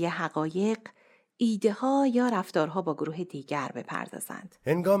بررسی حقایق، ایده‌ها یا رفتارها با گروه دیگر بپردازند.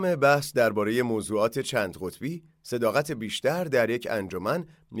 هنگام بحث درباره موضوعات چند قطبی، صداقت بیشتر در یک انجمن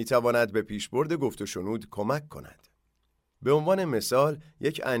می‌تواند به پیشبرد گفت و شنود کمک کند. به عنوان مثال،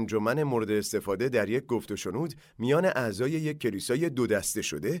 یک انجمن مورد استفاده در یک گفت و شنود میان اعضای یک کلیسای 2 دسته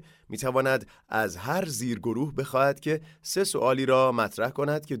شده می‌تواند از هر زیرگروه بخواهد که 3 سوالی را مطرح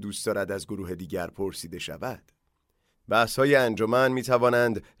کند که دوست دارد از گروه دیگر پرسیده شود. بحث‌های انجمن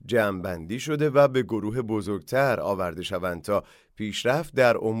می‌توانند جمع‌بندی شده و به گروه بزرگتر آورده شوند تا پیشرفت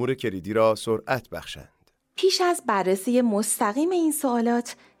در امور کلیدی را سرعت بخشند. پیش از بررسی مستقیم این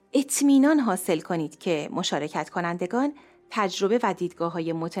سوالات، اطمینان حاصل کنید که مشارکت کنندگان تجربه و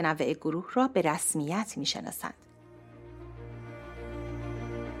دیدگاه‌های متنوع گروه را به رسمیت می‌شناسند.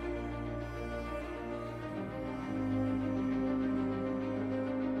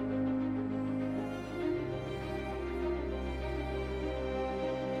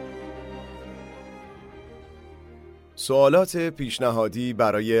 سوالات پیشنهادی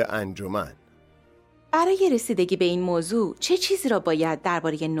برای انجمن. برای رسیدگی به این موضوع چه چیزی را باید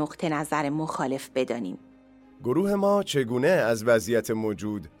درباره نقطه نظر مخالف بدانیم؟ گروه ما چگونه از وضعیت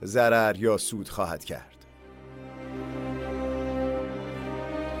موجود ضرر یا سود خواهد کرد؟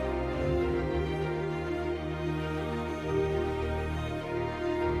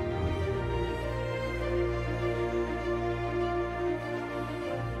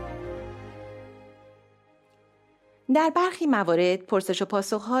 در برخی موارد پرسش و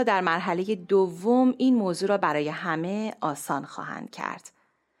پاسخ‌ها در مرحله دوم این موضوع را برای همه آسان خواهند کرد.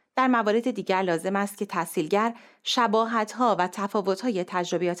 در موارد دیگر لازم است که تحصیلگر شباهت‌ها و تفاوت‌های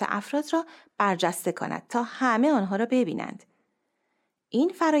تجربیات افراد را برجسته کند تا همه آنها را ببینند. این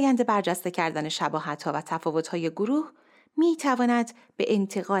فرایند برجسته کردن شباهت‌ها و تفاوت‌های گروه می‌تواند به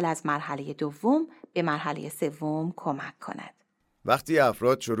انتقال از مرحله دوم به مرحله سوم کمک کند. وقتی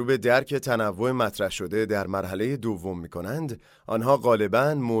افراد شروع به درک تنوع مطرح شده در مرحله دوم می‌کنند، آنها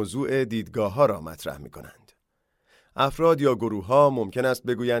غالباً موضوع دیدگاه‌ها را مطرح می‌کنند. افراد یا گروه‌ها ممکن است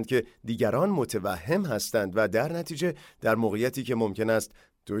بگویند که دیگران متوهم هستند و در نتیجه در موقعیتی که ممکن است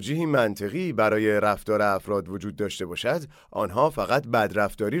توجیهی منطقی برای رفتار افراد وجود داشته باشد، آنها فقط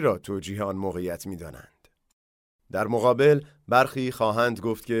بدرفتاری را توجیه آن موقعیت می‌دانند. در مقابل برخی خواهند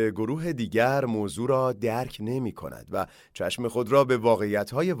گفت که گروه دیگر موضوع را درک نمی کند و چشم خود را به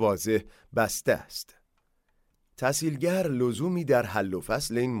واقعیت‌های واضح بسته است. تحصیلگر لزومی در حل و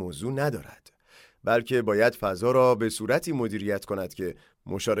فصل این موضوع ندارد، بلکه باید فضا را به صورتی مدیریت کند که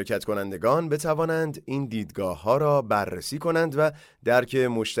مشارکت کنندگان بتوانند این دیدگاه‌ها را بررسی کنند و درک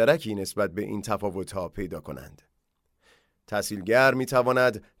مشترکی نسبت به این تفاوت‌ها پیدا کنند. تحصیلگر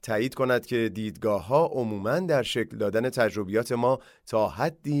می‌تواند تایید کند که دیدگاه‌ها عموماً در شکل دادن تجربیات ما تا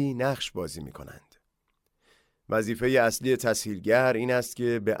حدی نقش بازی می‌کنند. وظیفه اصلی تحصیلگر این است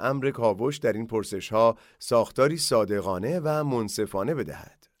که به امر کاوش در این پرسش‌ها ساختاری صادقانه و منصفانه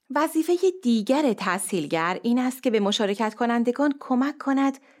بدهد. وظیفه دیگر تحصیلگر این است که به مشارکت کنندگان کمک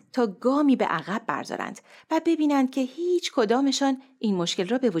کند تا گامی به عقب بردارند و ببینند که هیچ کدامشان این مشکل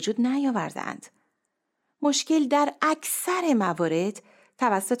را به وجود نیاوردند. مشکل در اکثر موارد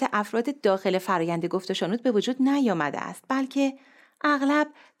توسط افراد داخل فرآیند گفت و شنود به وجود نیامده است، بلکه اغلب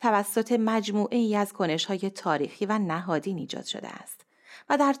توسط مجموعه ای از کنش‌های تاریخی و نهادین ایجاد شده است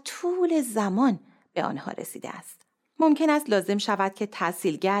و در طول زمان به آنها رسیده است. ممکن است لازم شود که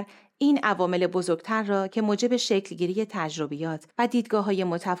تحصیلگر این عوامل بزرگتر را که موجب شکلگیری تجربیات و دیدگاه‌های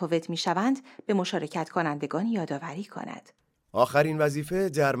متفاوت می‌شوند به مشارکت کنندگان یادآوری کند. آخرین وظیفه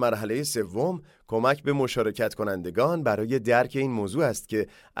در مرحله سوم کمک به مشارکت کنندگان برای درک این موضوع است که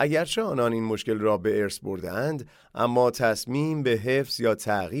اگرچه آنان این مشکل را به ارث برده‌اند، اما تصمیم به حفظ یا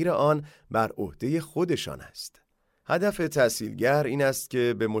تغییر آن بر عهده خودشان است. هدف تحصیلگر این است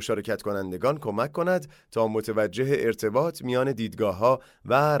که به مشارکت کنندگان کمک کند تا متوجه ارتباط میان دیدگاه‌ها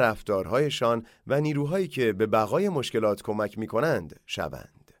و رفتارهایشان و نیروهایی که به بقای مشکلات کمک می‌کنند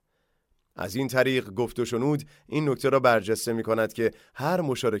شوند. از این طریق گفت و شنود این نکته را برجسته می کند که هر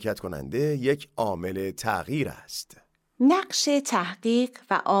مشارکت کننده یک عامل تغییر است. نقش تحقیق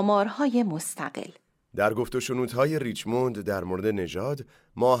و آمارهای مستقل. در گفت و شنودهای ریچموند در مورد نژاد،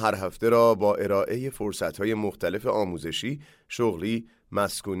 ما هر هفته را با ارائه فرصتهای مختلف آموزشی، شغلی،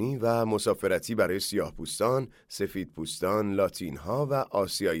 مسکونی و مسافرتی برای سیاه‌پوستان، سفیدپوستان، لاتین‌ها و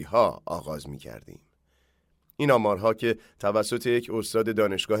آسیایی‌ها آغاز می کردیم. این آمارها که توسط یک استاد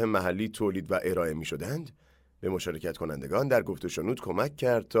دانشگاه محلی تولید و ارائه می شدند، به مشارکت کنندگان در گفت و شنود کمک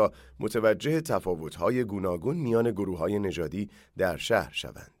کرد تا متوجه تفاوت‌های گوناگون میان گروه‌های نژادی در شهر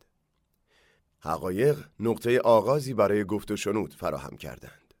شوند. حقایق نقطه آغازی برای گفت و شنود فراهم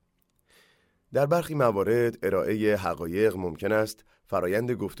کردند. در برخی موارد ارائه حقایق ممکن است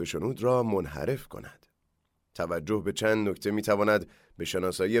فرایند گفت و شنود را منحرف کند. توجه به چند نکته می‌تواند به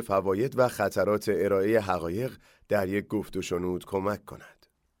شناسایی فواید و خطرات ارائه حقایق در یک گفت و شنود کمک کند.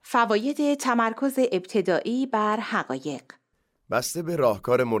 فواید تمرکز ابتدایی بر حقایق. بسته به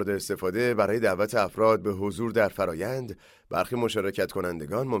راهکار مورد استفاده برای دعوت افراد به حضور در فرایند، برخی مشارکت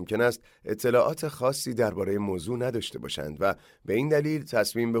کنندگان ممکن است اطلاعات خاصی درباره موضوع نداشته باشند و به این دلیل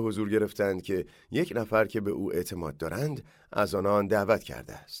تصمیم به حضور گرفتند که یک نفر که به او اعتماد دارند از آنان دعوت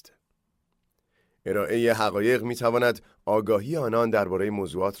کرده است. ارائه حقایق می‌تواند آگاهی آنان درباره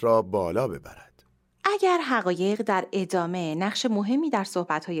موضوعات را بالا ببرد. اگر حقایق در ادامه نقش مهمی در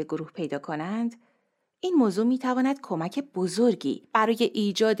صحبت‌های گروه پیدا کنند، این موضوع می‌تواند کمک بزرگی برای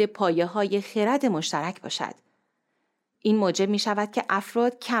ایجاد پایه‌های خرد مشترک باشد. این موجب می‌شود که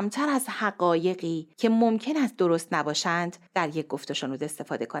افراد کمتر از حقایقی که ممکن است درست نباشند در یک گفت و شنود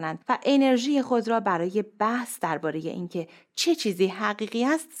استفاده کنند و انرژی خود را برای بحث درباره اینکه چه چیزی حقیقی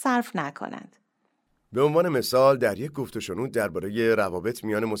است صرف نکنند. به عنوان مثال در یک گفت و شنود درباره روابط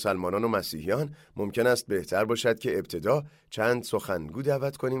میان مسلمانان و مسیحیان ممکن است بهتر باشد که ابتدا چند سخنگو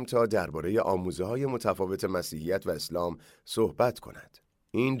دعوت کنیم تا درباره آموزه‌های متفاوت مسیحیت و اسلام صحبت کند.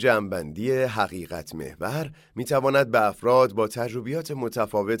 این جمع‌بندی حقیقت محور می‌تواند به افراد با تجربیات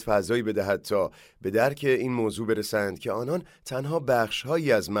متفاوت فضایی بدهد تا به درک این موضوع برسند که آنان تنها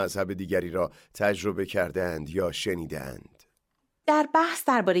بخش‌هایی از مذهب دیگری را تجربه کرده‌اند یا شنیده‌اند. در بحث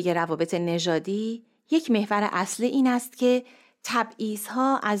درباره روابط نژادی، یک محور اصلی این است که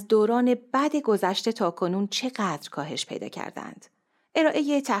تبعیض‌ها از دوران بد گذشته تا کنون چقدر کاهش پیدا کردند.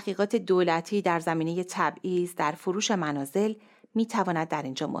 ارائه تحقیقات دولتی در زمینه تبعیض در فروش منازل می تواند در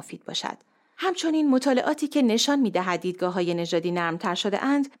اینجا مفید باشد. همچنین مطالعاتی که نشان می دهد دیدگاه‌های نژادی نرمتر شده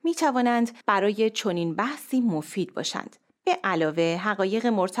اند می توانند برای چنین بحثی مفید باشند. به علاوه حقایق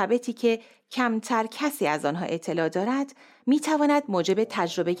مرتبطی که کمتر کسی از آنها اطلاع دارد می تواند موجب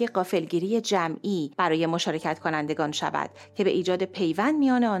تجربه غافلگیری جمعی برای مشارکت کنندگان شود که به ایجاد پیوند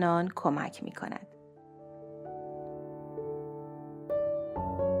میان آنان کمک می کند.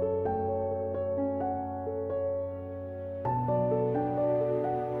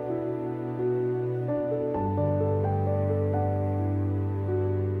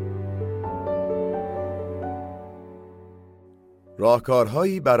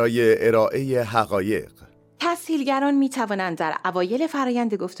 راهکارهایی برای ارائه حقایق. تسهیلگران می توانند در اوایل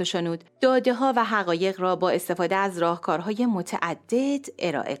فرایند گفت و شنود داده‌ها و حقایق را با استفاده از راهکارهای متعدد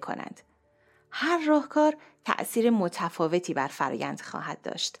ارائه کنند. هر راهکار تأثیر متفاوتی بر فرایند خواهد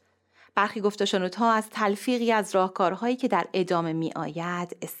داشت. برخی گفت و شنودها از تلفیقی از راهکارهایی که در ادامه می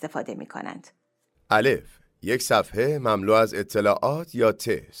آید استفاده می کنند. الف، یک صفحه مملو از اطلاعات یا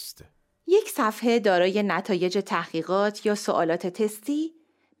تست. یک صفحه دارای نتایج تحقیقات یا سوالات تستی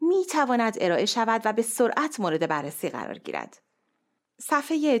می تواند ارائه شود و به سرعت مورد بررسی قرار گیرد.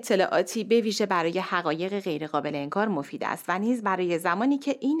 صفحه اطلاعاتی به ویژه برای حقایق غیرقابل انکار مفید است و نیز برای زمانی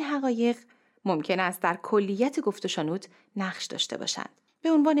که این حقایق ممکن است در کلیت گفت و شنود نقش داشته باشند.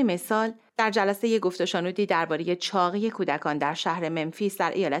 به عنوان مثال، در جلسه گفت و شنودی درباره چاقی کودکان در شهر ممفیس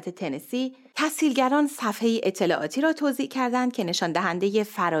در ایالت تنسی، تسهیلگران صفحه اطلاعاتی را توزیع کردند که نشان دهنده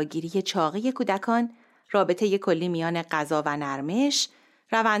فراگیری چاقی کودکان، رابطه کلی میان غذا و نرمش،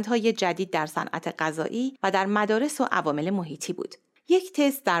 روندهای جدید در صنعت غذایی و در مدارس و عوامل محیطی بود. یک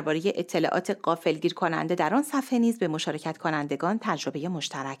تست درباره اطلاعات غافلگیر کننده در آن صفحه نیز به مشارکت کنندگان تجربه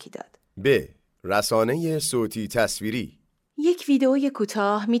مشترکی داد. ب. رسانه صوتی تصویری. یک ویدئوی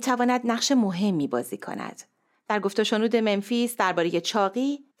کوتاه می تواند نقش مهمی بازی کند. در گفت و شنود ممفیس درباره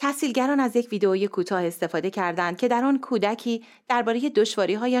چاقی، تحصیلگران از یک ویدئوی کوتاه استفاده کردند که در آن کودکی درباره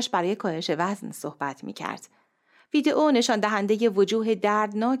دشواری‌هایش برای کاهش وزن صحبت می‌کرد. ویدئو نشان دهنده وجوه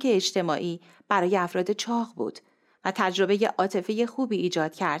دردناک اجتماعی برای افراد چاق بود و تجربه عاطفی خوبی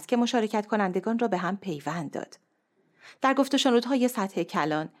ایجاد کرد که مشارکت کنندگان را به هم پیوند داد. در گفت و شنودهای سطح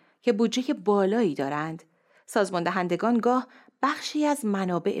کلان که بودجه بالایی دارند، سازمان دهندگان گاه بخشی از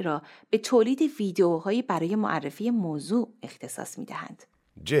منابع را به تولید ویدیوهایی برای معرفی موضوع اختصاص می‌دهند.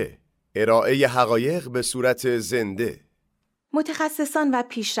 ج. ارائه حقایق به صورت زنده. متخصصان و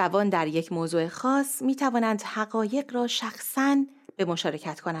پیشروان در یک موضوع خاص می‌توانند حقایق را شخصاً به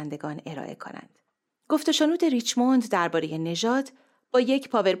مشارکت کنندگان ارائه کنند. گفت و شنود ریچموند درباره نژاد با یک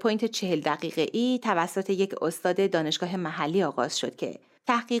پاورپوینت 40 دقیقه‌ای توسط یک استاد دانشگاه محلی آغاز شد که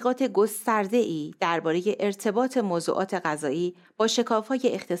تحقیقات گسترده‌ای درباره ارتباط موضوعات غذایی با شکاف‌های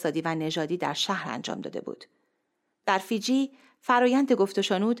اقتصادی و نژادی در شهر انجام داده بود. در فیجی، فرایند گفت و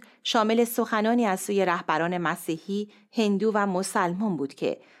شنود شامل سخنانی از سوی رهبران مسیحی، هندو و مسلمان بود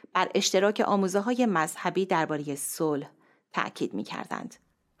که بر اشتراک آموزه‌های مذهبی درباره صلح تأکید می‌کردند.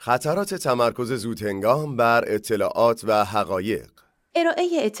 خطرات تمرکز زودهنگام بر اطلاعات و حقایق. ارائه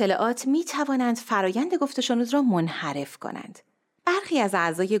اطلاعات می‌توانند فرایند گفت و شنود را منحرف کنند. برخی از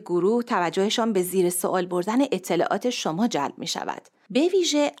اعضای گروه توجهشان به زیر سوال بردن اطلاعات شما جلب می شود. به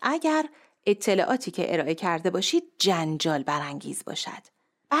ویژه اگر اطلاعاتی که ارائه کرده باشید جنجال برانگیز باشد.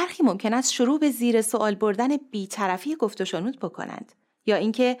 برخی ممکن است شروع به زیر سوال بردن بی‌طرفی گفت و شنود بکنند. یا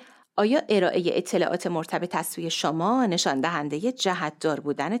اینکه آیا ارائه اطلاعات مرتبط از سوی شما نشان دهنده جهت‌دار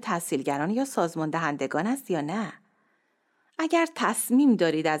بودن تحصیلگران یا سازمان دهندگان است یا نه؟ اگر تصمیم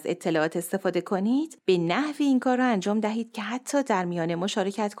دارید از اطلاعات استفاده کنید، به نحوی این کار را انجام دهید که حتی در میان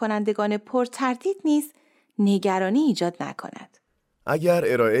مشارکت کنندگان پرتردید نیز نگرانی ایجاد نکند. اگر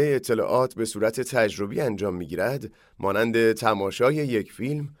ارائه اطلاعات به صورت تجربی انجام می‌گیرد، مانند تماشای یک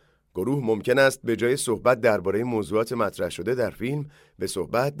فیلم، گروه ممکن است به جای صحبت درباره موضوعات مطرح شده در فیلم، به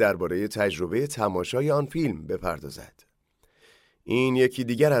صحبت درباره تجربه تماشای آن فیلم بپردازد. این یکی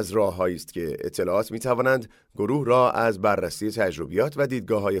دیگر از راه‌هایی است که اطلاعات می‌توانند گروه را از بررسی تجربیات و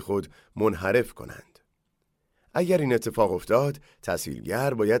دیدگاه‌های خود منحرف کنند. اگر این اتفاق افتاد،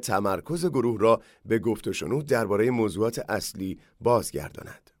 تسهیلگر باید تمرکز گروه را به گفت و شنود درباره موضوعات اصلی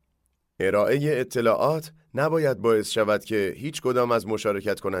بازگرداند. ارائه اطلاعات نباید باعث شود که هیچ کدام از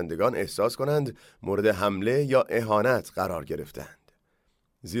مشارکت کنندگان احساس کنند مورد حمله یا اهانت قرار گرفتند،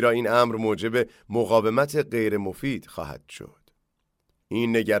 زیرا این امر موجب مقاومت غیر مفید خواهد شد.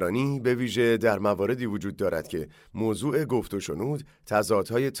 این نگرانی به ویژه در مواردی وجود دارد که موضوع گفت و شنود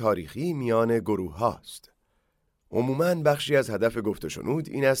تضادهای تاریخی میان گروه هاست. عموماً بخشی از هدف گفت و شنود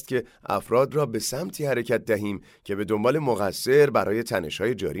این است که افراد را به سمتی حرکت دهیم که به دنبال مقصر برای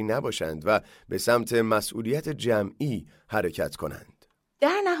تنش‌های جاری نباشند و به سمت مسئولیت جمعی حرکت کنند.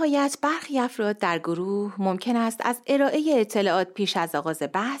 در نهایت برخی افراد در گروه ممکن است از ارائه اطلاعات پیش از آغاز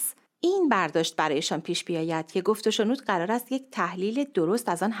بحث این برداشت برایشان پیش بیاید که گفت و شنود قرار است یک تحلیل درست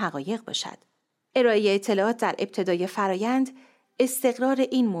از آن حقایق باشد. ارائه اطلاعات در ابتدای فرایند استقرار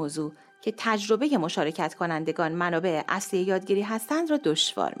این موضوع که تجربه مشارکت کنندگان منابع اصلی یادگیری هستند را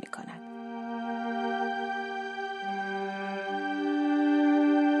دشوار می کند.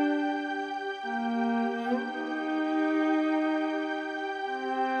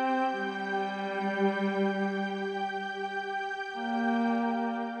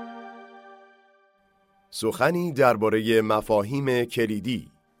 سخنی درباره مفاهیم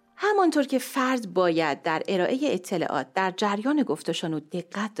کلیدی. همانطور که فرد باید در ارائه اطلاعات در جریان گفت و شنود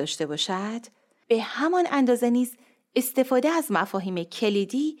دقت داشته باشد، به همان اندازه نیز استفاده از مفاهیم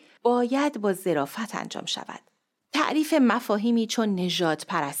کلیدی باید با ظرافت انجام شود. تعریف مفاهیمی چون نژاد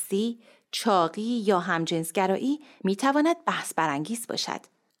پرستی، چاقی یا همجنسگرایی میتواند بحث برانگیز باشد.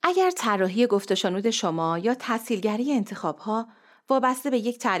 اگر طراحی گفت و شنود شما یا تسهیلگری انتخاب‌ها وابسته به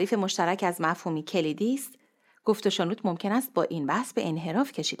یک تعریف مشترک از مفهومی کلیدی است، گفت و شنود ممکن است با این بحث به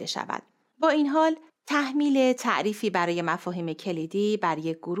انحراف کشیده شود. با این حال، تحمیل تعریفی برای مفاهیم کلیدی بر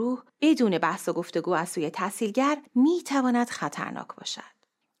یک گروه بدون بحث و گفتگو از سوی تسهیلگر می تواند خطرناک باشد.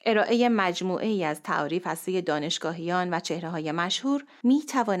 ارائه مجموعه‌ای از تعاریف از سوی دانشگاهیان و چهره‌های مشهور می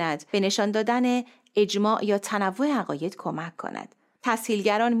تواند به نشان دادن اجماع یا تنوع عقاید کمک کند.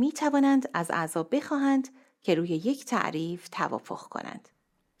 تسهیلگران می توانند از اعضا بخواهند که روی یک تعریف توافق کنند.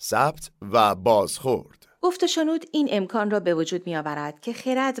 ثبت و بازخورد. گفت و شنود این امکان را به وجود می آورد که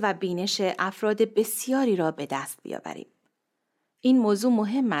خرد و بینش افراد بسیاری را به دست بیاوریم. این موضوع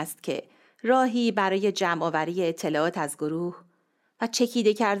مهم است که راهی برای جمع‌آوری اطلاعات از گروه و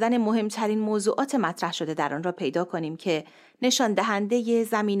چکیده کردن مهمترین موضوعات مطرح شده در آن را پیدا کنیم که نشان دهنده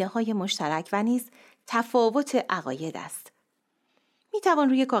زمینه‌های مشترک و نیز تفاوت عقاید است. می توان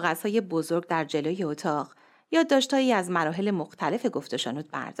روی کاغذهای بزرگ در جلوی اتاق یادداشت‌هایی از مراحل مختلف گفت و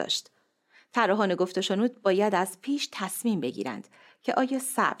شنود برداشت. طراحان گفت و شنود باید از پیش تصمیم بگیرند که آیا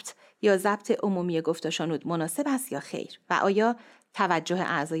ثبت یا ضبط عمومی گفت و شنود مناسب است یا خیر و آیا توجه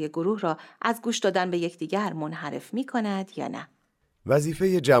اعضای گروه را از گوش دادن به یکدیگر منحرف می کند یا نه.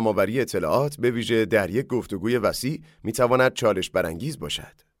 وظیفه جمع‌آوری اطلاعات به ویژه در یک گفتگوی وسیع می تواند چالش برانگیز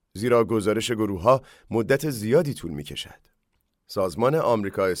باشد، زیرا گزارش گروه‌ها مدت زیادی طول می کشد. سازمان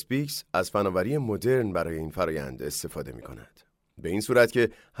آمریکا اسپیکس از فناوری مدرن برای این فرآیند استفاده می کند. به این صورت که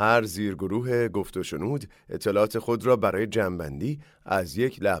هر زیرگروه گفت و شنود اطلاعات خود را برای جمع‌بندی از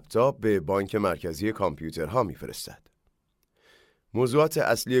یک لپتاپ به بانک مرکزی کامپیوترها می‌فرستد. موضوعات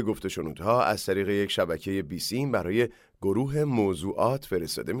اصلی گفت و شنودها از طریق یک شبکه بیسیم برای گروه موضوعات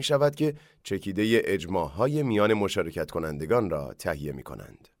فرستاده می‌شود که چکیده اجماع‌های میان مشارکت کنندگان را تهیه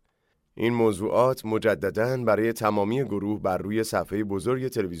می‌کنند. این موضوعات مجدداً برای تمامی گروه بر روی صفحه بزرگ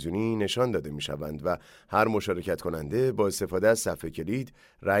تلویزیونی نشان داده می‌شوند و هر مشارکت کننده با استفاده از صفحه کلید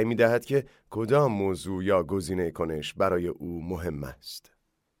رأی می‌دهد که کدام موضوع یا گزینه کنش برای او مهم است.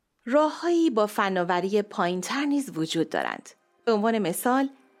 راه‌هایی با فناوری پایین‌تر نیز وجود دارند. به عنوان مثال،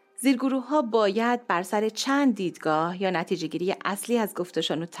 زیرگروه‌ها باید بر سر چند دیدگاه یا نتیجه‌گیری اصلی از گفت و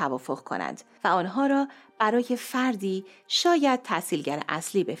شنود توافق کنند و آنها را برای فردی شاید تسهیلگر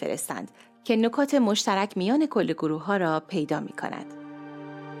اصلی بفرستند که نکات مشترک میان کل گروه‌ها را پیدا می‌کند.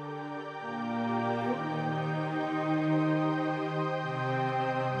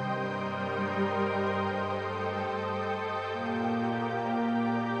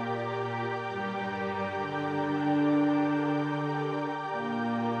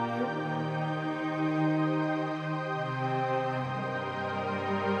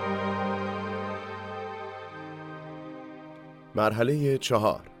 مرحله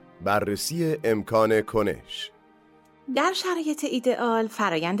 4. بررسی امکان کنش. در شرایط ایدئال،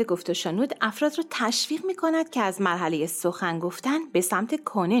 فرایند گفت و شنود افراد را تشویق می‌کند که از مرحله سخن گفتن به سمت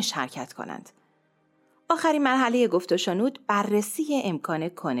کنش حرکت کنند. آخرین مرحله گفت و شنود بررسی امکان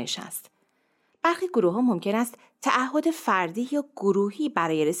کنش است. برخی گروه‌ها ممکن است تعهد فردی یا گروهی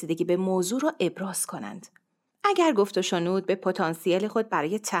برای رسیدگی به موضوع را ابراز کنند. اگر گفت و شنود به پتانسیل خود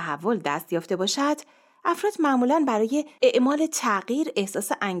برای تحول دست یافته باشد، افراد معمولاً برای اعمال تغییر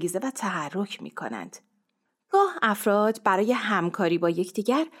احساس انگیزه و تحرک می‌کنند. گاه افراد برای همکاری با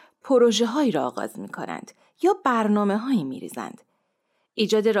یکدیگر پروژه‌هایی را آغاز می‌کنند یا برنامه‌هایی می‌ریزند.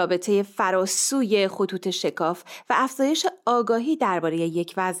 ایجاد رابطه فراسوی خطوط شکاف و افزایش آگاهی درباره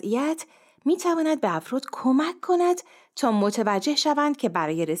یک وضعیت می‌تواند به افراد کمک کند تا متوجه شوند که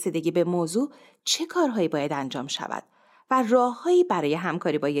برای رسیدگی به موضوع چه کارهایی باید انجام شود و راههایی برای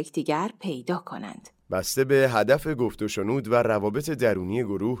همکاری با یکدیگر پیدا کنند. بسته به هدف گفت و شنود و روابط درونی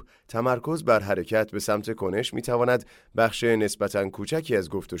گروه، تمرکز بر حرکت به سمت کنش می‌تواند بخش نسبتاً کوچکی از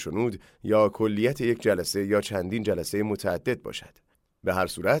گفت و شنود یا کلیت یک جلسه یا چندین جلسه متعدد باشد. به هر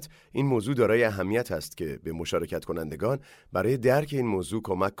صورت این موضوع دارای اهمیت است که به مشارکت کنندگان برای درک این موضوع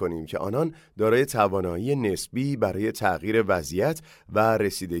کمک کنیم که آنان دارای توانایی نسبی برای تغییر وضعیت و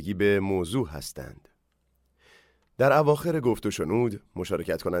رسیدگی به موضوع هستند. در اواخر گفت و شنود،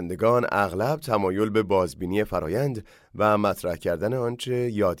 مشارکت کنندگان اغلب تمایل به بازبینی فرایند و مطرح کردن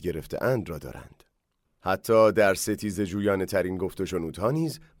آنچه یاد گرفته‌اند را دارند. حتی در ستیز جویانه ترین گفت و شنودها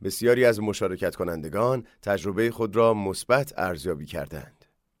نیز بسیاری از مشارکت کنندگان تجربه خود را مثبت ارزیابی کردند.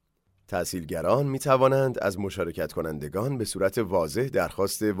 تحصیلگران می توانند از مشارکت کنندگان به صورت واضح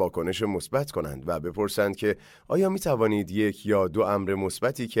درخواست واکنش مثبت کنند و بپرسند که آیا می توانید یک یا دو امر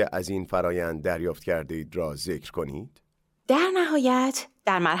مثبتی که از این فرایند دریافت کرده اید را ذکر کنید؟ در نهایت،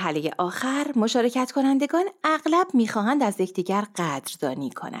 در مرحله آخر مشارکت کنندگان اغلب می خواهند از یکدیگر قدردانی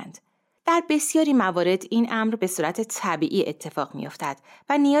کنند. در بسیاری موارد این امر به صورت طبیعی اتفاق می‌افتد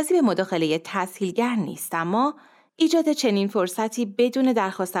و نیازی به مداخله تسهیلگر نیست، اما ایجاد چنین فرصتی بدون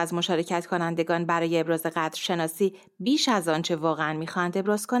درخواست از مشارکت کنندگان برای ابراز قدرشناسی بیش از آنچه واقعاً می‌خواهند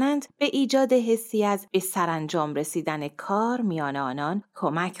ابراز کنند به ایجاد حسی از به سرانجام رسیدن کار میان آنان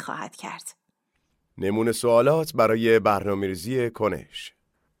کمک خواهد کرد. نمونه سوالات برای برنامه‌ریزی کنش.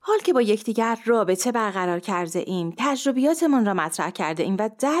 حال که با یکدیگر رابطه برقرار کرده ایم، تجربیاتمان را مطرح کرده ایم و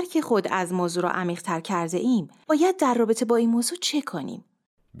درک خود از موضوع را عمیق‌تر کرده ایم، باید در رابطه با این موضوع چه کنیم؟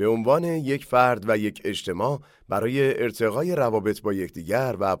 به عنوان یک فرد و یک اجتماع برای ارتقای روابط با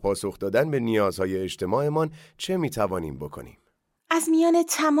یکدیگر و پاسخ دادن به نیازهای اجتماعمان چه می‌توانیم بکنیم؟ از میان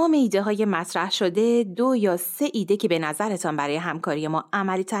تمام ایده های مطرح شده 2 یا 3 ایده که به نظرتان برای همکاری ما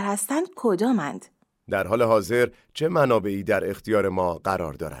عملی تر هستند کدامند؟ در حال حاضر چه منابعی در اختیار ما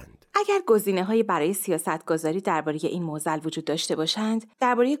قرار دارند؟ اگر گزینه‌هایی برای سیاست‌گذاری درباره این موضوع وجود داشته باشند،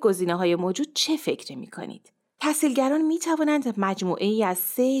 درباره گزینه‌های موجود چه فکری می‌کنید؟ تحصیلگران می‌توانند مجموعه‌ای از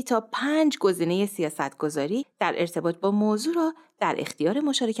 3 تا 5 گزینه سیاست‌گذاری در ارتباط با موضوع را در اختیار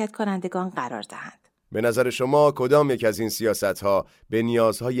مشارکت کنندگان قرار دهند. به نظر شما کدام یک از این سیاست‌ها به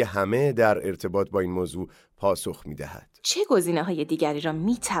نیازهای همه در ارتباط با این موضوع پاسخ می‌دهد؟ چه گزینه‌های دیگری را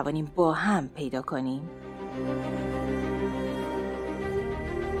می‌توانیم با هم پیدا کنیم؟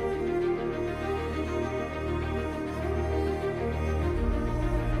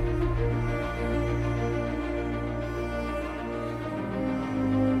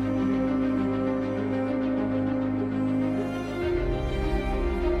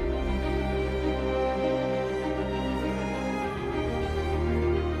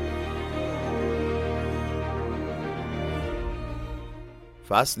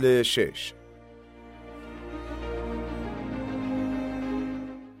 فصل 6.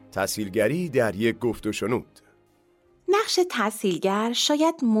 تسهیلگری در یک گفت و شنود. نقش تسهیلگر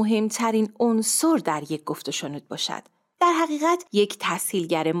شاید مهمترین عنصر در یک گفت و شنود باشد. در حقیقت یک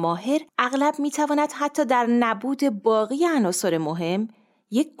تسهیلگر ماهر اغلب میتواند حتی در نبود باقی عناصر مهم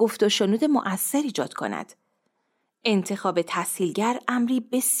یک گفت و شنود مؤثر ایجاد کند. انتخاب تسهیلگر امری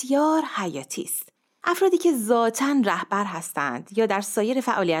بسیار حیاتی است. افرادی که ذاتاً رهبر هستند یا در سایر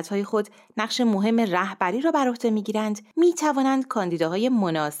فعالیت‌های خود نقش مهم رهبری را بر عهده می‌گیرند، می‌توانند کاندیداهای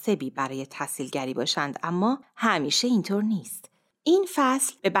مناسبی برای تسهیلگری باشند، اما همیشه اینطور نیست. این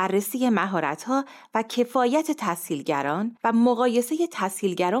فصل به بررسی مهارت‌ها و کفایت تسهیلگران و مقایسه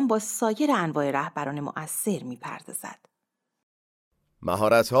تسهیلگران با سایر انواع رهبران مؤثر می‌پردازد.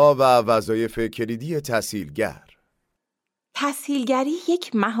 مهارت‌ها و وظایف کلیدی تسهیلگر. تسهیلگری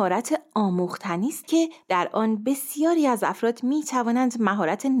یک مهارت آموختنی است که در آن بسیاری از افراد می توانند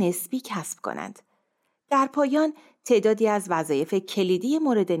مهارت نسبی کسب کنند. در پایان تعدادی از وظایف کلیدی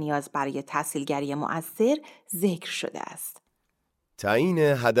مورد نیاز برای تسهیلگری مؤثر ذکر شده است. تعیین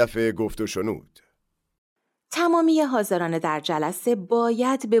هدف گفت و شنود. تمامی حاضران در جلسه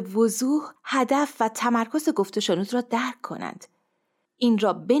باید به وضوح هدف و تمرکز گفت و شنود را درک کنند. این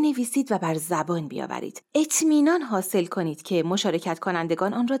را بنویسید و بر زبان بیاورید. اطمینان حاصل کنید که مشارکت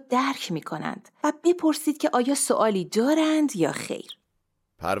کنندگان آن را درک می کنند و بپرسید که آیا سوالی دارند یا خیر.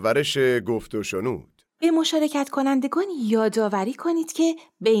 پرورش گفت و شنود. به مشارکت کنندگان یادآوری کنید که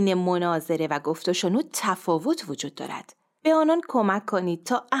بین مناظره و گفت و شنود تفاوت وجود دارد. به آنان کمک کنید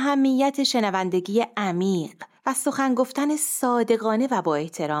تا اهمیت شنوندگی عمیق و سخن گفتن صادقانه و با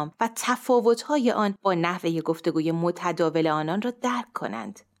احترام و تفاوت‌های آن با نحوه گفتگوی متداول آنان را درک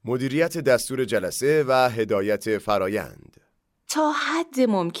کنند. مدیریت دستور جلسه و هدایت فرایند. تا حد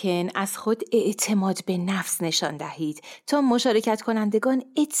ممکن از خود اعتماد به نفس نشان دهید تا مشارکت کنندگان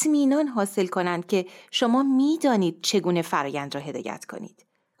اطمینان حاصل کنند که شما می‌دانید چگونه فرایند را هدایت کنید.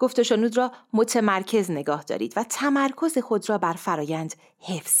 گفت و شنود را متمرکز نگاه دارید و تمرکز خود را بر فرایند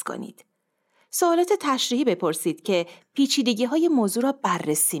حفظ کنید. سوالات تشریحی بپرسید که پیچیدگی‌های موضوع را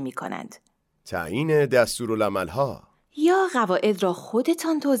بررسی می‌کنند. تعیین دستورالعمل‌ها. یا قواعد را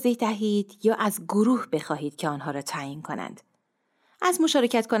خودتان توضیح دهید یا از گروه بخواهید که آنها را تعیین کنند. از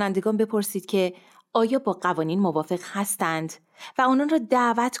مشارکت کنندگان بپرسید که آیا با قوانین موافق هستند و آنان را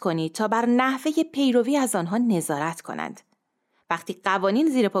دعوت کنید تا بر نحوه پیروی از آنها نظارت کنند. وقتی قوانین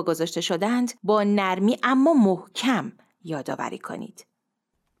زیر پا گذاشته شدند، با نرمی اما محکم یادآوری کنید.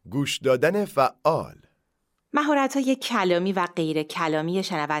 گوش دادن فعال. مهارت‌های کلامی و غیر کلامی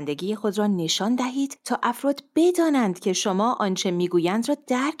شنوندگی خود را نشان دهید تا افراد بدانند که شما آنچه میگویند را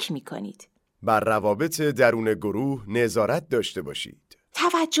درک می‌کنید. بر روابط درون گروه نظارت داشته باشید.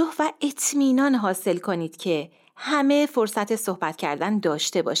 توجه و اطمینان حاصل کنید که همه فرصت صحبت کردن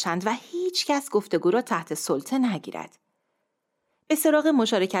داشته باشند و هیچ کس گفتگو را تحت سلطه نگیرد. به سراغ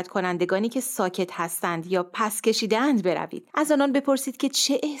مشارکت کنندگانی که ساکت هستند یا پس کشیده‌اند بروید. از آنان بپرسید که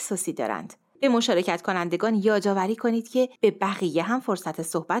چه احساسی دارند. به مشارکت کنندگان یادآوری کنید که به بقیه هم فرصت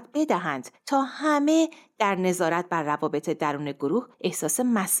صحبت بدهند تا همه در نظارت بر روابط درون گروه احساس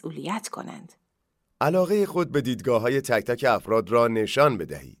مسئولیت کنند. علاقه خود به دیدگاه‌های تک تک افراد را نشان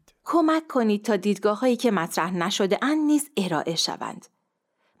بدهید. کمک کنید تا دیدگاه‌هایی که مطرح نشده اند نیز ارائه شوند.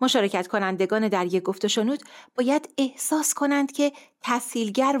 مشارکت کنندگان در یک گفت و شنود باید احساس کنند که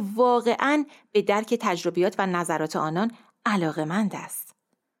تسهیلگر واقعاً به درک تجربیات و نظرات آنان علاقه‌مند است.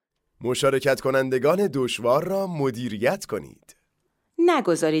 مشارکت کنندگان دشوار را مدیریت کنید.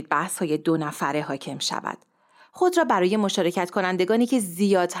 نگذارید بحث‌های دو نفره حاکم شود. خود را برای مشارکت کنندگانی که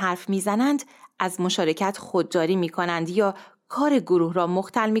زیاد حرف می‌زنند، از مشارکت خودداری می‌کنند یا کار گروه را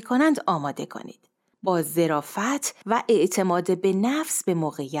مختل می‌کنند آماده کنید. با ظرافت و اعتماد به نفس به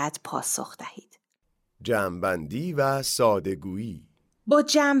موقعیت پاسخ دهید. جمع‌بندی و ساده‌گویی. با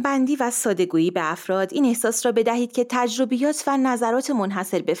جمع‌بندی و ساده‌گویی به افراد این احساس را بدهید که تجربیات و نظرات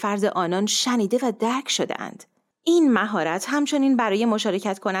منحصر به فرد آنان شنیده و درک شده اند. این مهارت همچنین برای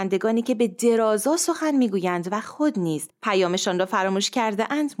مشارکت کنندگانی که به درازا سخن میگویند و خود نیز پیامشان را فراموش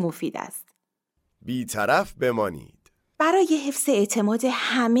کرده اند مفید است. بی‌طرف بمانید. برای حفظ اعتماد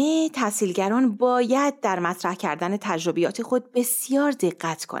همه تحصیلگران باید در مطرح کردن تجربیات خود بسیار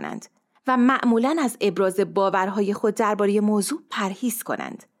دقت کنند و معمولاً از ابراز باورهای خود درباره موضوع پرهیز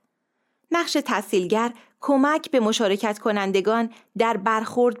کنند. نقش تحصیلگر کمک به مشارکت کنندگان در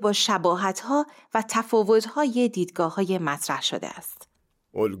برخورد با شباهت‌ها و تفاوت‌های دیدگاه‌های مطرح شده است.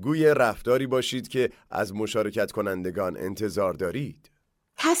 الگوی رفتاری باشید که از مشارکت کنندگان انتظار دارید.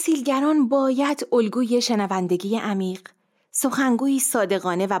 تحصیلگران باید الگوی شنوندگی عمیق، سخنگویی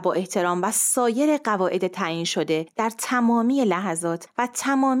صادقانه و با احترام و سایر قواعد تعیین شده در تمامی لحظات و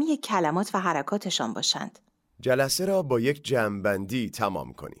تمامی کلمات و حرکاتشان باشند. جلسه را با یک جمع‌بندی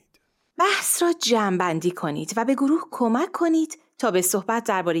تمام کنید. بحث را جمع‌بندی کنید و به گروه کمک کنید تا به صحبت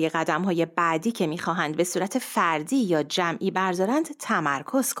درباره قدم‌های بعدی که می‌خواهند به صورت فردی یا جمعی بردارند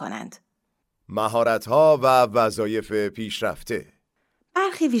تمرکز کنند. مهارت‌ها و وظایف پیشرفته.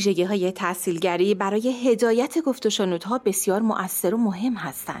 برخی ویژگی‌های تحصیلگری برای هدایت گفت و شنودها بسیار مؤثر و مهم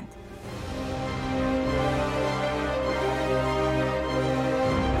هستند.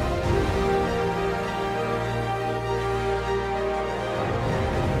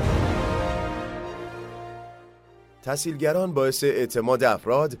 تحصیلگران باعث اعتماد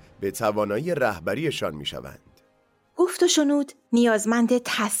افراد به توانایی رهبریشان می‌شوند. گفت و شنود نیازمند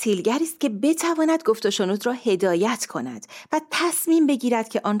تحصیلگری است که بتواند گفت و شنود را هدایت کند و تصمیم بگیرد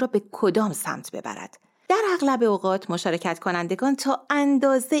که آن را به کدام سمت ببرد. در اغلب اوقات مشارکت کنندگان تا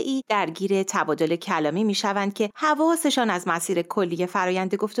اندازه‌ای درگیر تبادل کلامی می‌شوند که حواسشان از مسیر کلی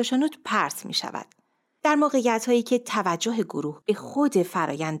فرایند گفت و شنود پرت می‌شود. در موقعیت‌هایی که توجه گروه به خود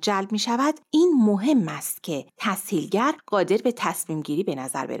فرایند جلب می‌شود، این مهم است که تحصیلگر قادر به تصمیم گیری به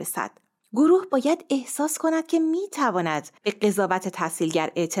نظر برسد. گروه باید احساس کند که می‌تواند به قضاوت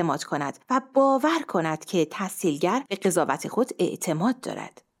تحصیلگر اعتماد کند و باور کند که تحصیلگر به قضاوت خود اعتماد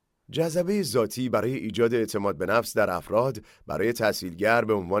دارد. جذبه ذاتی برای ایجاد اعتماد به نفس در افراد برای تحصیلگر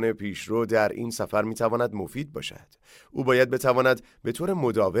به عنوان پیشرو در این سفر میتواند مفید باشد. او باید بتواند به طور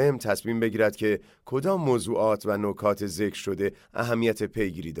مداوم تصمیم بگیرد که کدام موضوعات و نکات ذکر شده اهمیت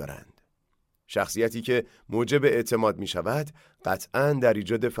پیگیری دارند. شخصیتی که موجب اعتماد می شود قطعاً در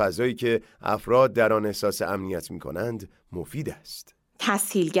ایجاد فضایی که افراد در آن احساس امنیت می کنند مفید است.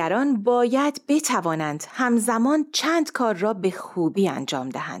 تسهیلگران باید بتوانند همزمان چند کار را به خوبی انجام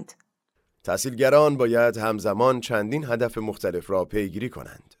دهند. تسهیلگران باید همزمان چندین هدف مختلف را پیگیری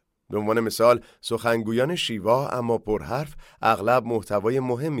کنند. به عنوان مثال، سخنگویان شیوا اما پرحرف اغلب محتوای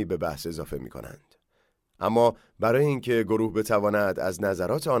مهمی به بحث اضافه می کنند. اما برای اینکه گروه بتواند از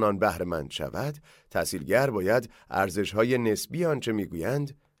نظرات آنان بهره مند شود، تسهیلگر باید ارزش‌های نسبی آنچه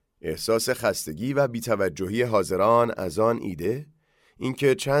میگویند، احساس خستگی و بی‌توجهی حاضران از آن ایده،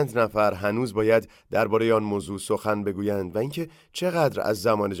 اینکه چند نفر هنوز باید درباره آن موضوع سخن بگویند و اینکه چقدر از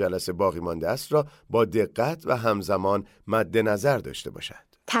زمان جلسه باقی مانده است را با دقت و همزمان مد نظر داشته باشد.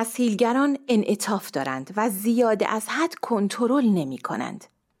 تسهیلگران انعطاف دارند و زیاده از حد کنترل نمی کنند.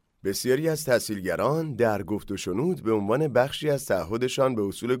 بسیاری از تسهیلگران در گفت و شنود به عنوان بخشی از تعهدشان به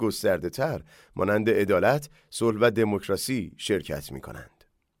اصول گسترده‌تر مانند عدالت، صلح و دموکراسی شرکت می کنند.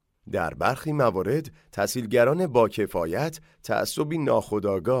 در برخی موارد تسهیلگران با کفایت تعصبی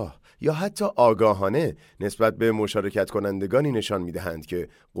ناخودآگاه یا حتی آگاهانه نسبت به مشارکت کنندگانی نشان می دهند که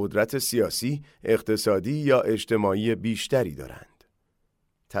قدرت سیاسی، اقتصادی یا اجتماعی بیشتری دارند.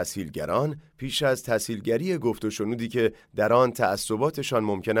 تسهیلگران پیش از تسهیلگری گفت و شنودی که در آن تعصباتشان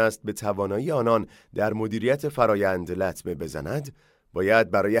ممکن است به توانایی آنان در مدیریت فرایند لطمه بزند،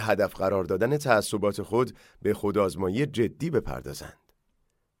 باید برای هدف قرار دادن تعصبات خود به خودآزمایی جدی بپردازند.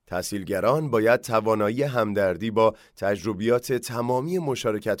 تسهیلگران باید توانایی همدردی با تجربیات تمامی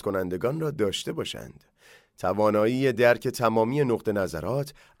مشارکت کنندگان را داشته باشند. توانایی درک تمامی نقطه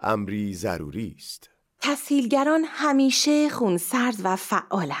نظرات امری ضروری است. تسهیلگران همیشه خونسرد و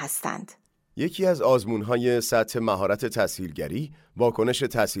فعال هستند. یکی از آزمون‌های سطح مهارت تسهیلگری واکنش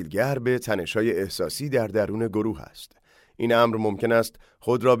تسهیلگر به تنش‌های احساسی در درون گروه است. این امر ممکن است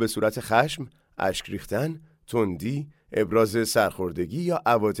خود را به صورت خشم، اشک ریختن، تندی، ابراز سرخوردگی یا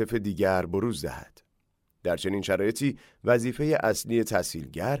عواطف دیگر بروز دهد. در چنین شرایطی وظیفه اصلی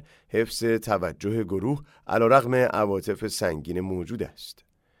تسهیلگر حفظ توجه گروه علیرغم عواطف سنگین موجود است.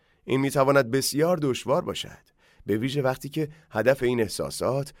 این میتواند بسیار دشوار باشد، به ویژه وقتی که هدف این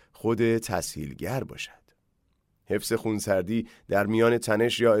احساسات خود تسهیلگر باشد. حفظ خونسردی در میان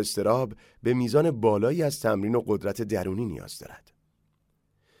تنش یا اضطراب به میزان بالایی از تمرین و قدرت درونی نیاز دارد.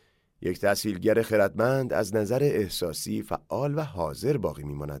 یک تسهیلگر خردمند از نظر احساسی فعال و حاضر باقی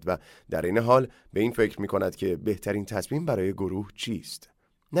میماند و در این حال به این فکر میکند که بهترین تصمیم برای گروه چیست،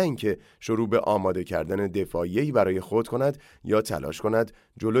 نه اینکه شروع به آماده کردن دفاعیه‌ای برای خود کند یا تلاش کند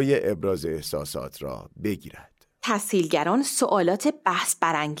جلوی ابراز احساسات را بگیرد. تسهیلگران سوالات بحث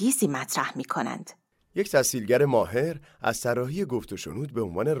برانگیزی مطرح می‌کنند. یک تسهیلگر ماهر از طراحی گفت و شنود به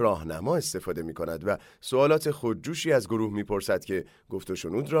عنوان راهنما استفاده می‌کند و سوالات خودجوشی از گروه می‌پرسد که گفت و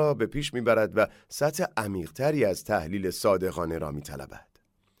شنود را به پیش می‌برد و سطح عمیق‌تری از تحلیل صادقانه را می‌طلبد.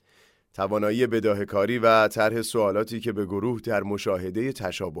 توانایی بداهه‌کاری و طرح سوالاتی که به گروه در مشاهده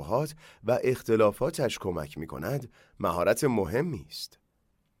تشابهات و اختلافاتش کمک می‌کند، مهارت مهمی است.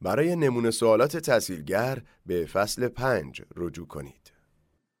 برای نمونه سوالات تسهیلگر به فصل 5 رجوع کنید.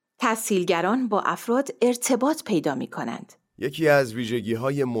 تسهیلگران با افراد ارتباط پیدا می‌کنند. یکی از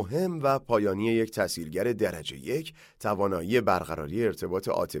ویژگی‌های مهم و پایانی یک تسهیلگر درجه 1 توانایی برقراری ارتباط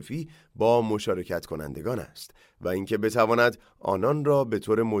عاطفی با مشارکت کنندگان است و اینکه بتواند آنان را به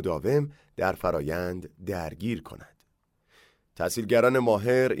طور مداوم در فرایند درگیر کند. تسهیلگران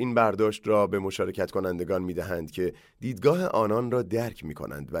ماهر این برداشت را به مشارکت کنندگان می‌دهند که دیدگاه آنان را درک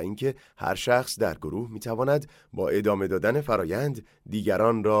می‌کنند و اینکه هر شخص در گروه می‌تواند با ادامه دادن فرایند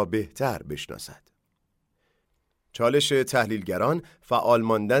دیگران را بهتر بشناسد. چالش تحلیلگران فعال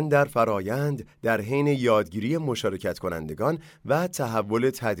ماندن در فرایند در حین یادگیری مشارکت کنندگان و تحول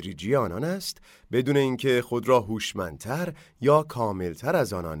تدریجی آنان است، بدون اینکه خود را هوشمندتر یا کاملتر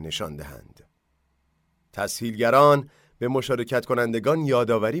از آنان نشان دهند. تسهیلگران به مشارکت کنندگان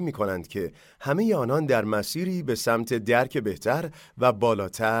یادآوری می‌کنند که همه آنان در مسیری به سمت درک بهتر و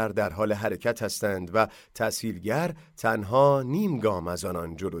بالاتر در حال حرکت هستند و تسهیلگر تنها نیم گام از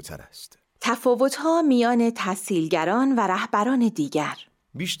آنان جلوتر است. تفاوت‌ها میان تسهیلگران و رهبران دیگر.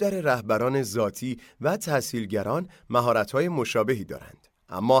 بیشتر رهبران ذاتی و تسهیلگران مهارت‌های مشابهی دارند،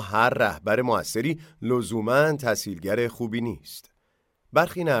 اما هر رهبر موثری لزوماً تسهیلگر خوبی نیست.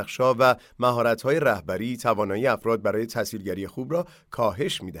 برخی نقش‌ها و مهارت‌های رهبری توانایی افراد برای تسهیلگری خوب را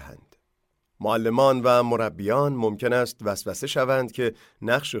کاهش می‌دهند. معلمان و مربیان ممکن است وسوسه شوند که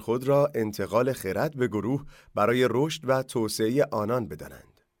نقش خود را انتقال خرد به گروه برای رشد و توسعه آنان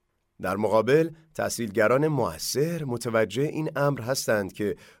بدانند. در مقابل، تحصیلگران مؤثر متوجه این امر هستند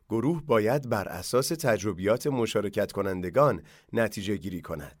که گروه باید بر اساس تجربیات مشارکت کنندگان نتیجه گیری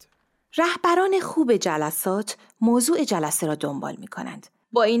کند. رهبران خوب جلسات موضوع جلسه را دنبال می کنند.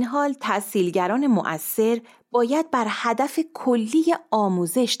 با این حال تحصیلگران مؤثر باید بر هدف کلی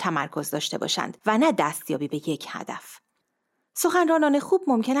آموزش تمرکز داشته باشند و نه دستیابی به یک هدف. سخنرانان خوب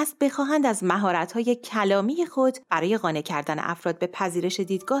ممکن است بخواهند از مهارت‌های کلامی خود برای قانع کردن افراد به پذیرش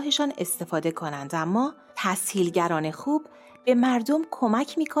دیدگاهشان استفاده کنند، اما تسهیلگران خوب به مردم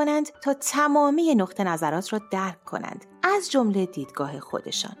کمک می‌کنند تا تمامی نقطه نظرات را درک کنند، از جمله دیدگاه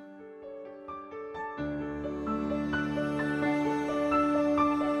خودشان.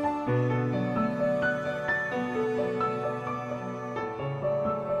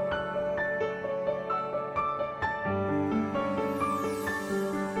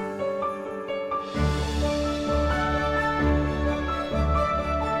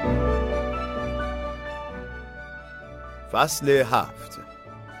 فصل 7.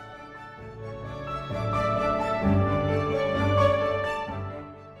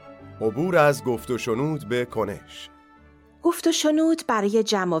 عبور از گفت و شنود به کنش. گفت و شنود برای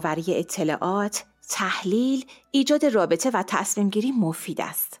جمع‌آوری اطلاعات، تحلیل، ایجاد رابطه و تصمیم گیری مفید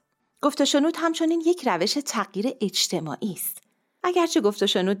است. گفت و شنود همچنین یک روش تغییر اجتماعی است. اگرچه گفت و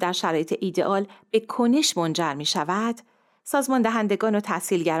شنود در شرایط ایدئال به کنش منجر می شود، سازمان دهندگان و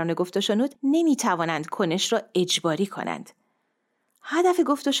تحصیلگران گفت و شنود نمی توانند کنش را اجباری کنند. هدف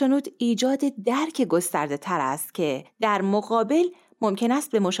گفت و شنود ایجاد درک گسترده تر است که در مقابل ممکن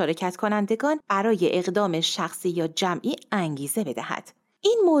است به مشارکت کنندگان برای اقدام شخصی یا جمعی انگیزه بدهد.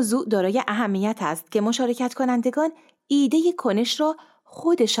 این موضوع دارای اهمیت است که مشارکت کنندگان ایده کنش را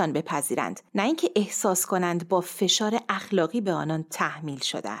خودشان بپذیرند، نه اینکه احساس کنند با فشار اخلاقی به آنان تحمیل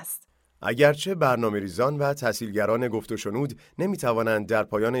شده است. اگرچه برنامه‌ریزان و تحصیلگران گفت و شنود نمی‌توانند در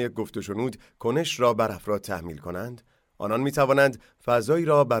پایان یک گفت و شنود کنش را بر افراد تحمیل کنند، آنان می‌توانند فضایی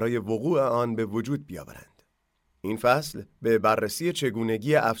را برای وقوع آن به وجود بیاورند. این فصل به بررسی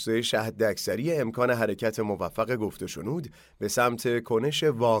چگونگی افزایش حداکثری امکان حرکت موفق گفت و شنود به سمت کنش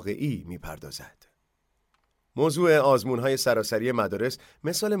واقعی می‌پردازد. موضوع آزمون‌های سراسری مدارس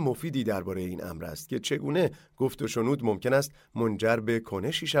مثال مفیدی درباره این امر است که چگونه گفت و شنود ممکن است منجر به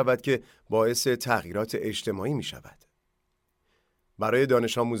کنشی شود که باعث تغییرات اجتماعی می‌شود. برای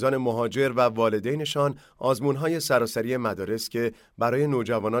دانش آموزان مهاجر و والدینشان آزمون‌های سراسری مدارس که برای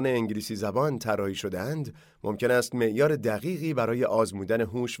نوجوانان انگلیسی زبان طراحی شده‌اند، ممکن است معیار دقیقی برای آزمودن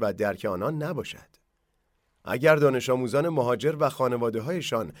هوش و درک آنان نباشد. اگر دانش آموزان مهاجر و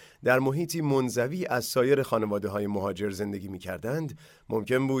خانواده‌هایشان در محیطی منزوی از سایر خانواده‌های مهاجر زندگی می‌کردند،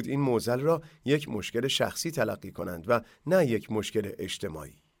 ممکن بود این معضل را یک مشکل شخصی تلقی کنند و نه یک مشکل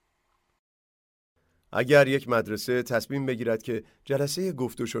اجتماعی. اگر یک مدرسه تصمیم بگیرد که جلسه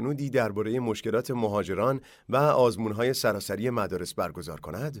گفت و شنودی درباره مشکلات مهاجران و آزمون‌های سراسری مدارس برگزار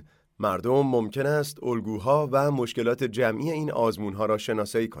کند، مردم ممکن است الگوها و مشکلات جمعی این آزمون‌ها را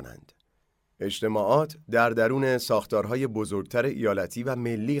شناسایی کنند. اجتماعات در درون ساختارهای بزرگتر ایالتی و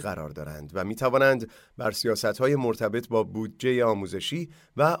ملی قرار دارند و می‌توانند بر سیاست‌های مرتبط با بودجه آموزشی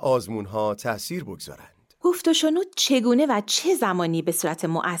و آزمون‌ها تأثیر بگذارند. گفت و شنود چگونه و چه زمانی به صورت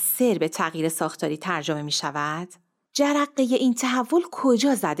مؤثر به تغییر ساختاری ترجمه می شود؟ جرقه این تحول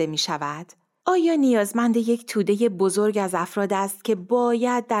کجا زده می شود؟ آیا نیازمند یک توده بزرگ از افراد است که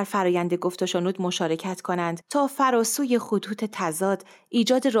باید در فرایند گفت و شنود مشارکت کنند تا فراسوی خطوط تضاد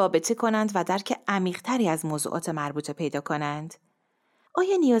ایجاد رابطه کنند و درک عمیق‌تری از موضوعات مربوطه پیدا کنند؟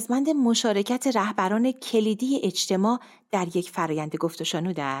 آیا نیازمند مشارکت رهبران کلیدی اجتماع در یک فرایند گفت و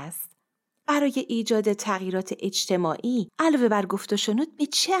شنود است؟ برای ایجاد تغییرات اجتماعی علاوه بر گفت و شنود به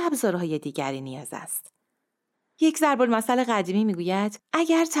چه ابزارهای دیگری نیاز است؟ یک ضرب‌المثل قدیمی میگوید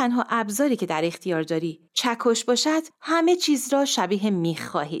اگر تنها ابزاری که در اختیار داری چکش باشد، همه چیز را شبیه میخ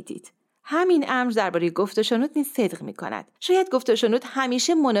خواهی دید. همین امر درباره گفت و شنود نیز صدق می‌کند. شاید گفت و شنود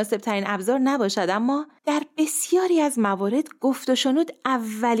همیشه مناسب‌ترین ابزار نباشد، اما در بسیاری از موارد گفت و شنود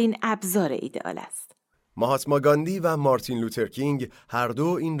اولین ابزار ایدئال است. مهاتما گاندی و مارتین لوتر کینگ هر دو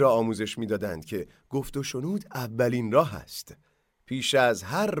این را آموزش می‌دادند که گفت و شنود اولین راه است، پیش از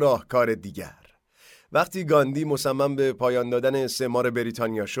هر راهکار دیگر. وقتی گاندی مصمم به پایان دادن استعمار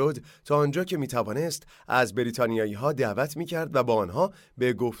بریتانیا شد، تا آنجا که می‌توانست از بریتانیایی‌ها دعوت می‌کرد و با آنها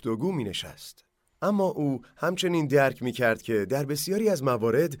به گفتگو می‌نشست. اما او همچنین درک می‌کرد که در بسیاری از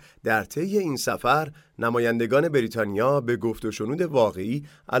موارد در طی این سفر نمایندگان بریتانیا به گفت و شنود واقعی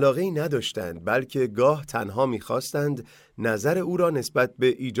علاقه‌ای نداشتند، بلکه گاه تنها می‌خواستند نظر او را نسبت به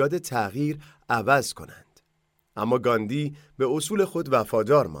ایجاد تغییر عوض کنند. اما گاندی به اصول خود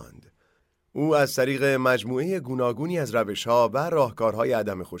وفادار ماند. او از طریق مجموعه گوناگونی از روش‌ها و راهکارهای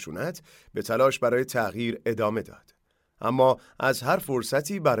عدم خشونت به تلاش برای تغییر ادامه داد. اما از هر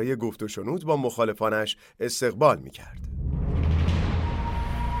فرصتی برای گفت و شنود با مخالفانش استقبال می‌کرد.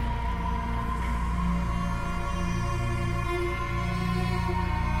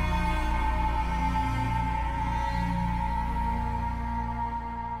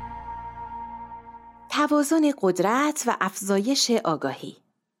 توازن قدرت و افزایش آگاهی.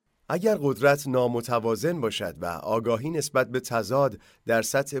 اگر قدرت نامتوازن باشد و آگاهی نسبت به تضاد در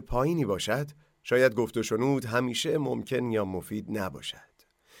سطح پایینی باشد، شاید گفت و شنود همیشه ممکن یا مفید نباشد.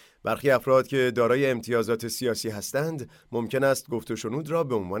 برخی افراد که دارای امتیازات سیاسی هستند، ممکن است گفت و شنود را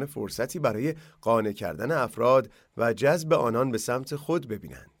به عنوان فرصتی برای قانع کردن افراد و جذب آنان به سمت خود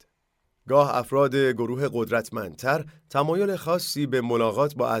ببینند. گاه افراد گروه قدرتمندتر تمایل خاصی به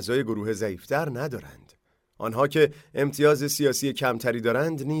ملاقات با اعضای گروه ضعیفتر ندارند. آنها که امتیاز سیاسی کمتری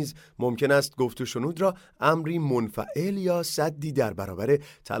دارند نیز ممکن است گفت و شنود را امری منفعل یا سدی در برابر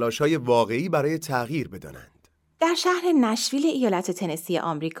تلاش‌های واقعی برای تغییر بدانند. در شهر نشویل ایالت تنسی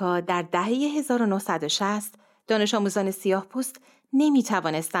آمریکا در دهه 1960 دانش آموزان سیاه‌پوست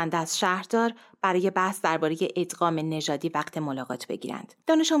نمی‌توانستند از شهردار برای بحث درباره ادغام نژادی وقت ملاقات بگیرند.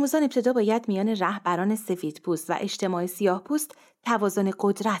 دانش آموزان ابتدا باید میان رهبران سفیدپوست و اجتماع سیاه‌پوست توازن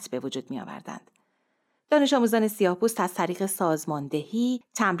قدرت به وجود می‌آوردند. دانش آموزان سیاه‌پوست از طریق سازماندهی،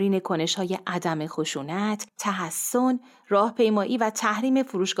 تمرین کنش‌های عدم خشونت، تحسن، راهپیمایی و تحریم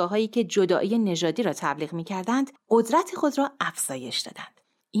فروشگاه‌هایی که جدایی نژادی را تبلیغ می‌کردند، قدرت خود را افزایش دادند.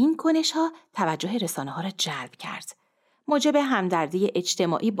 این کنش‌ها توجه رسانه‌ها را جلب کرد. موجب همدردی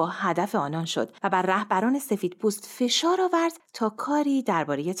اجتماعی با هدف آنان شد و بر رهبران سفیدپوست فشار آورد تا کاری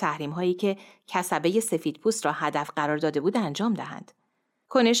درباره تحریم‌هایی که کسبه سفیدپوست را هدف قرار داده بود انجام دهند.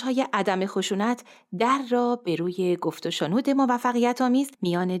 کنش‌های عدم خشونت در را به روی گفت و شنود موفقیت‌آمیز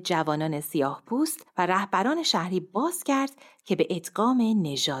میان جوانان سیاه‌پوست و رهبران شهری باز کرد که به ادغام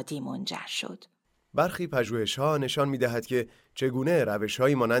نژادی منجر شد. برخی پژوهش‌ها نشان می‌دهد که چگونه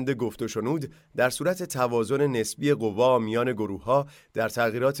روش‌هایی مانند گفت و شنود در صورت توازن نسبی قوا میان گروه‌ها در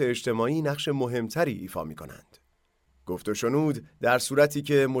تغییرات اجتماعی نقش مهمتری ایفا می‌کنند. گفت و شنود در صورتی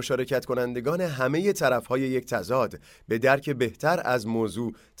که مشارکت کنندگان همه طرف‌های یک تضاد به درک بهتر از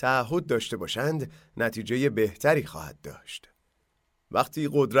موضوع تعهد داشته باشند، نتیجه بهتری خواهد داشت. وقتی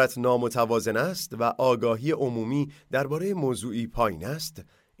قدرت نامتوازن است و آگاهی عمومی درباره موضوعی پایین است،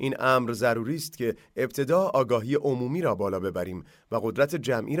 این امر ضروری است که ابتدا آگاهی عمومی را بالا ببریم و قدرت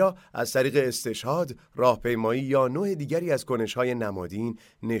جمعی را از طریق استشهاد، راهپیمایی یا نوع دیگری از کنش‌های نمادین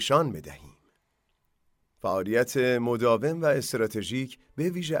نشان بدهیم. فعالیت مداوم و استراتژیک به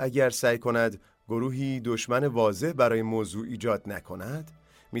ویژه اگر سعی کند گروهی دشمن واضح برای موضوع ایجاد نکند،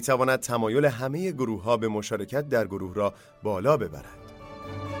 می‌تواند تمایل همه گروه‌ها به مشارکت در گروه را بالا ببرد.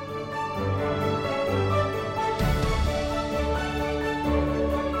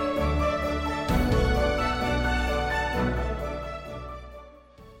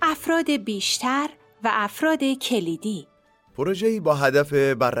 افراد بیشتر و افراد کلیدی. پروژه‌ای با هدف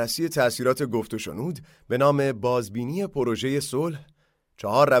بررسی تأثیرات گفت و شنود به نام بازبینی پروژه صلح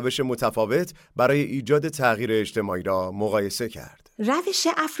 4 روش متفاوت برای ایجاد تغییر اجتماعی را مقایسه کرد. روش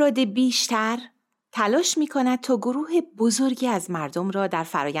افراد بیشتر تلاش می‌کند تا گروه بزرگی از مردم را در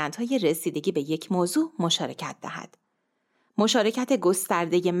فرآیندهای رسیدگی به یک موضوع مشارکت دهد. مشارکت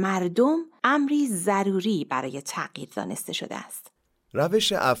گسترده مردم امری ضروری برای تغییر دانسته شده است.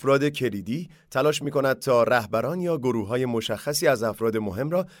 روش افراد کلیدی تلاش می‌کند تا رهبران یا گروه‌های مشخصی از افراد مهم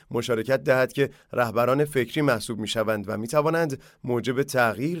را مشارکت دهد که رهبران فکری محسوب می‌شوند و می‌توانند موجب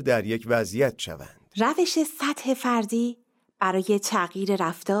تغییر در یک وضعیت شوند. روش سطح فردی برای تغییر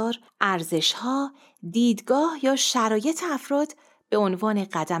رفتار، ارزش‌ها، دیدگاه یا شرایط افراد به عنوان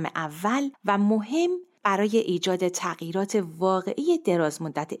قدم اول و مهم برای ایجاد تغییرات واقعی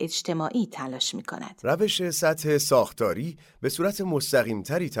درازمدت اجتماعی تلاش می‌کند. روش سطح ساختاری به صورت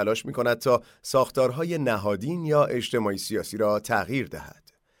مستقیم‌تری تلاش می‌کند تا ساختارهای نهادین یا اجتماعی سیاسی را تغییر دهد.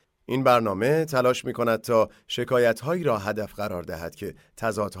 این برنامه تلاش می‌کند تا شکایت‌هایی را هدف قرار دهد که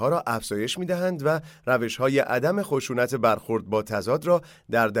تضادها را افزایش می‌دهند و روش‌های عدم خشونت برخورد با تضاد را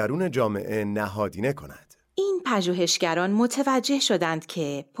در درون جامعه نهادینه کند. این پژوهشگران متوجه شدند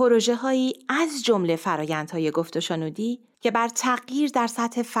که پروژه‌هایی از جمله فرآیندهای گفت و شنودی که بر تغییر در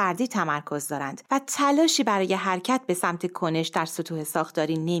سطح فردی تمرکز دارند و تلاشی برای حرکت به سمت کنش در سطوح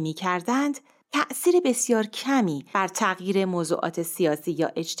ساختاری نمی‌کردند، تأثیر بسیار کمی بر تغییر موضوعات سیاسی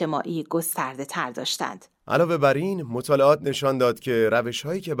یا اجتماعی گسترده تر داشتند. علاوه بر این، مطالعات نشان داد که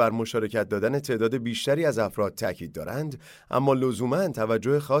روش‌هایی که بر مشارکت دادن تعداد بیشتری از افراد تاکید دارند، اما لزوماً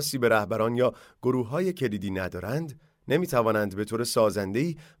توجه خاصی به رهبران یا گروه‌های کلیدی ندارند، نمی‌توانند به طور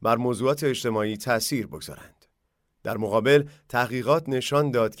سازنده‌ای بر موضوعات اجتماعی تأثیر بگذارند. در مقابل، تحقیقات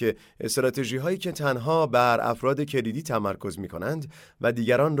نشان داد که استراتژی‌هایی که تنها بر افراد کلیدی تمرکز می‌کنند و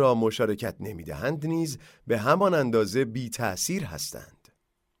دیگران را مشارکت نمی‌دهند نیز به همان اندازه بی‌تأثیر هستند.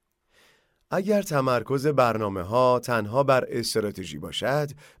 اگر تمرکز برنامه‌ها تنها بر استراتژی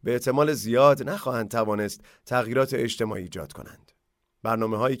باشد، به احتمال زیاد نخواهند توانست تغییرات اجتماعی ایجاد کنند.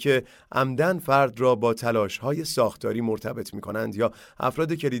 برنامه‌هایی که عمدن فرد را با تلاش‌های ساختاری مرتبط می‌کنند یا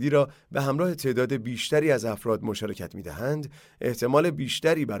افراد کلیدی را به همراه تعداد بیشتری از افراد مشارکت می‌دهند، احتمال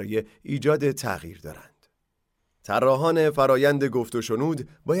بیشتری برای ایجاد تغییر دارند. طراحان فرایند گفت و شنود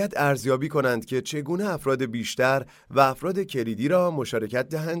باید ارزیابی کنند که چگونه افراد بیشتر و افراد کلیدی را مشارکت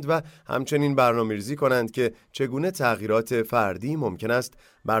دهند و همچنین برنامه‌ریزی کنند که چگونه تغییرات فردی ممکن است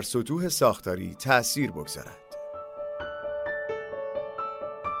بر سطوح ساختاری تأثیر بگذارد.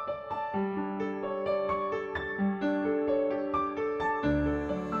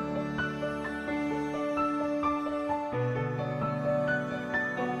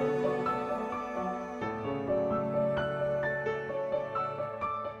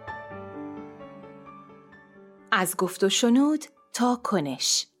 از گفت و شنود تا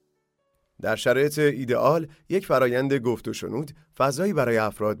کنش. در شرایط ایدئال، یک فرایند گفت و شنود فضایی برای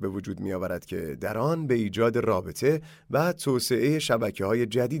افراد به وجود می آورد که در آن به ایجاد رابطه و توسعه شبکه‌های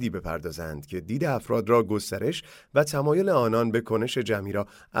جدیدی بپردازند که دید افراد را گسترش و تمایل آنان به کنش جمعی را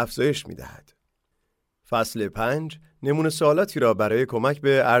افزایش می دهد. فصل 5 نمونه سوالاتی را برای کمک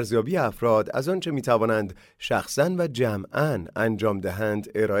به ارزیابی افراد از آنچه می توانند شخصاً و جمعاً انجام دهند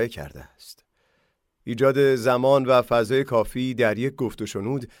ارائه کرده است. ایجاد زمان و فضای کافی در یک گفت و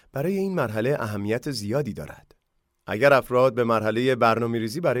شنود برای این مرحله اهمیت زیادی دارد. اگر افراد به مرحله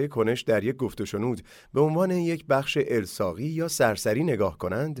برنامه‌ریزی برای کنش در یک گفت و شنود به عنوان یک بخش الساقی یا سرسری نگاه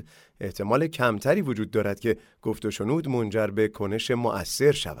کنند، احتمال کمتری وجود دارد که گفت و شنود منجر به کنش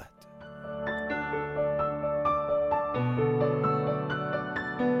مؤثر شود.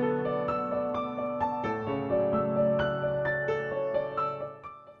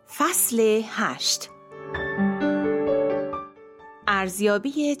 فصل 8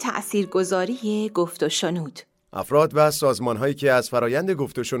 ارزیابی تأثیرگذاری گفت و شنود. افراد و سازمان‌هایی که از فرایند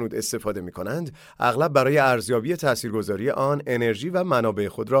گفت و شنود استفاده می‌کنند، اغلب برای ارزیابی تأثیرگذاری آن انرژی و منابع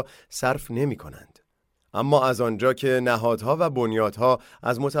خود را صرف نمی‌کنند. اما از آنجا که نهادها و بنیادها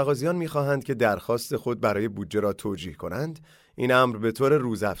از متقاضیان می‌خواهند که درخواست خود برای بودجه را توجیه کنند، این امر به طور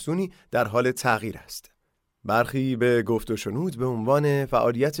روزافزونی در حال تغییر است. برخی به گفت و شنود به عنوان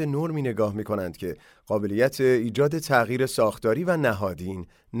فعالیت نرمی نگاه می‌کنند که قابلیت ایجاد تغییر ساختاری و نهادین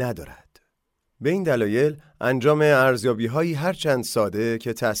ندارد. به این دلایل انجام ارزیابی‌هایی هرچند ساده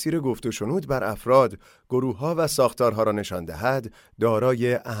که تأثیر گفت و شنود بر افراد، گروه‌ها و ساختارها را نشان دهد،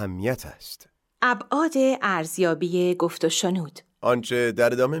 دارای اهمیت است. ابعاد ارزیابی گفت و شنود. آنچه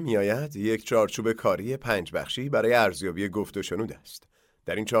در ادامه می‌آید یک چارچوب کاری 5 بخشی برای ارزیابی گفت و شنود است.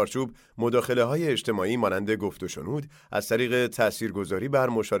 در این چارچوب مداخله‌های اجتماعی مانند گفت و شنود از طریق تاثیرگذاری بر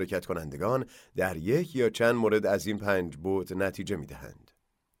مشارکت کنندگان در یک یا چند مورد از این 5 بعد نتیجه می‌دهند: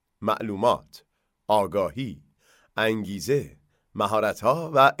 معلومات، آگاهی، انگیزه،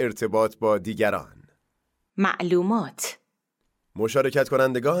 مهارت‌ها و ارتباط با دیگران. معلومات. مشارکت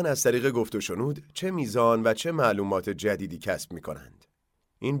کنندگان از طریق گفت و شنود چه میزان و چه معلومات جدیدی کسب می‌کنند؟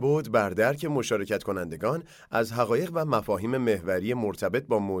 این بعد بر درک مشارکت کنندگان از حقایق و مفاهیم محوری مرتبط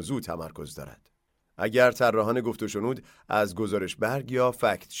با موضوع تمرکز دارد. اگر طراحان گفت و شنود از گزارش برگ یا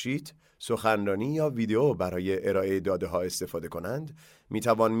فکت شیت، سخنرانی یا ویدیو برای ارائه داده‌ها استفاده کنند،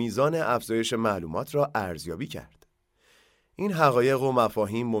 میتوان میزان افزایش معلومات را ارزیابی کرد. این حقایق و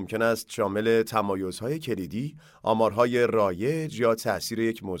مفاهیم ممکن است شامل تمایزهای کلیدی، آمارهای رایج یا تأثیر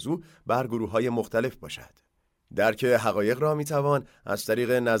یک موضوع بر گروه‌های مختلف باشد. درک حقایق را میتوان از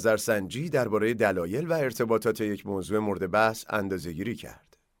طریق نظرسنجی درباره دلایل و ارتباطات یک موضوع مورد بحث اندازه‌گیری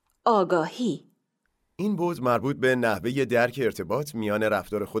کرد. آگاهی. این بعد مربوط به نحوه درک ارتباط میان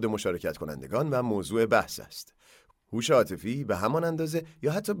رفتار خود مشارکت کنندگان و موضوع بحث است. هوش عاطفی به همان اندازه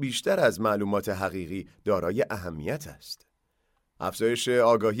یا حتی بیشتر از معلومات حقیقی دارای اهمیت است. افزایش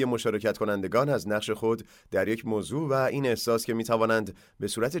آگاهی مشارکت کنندگان از نقش خود در یک موضوع و این احساس که میتوانند به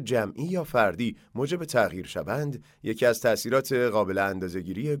صورت جمعی یا فردی موجب تغییر شوند، یکی از تأثیرات قابل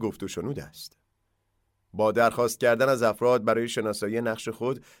اندازه‌گیری گفت و شنود است. با درخواست کردن از افراد برای شناسایی نقش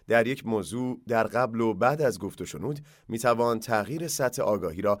خود در یک موضوع در قبل و بعد از گفت و شنود میتوان تغییر سطح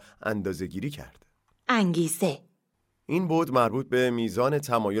آگاهی را اندازه‌گیری کرد. انگیزه. این بود مربوط به میزان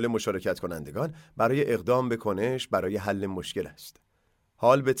تمایل مشارکت کنندگان برای اقدام به کنش برای حل مشکل است.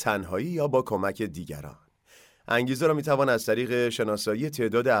 حال به تنهایی یا با کمک دیگران. انگیزه را میتوان از طریق شناسایی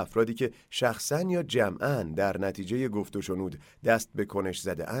تعداد افرادی که شخصاً یا جمعاً در نتیجه گفت و شنود دست به کنش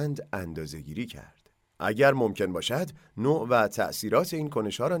زده اند اندازه‌گیری کرد. اگر ممکن باشد، نوع و تأثیرات این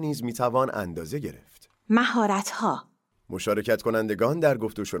کنش‌ها را نیز میتوان اندازه گرفت. مهارت‌ها. مشارکت کنندگان در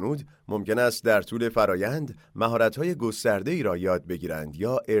گفت و شنود ممکن است در طول فرایند مهارت‌های گسترده‌ای را یاد بگیرند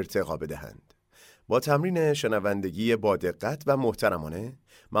یا ارتقا بدهند. با تمرین شنوندگی با دقت و محترمانه،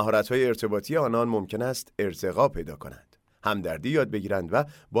 مهارت‌های ارتباطی آنان ممکن است ارتقا پیدا کنند، همدردی یاد بگیرند و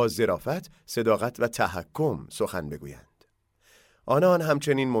با ظرافت، صداقت و تحکم سخن بگویند. آنان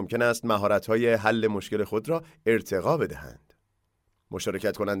همچنین ممکن است مهارت‌های حل مشکل خود را ارتقا بدهند.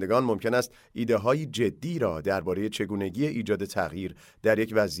 مشارکت کنندگان ممکن است ایده‌های جدی را درباره چگونگی ایجاد تغییر در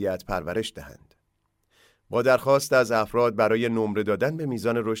یک وضعیت پرورش دهند. با درخواست از افراد برای نمره دادن به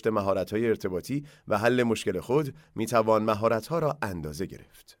میزان رشد مهارت‌های ارتباطی و حل مشکل خود، می‌توان مهارت‌ها را اندازه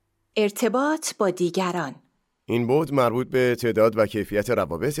گرفت. ارتباط با دیگران. این بود مربوط به تعداد و کیفیت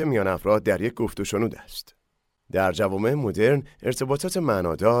روابط میان افراد در یک گفت و شنود است. در جوامع مدرن ارتباطات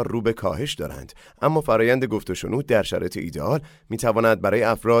معنادار رو به کاهش دارند، اما فرایند گفت و شنود در شرایط ایدئال می‌تواند برای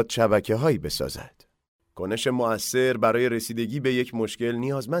افراد شبکه‌هایی بسازد. کنش مؤثر برای رسیدگی به یک مشکل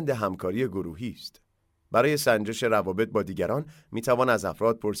نیازمند همکاری گروهی است. برای سنجش روابط با دیگران میتوان از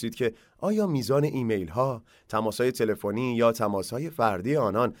افراد پرسید که آیا میزان ایمیل ها، تماس‌های تلفنی یا تماس‌های فردی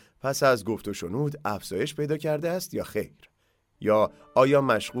آنان پس از گفت و شنود افزایش پیدا کرده است یا خیر؟ یا آیا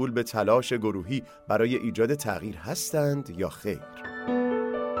مشغول به تلاش گروهی برای ایجاد تغییر هستند یا خیر؟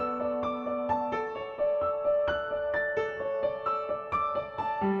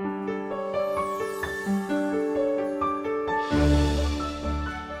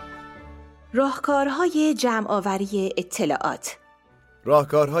 راهکارهای جمع‌آوری اطلاعات.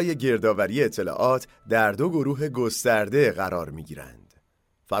 راهکارهای گردآوری اطلاعات در دو گروه گسترده قرار می‌گیرند: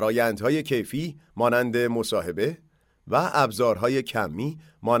 فرایندهای کیفی مانند مصاحبه و ابزارهای کمی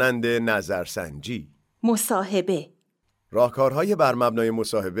مانند نظرسنجی. مصاحبه. راهکارهای بر مبنای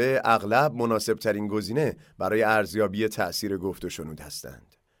مصاحبه اغلب مناسب‌ترین گزینه برای ارزیابی تأثیر گفت و شنود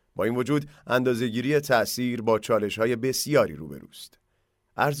هستند. با این وجود اندازه‌گیری تأثیر با چالش‌های بسیاری روبروست.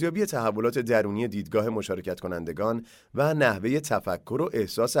 ارزیابی تحولات درونی دیدگاه مشارکت کنندگان و نحوه تفکر و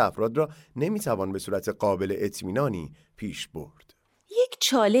احساس افراد را نمیتوان به صورت قابل اطمینانی پیش برد. یک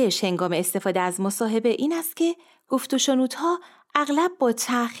چالش هنگام استفاده از مصاحبه این است که گفت و شنودها اغلب با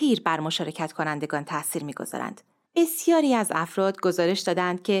تأخیر بر مشارکت کنندگان تأثیر می‌گذارند. بسیاری از افراد گزارش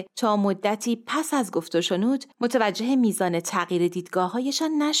دادند که تا مدتی پس از گفت و شنود متوجه میزان تغییر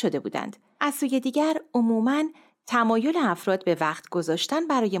دیدگاه‌هایشان نشده بودند. از سوی دیگر عموماً تمایل افراد به وقت گذاشتن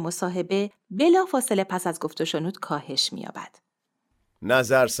برای مصاحبه بلافاصله پس از گفت و شنود کاهش می‌یابد.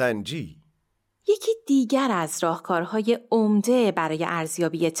 نظرسنجی. یکی دیگر از راهکارهای عمده برای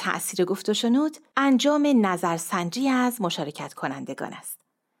ارزیابی تأثیر گفت و شنود انجام نظرسنجی از مشارکت کنندگان است.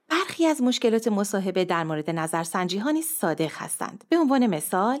 برخی از مشکلات مصاحبه در مورد نظرسنجی ها نیز صادق هستند. به عنوان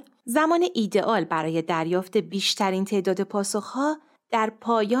مثال، زمان ایدئال برای دریافت بیشترین تعداد پاسخها در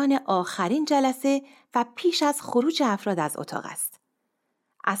پایان آخرین جلسه و پیش از خروج افراد از اتاق است.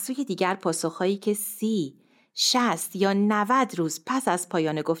 از سوی دیگر پاسخهایی که 30، 60 یا 90 روز پس از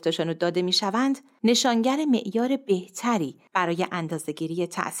پایان گفت و شنود داده می شوند، نشانگر معیار بهتری برای اندازه‌گیری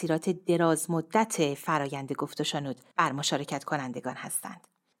تأثیرات دراز مدت فرایند گفت و شنود بر مشارکت کنندگان هستند.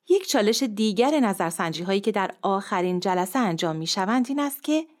 یک چالش دیگر نظرسنجی هایی که در آخرین جلسه انجام می شوند این است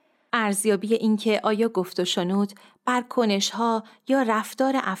که ارزیابی این که آیا گفت و شنود بر کنش‌ها یا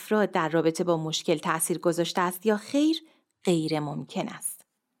رفتار افراد در رابطه با مشکل تأثیر گذاشته است یا خیر، غیر ممکن است.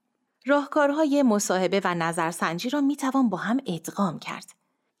 راهکارهای مصاحبه و نظرسنجی را میتوان با هم ادغام کرد.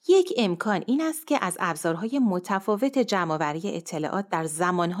 یک امکان این است که از ابزارهای متفاوت جمع‌آوری اطلاعات در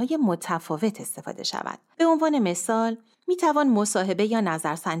زمانهای متفاوت استفاده شود. به عنوان مثال، میتوان مصاحبه یا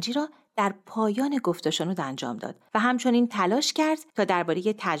نظرسنجی را در پایان گفت و شنود انجام داد و همچنین تلاش کرد تا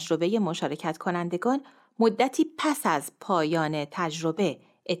درباره تجربه مشارکت کنندگان مدتی پس از پایان تجربه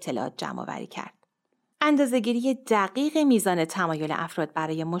اطلاعات جمع‌آوری کرد. اندازه‌گیری دقیق میزان تمایل افراد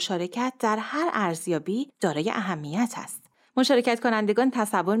برای مشارکت در هر ارزیابی دارای اهمیت است. مشارکت کنندگان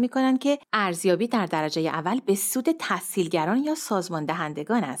تصور می‌کنند که ارزیابی در درجه اول به سود تسهیلگران یا سازمان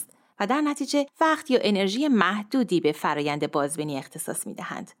دهندگان است و در نتیجه وقت یا انرژی محدودی به فرایند بازبینی اختصاص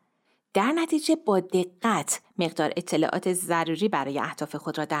می‌دهند. در نتیجه با دقت مقدار اطلاعات ضروری برای اهداف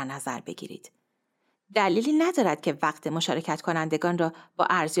خود را در نظر بگیرید. دلیلی ندارد که وقت مشارکت کنندگان را با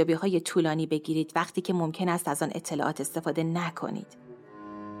ارزیابی‌های طولانی بگیرید وقتی که ممکن است از آن اطلاعات استفاده نکنید.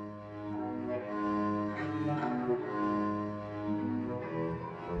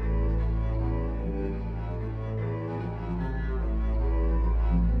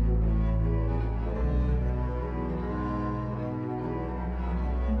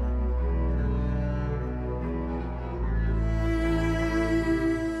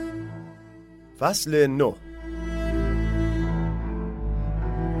 فصل 9.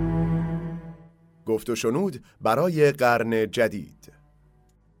 گفت و شنود برای قرن جدید.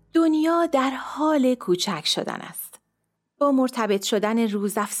 دنیا در حال کوچک شدن است. با مرتبط شدن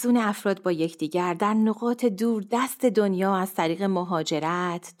روزافزون افراد با یکدیگر در نقاط دور دست دنیا از طریق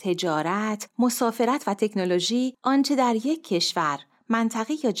مهاجرت، تجارت، مسافرت و تکنولوژی، آنچه در یک کشور،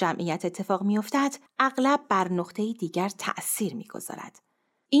 منطقه یا جمعیت اتفاق می‌افتد، اغلب بر نقطه دیگر تأثیر می‌گذارد.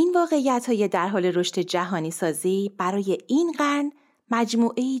 این واقعیت‌های در حال رشد جهانی سازی برای این قرن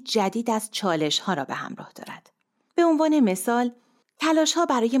مجموعه‌ای جدید از چالش‌ها را به همراه دارد. به عنوان مثال، تلاش‌ها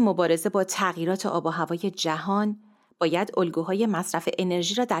برای مبارزه با تغییرات آب و هوای جهان باید الگوهای مصرف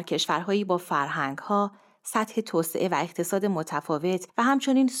انرژی را در کشورهایی با فرهنگ‌ها، سطح توسعه و اقتصاد متفاوت و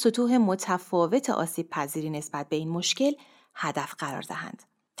همچنین سطوح متفاوت آسیب پذیری نسبت به این مشکل هدف قرار دهند.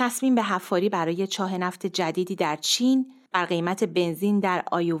 تصمیم به حفاری برای چاه نفت جدیدی در چین بر قیمت بنزین در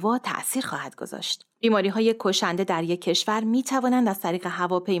آیووا تأثیر خواهد گذاشت. بیماری‌های کشنده در یک کشور می‌توانند از طریق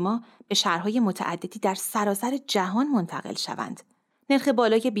هواپیما به شهرهای متعددی در سراسر جهان منتقل شوند. نرخ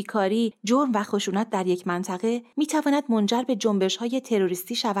بالای بیکاری، جرم و خشونت در یک منطقه می‌تواند منجر به جنبش‌های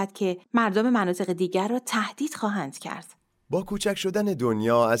تروریستی شود که مردم مناطق دیگر را تهدید خواهند کرد. با کوچک شدن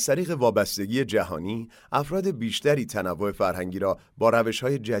دنیا از طریق وابستگی جهانی، افراد بیشتری تنوع فرهنگی را با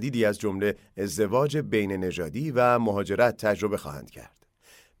روش‌های جدیدی از جمله ازدواج بین نژادی و مهاجرت تجربه خواهند کرد.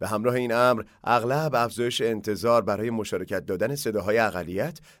 به همراه این امر، اغلب افزایش انتظار برای مشارکت دادن صداهای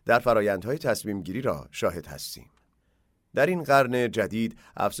اقلیت در فرآیندهای تصمیم‌گیری را شاهد هستیم. در این قرن جدید،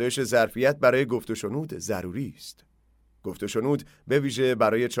 افزایش ظرفیت برای گفت و شنود ضروری است. گفت و شنود به ویژه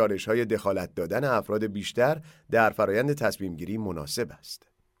برای چالش‌های دخالت دادن افراد بیشتر در فرایند تصمیم‌گیری مناسب است.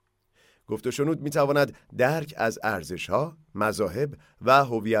 گفت و شنود می‌تواند درک از ارزش‌ها، مذاهب و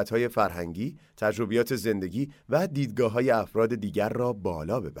هویت‌های فرهنگی، تجربیات زندگی و دیدگاه‌های افراد دیگر را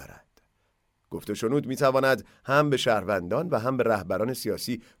بالا ببرد. گفت و شنود می‌تواند هم به شهروندان و هم به رهبران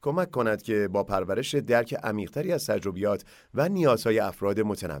سیاسی کمک کند که با پرورش درک عمیق‌تری از تجربیات و نیازهای افراد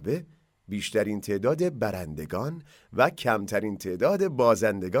متنوع، بیشترین تعداد برندگان و کمترین تعداد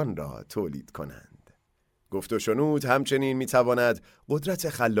بازندگان را تولید کنند. گفت و شنود همچنین می‌تواند قدرت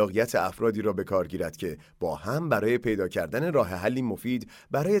خلاقیت افرادی را به کار گیرد که با هم برای پیدا کردن راه حلی مفید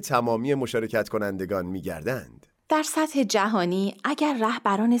برای تمامی مشارکت کنندگان می‌گردند. در سطح جهانی، اگر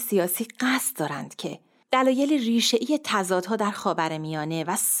رهبران سیاسی قصد دارند که دلایل ریشه‌ای تضادها در خاورمیانه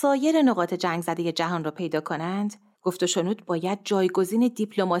و سایر نقاط جنگ زده جهان را پیدا کنند، گفت و شنود باید جایگزین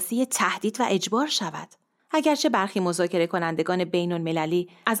دیپلماسی تهدید و اجبار شود. اگرچه برخی مذاکره کنندگان بین‌المللی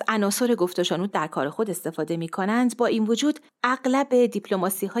از عناصر گفت و شنود در کار خود استفاده می‌کنند، با این وجود اغلب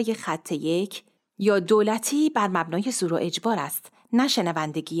دیپلماسی‌های خط یک یا دولتی بر مبنای زور و اجبار است، نه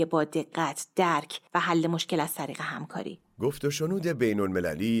شنوندگی با دقت، درک و حل مشکل از طریق همکاری. گفت و شنود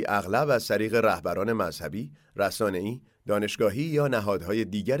بین‌المللی اغلب از طریق رهبران مذهبی، رسانه‌ای، دانشگاهی یا نهادهای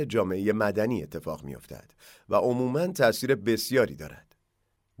دیگر جامعه مدنی اتفاق می‌افتد و عموماً تأثیر بسیاری دارد.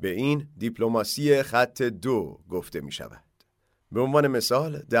 به این دیپلماسی خط 2 گفته می‌شود. به عنوان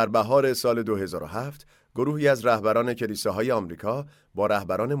مثال، در بهار سال 2007 گروهی از رهبران کلیساهای آمریکا با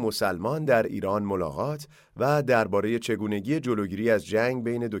رهبران مسلمان در ایران ملاقات و درباره چگونگی جلوگیری از جنگ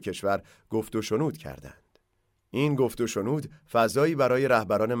بین دو کشور گفت و شنود کردند. این گفت و شنود فضایی برای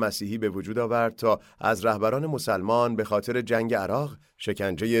رهبران مسیحی به وجود آورد تا از رهبران مسلمان به خاطر جنگ عراق،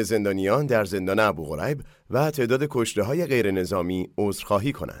 شکنجه زندانیان در زندان ابوغریب و تعداد کشته‌های غیر نظامی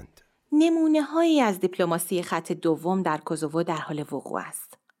عذرخواهی کنند. نمونه‌هایی از دیپلماسی خط دوم در کوزوو در حال وقوع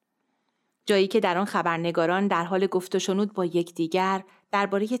است. جایی که در آن خبرنگاران در حال گفت و شنود با یکدیگر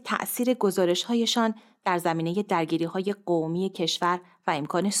درباره تأثیر گزارش‌هایشان در زمینه درگیری‌های قومی کشور و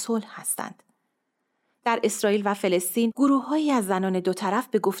امکان صلح هستند. در اسرائیل و فلسطین گروه‌هایی از زنان دو طرف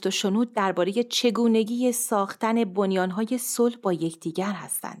به گفت و شنود درباره چگونگی ساختن بنیان‌های صلح با یکدیگر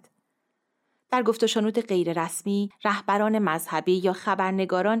هستند. در گفت و شنود غیر رسمی، رهبران مذهبی یا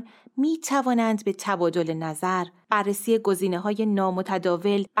خبرنگاران می توانند به تبادل نظر، بررسی گزینه‌های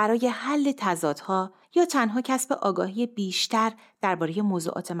نامتداول برای حل تضادها یا تنها کسب آگاهی بیشتر درباره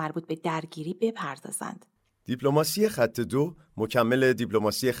موضوعات مربوط به درگیری بپردازند. دیپلماسی خط 2 مکمل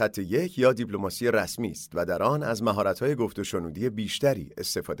دیپلماسی خط 1 یا دیپلماسی رسمی است و در آن از مهارت‌های گفت و شنودی بیشتری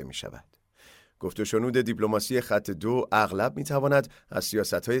استفاده می‌شود. گفت و شنود دیپلماسی خط 2 اغلب میتواند از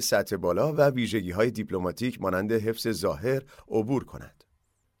سیاست‌های سطح بالا و ویژگی‌های دیپلماتیک مانند حفظ ظاهر عبور کند.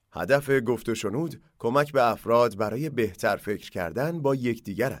 هدف گفت و شنود کمک به افراد برای بهتر فکر کردن با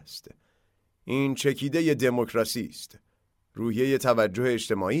یکدیگر است. این چکیده دموکراسی است. روحیه توجه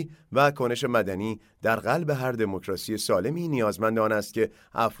اجتماعی و کنش مدنی در قلب هر دموکراسی سالمی نیازمند آن است که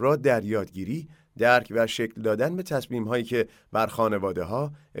افراد در یادگیری، درک و شکل دادن به تصمیم‌هایی که بر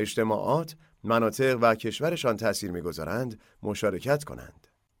خانواده‌ها، اجتماعات، مناطق و کشورشان تأثیر می‌گذارند، مشارکت کنند.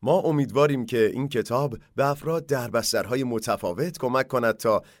 ما امیدواریم که این کتاب به افراد در بسترهای متفاوت کمک کند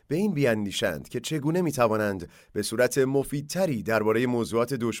تا به این بیاندیشند که چگونه می‌توانند به صورت مفیدتری درباره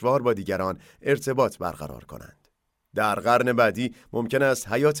موضوعات دشوار با دیگران ارتباط برقرار کنند. در قرن بعدی ممکن است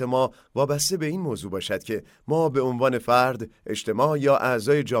حیات ما وابسته به این موضوع باشد که ما به عنوان فرد، اجتماع یا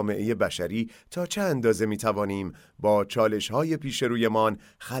اعضای جامعه بشری تا چه اندازه می توانیم با چالش‌های پیش رویمان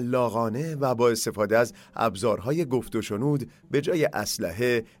خلاقانه و با استفاده از ابزارهای گفت و شنود به جای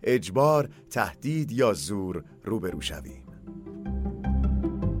اسلحه، اجبار، تهدید یا زور روبرو شویم.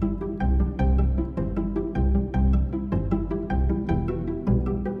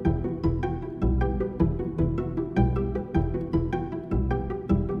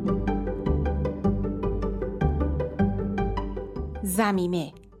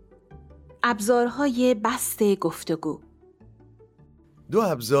 ضمیمه، ابزارهای بست گفتگو. 2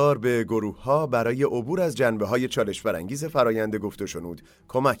 ابزار به گروه‌ها برای عبور از جنبه‌های چالش برانگیز فرایند گفت و شنود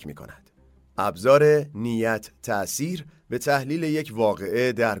کمک می‌کند. ابزار نیت تأثیر به تحلیل یک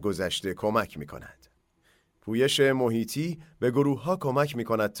واقعه در گذشته کمک می‌کند. پویش محیطی به گروه‌ها کمک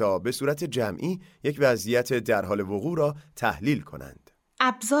می‌کند تا به صورت جمعی یک وضعیت در حال وقوع را تحلیل کنند.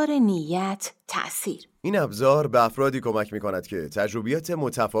 ابزار نیت تأثیر. این ابزار به افرادی کمک می‌کند که تجربیات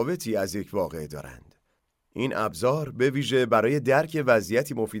متفاوتی از یک واقعه دارند. این ابزار به ویژه برای درک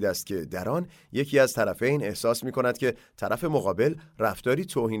وضعیتی مفید است که در آن یکی از طرفین احساس می‌کند که طرف مقابل رفتاری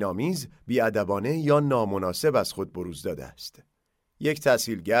توهین‌آمیز، بی‌ادبانه یا نامناسب از خود بروز داده است. یک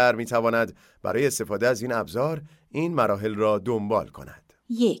تسهیلگر می‌تواند برای استفاده از این ابزار این مراحل را دنبال کند.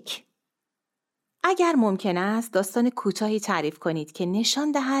 1. اگر ممکن است داستان کوتاهی تعریف کنید که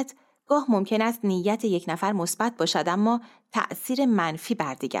نشان دهد گاه ممکن است نیت یک نفر مثبت باشد اما تأثیر منفی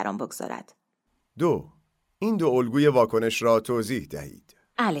بر دیگران بگذارد. 2. این 2 الگوی واکنش را توضیح دهید.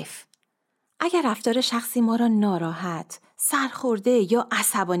 الف. اگر رفتار شخصی ما را ناراحت، سرخورده یا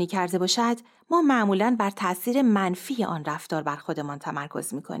عصبانی کرده باشد، ما معمولاً بر تأثیر منفی آن رفتار بر خودمان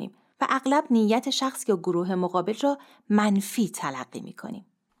تمرکز می‌کنیم و اغلب نیت شخص یا گروه مقابل را منفی تلقی می‌کنیم.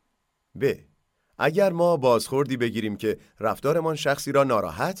 ب. اگر ما بازخوردی بگیریم که رفتارمان شخصی را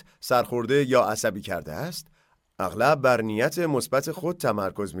ناراحت، سرخورده یا عصبی کرده است، اغلب بر نیت مثبت خود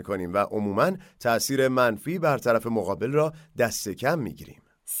تمرکز می‌کنیم و عموماً تأثیر منفی بر طرف مقابل را دست کم می‌گیریم.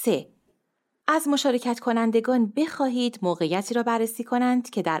 3. از مشارکت کنندگان بخواهید موقعیتی را بررسی کنند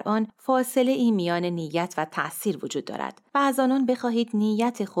که در آن فاصله ای میان نیت و تأثیر وجود دارد و از آنان بخواهید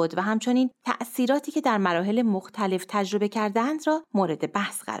نیت خود و همچنین تأثیراتی که در مراحل مختلف تجربه کردند را مورد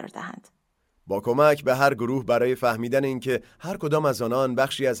بحث قرار دهند. با کمک به هر گروه برای فهمیدن اینکه هر کدام از آنان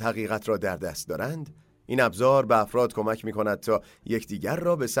بخشی از حقیقت را در دست دارند، این ابزار به افراد کمک می‌کند تا یکدیگر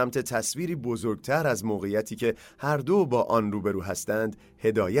را به سمت تصویری بزرگتر از موقعیتی که هر دو با آن روبرو هستند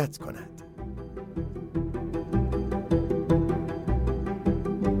هدایت کنند.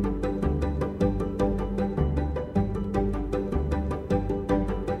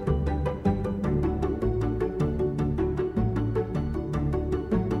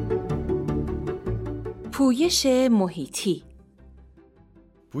 پویش محیطی.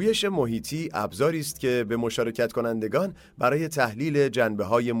 پویش محیطی ابزاری است که به مشارکت کنندگان برای تحلیل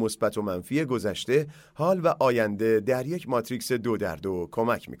جنبه‌های مثبت و منفی گذشته، حال و آینده در یک ماتریکس 2x2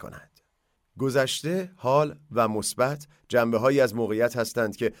 کمک می‌کند. گذشته، حال و مثبت جنبه‌هایی از موقعیت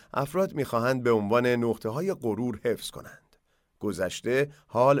هستند که افراد می‌خواهند به عنوان نقطه‌های غرور حفظ کنند. گذشته،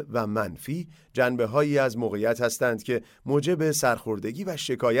 حال و منفی جنبه‌هایی از موقعیت هستند که موجب سرخوردگی و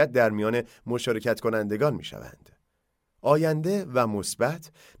شکایت در میان مشارکت کنندگان می‌شوند. آینده و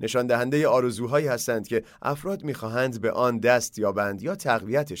مثبت نشان دهنده آرزوهایی هستند که افراد می‌خواهند به آن دست یابند یا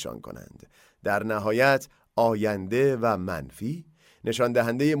تقویتشان کنند. در نهایت آینده و منفی نشان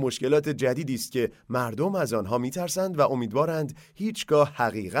دهنده مشکلات جدیدی است که مردم از آنها می‌ترسند و امیدوارند هیچگاه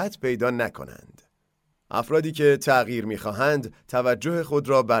حقیقت پیدا نکنند. افرادی که تغییر می‌خواهند توجه خود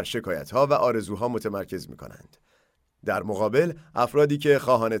را بر شکایت‌ها و آرزوها متمرکز می‌کنند. در مقابل، افرادی که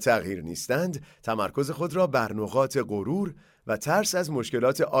خواهان تغییر نیستند، تمرکز خود را بر نقاط غرور و ترس از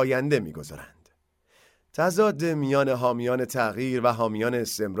مشکلات آینده می‌گذارند. تضاد میان حامیان تغییر و حامیان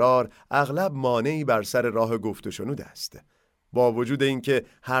استمرار اغلب مانعی بر سر راه گفت و شنود است. با وجود اینکه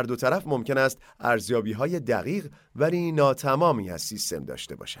هر دو طرف ممکن است ارزیابی‌های دقیق ولی ناتمامی از سیستم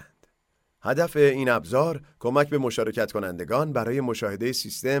داشته باشند. هدف این ابزار کمک به مشارکت کنندگان برای مشاهده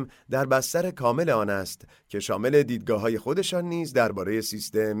سیستم در بستر کامل آن است که شامل دیدگاه‌های خودشان نیز درباره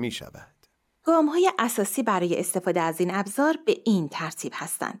سیستم می‌شود. گام‌های اساسی برای استفاده از این ابزار به این ترتیب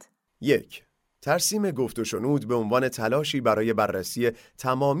هستند. 1. ترسیم گفت و شنود به عنوان تلاشی برای بررسی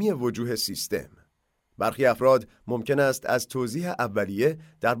تمامی وجوه سیستم. برخی افراد ممکن است از توضیح اولیه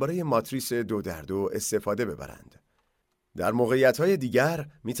درباره ماتریس 2x2 استفاده ببرند. در موقعیت‌های دیگر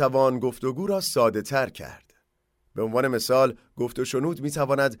می‌توان گفتگو را ساده‌تر کرد. به عنوان مثال، گفت و شنود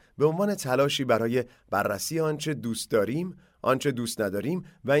می‌تواند به عنوان تلاشی برای بررسی آنچه دوست داریم، آنچه دوست نداریم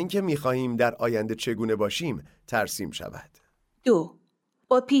و اینکه می‌خواهیم در آینده چگونه باشیم ترسیم شود. 2.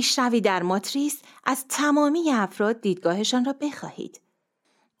 با پیشروی در ماتریس از تمامی افراد دیدگاهشان را بخواهید.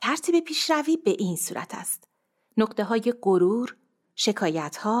 ترتیب پیشروی به این صورت است: نقطه‌های غرور،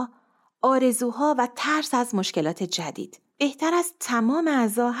 شکایت‌ها، آرزوها و ترس از مشکلات جدید. بهتر است تمام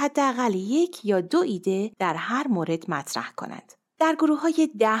اعضا حداقل 1 یا 2 ایده در هر مورد مطرح کنند. در گروه‌های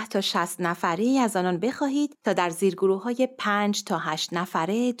 10 تا 60 نفره از آنان بخواهید تا در زیرگروه‌های 5 تا 8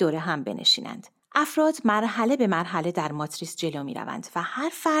 نفره دور هم بنشینند. افراد مرحله به مرحله در ماتریس جلو می روند و هر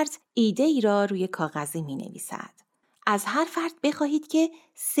فرد ایده ای را روی کاغذی می نویسد. از هر فرد بخواهید که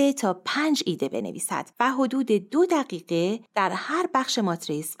 3 تا 5 ایده بنویسد و حدود 2 دقیقه در هر بخش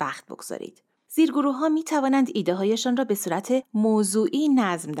ماتریس وقت بگذارید. زیرگروه‌ها می توانند ایده هایشان را به صورت موضوعی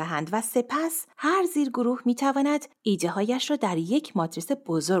نظم دهند و سپس هر زیرگروه می تواند ایده هایش را در یک ماتریس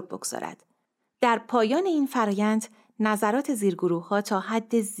بزرگ بگذارد. در پایان این فرایند نظرات زیرگروه‌ها تا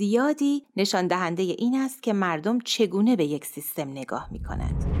حد زیادی نشان دهنده این است که مردم چگونه به یک سیستم نگاه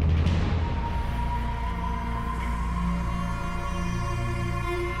می‌کنند.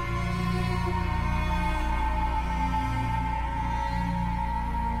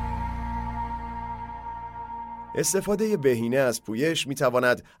 استفاده بهینه از پویش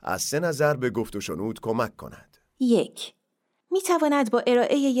می‌تواند از 3 نظر به گفت و شنود کمک کند. 1. می‌تواند با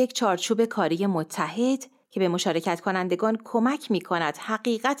ارائه یک چارچوب کاری متحد که به مشارکت کنندگان کمک می‌کند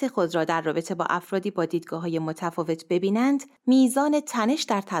حقیقت خود را در رابطه با افرادی با دیدگاه‌های متفاوت ببینند، میزان تنش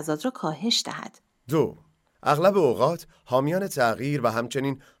در تضاد را کاهش دهد. 2. اغلب اوقات حامیان تغییر و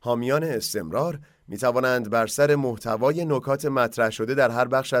همچنین حامیان استمرار می‌توانند بر سر محتوای نکات مطرح شده در هر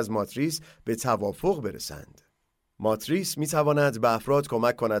بخش از ماتریس به توافق برسند. ماتریس می‌تواند به افراد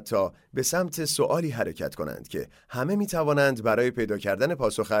کمک کند تا به سمت سؤالی حرکت کنند که همه می‌توانند برای پیدا کردن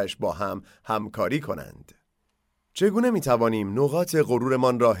پاسخش با هم همکاری کنند. چگونه می‌توانیم نقاط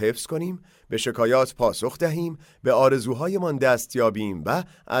غرورمان را حفظ کنیم، به شکایات پاسخ دهیم، به آرزوهایمان دست یابیم و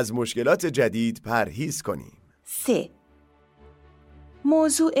از مشکلات جدید پرهیز کنیم؟ 3.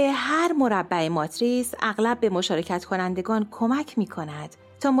 موضوع هر مربع ماتریس اغلب به مشارکت کنندگان کمک می‌کند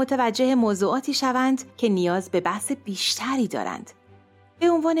تا متوجه موضوعاتی شوند که نیاز به بحث بیشتری دارند. به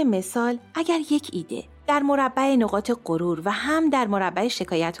عنوان مثال، اگر یک ایده در مربع نقاط غرور و هم در مربع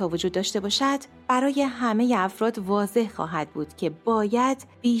شکایت‌ها وجود داشته باشد، برای همه افراد واضح خواهد بود که باید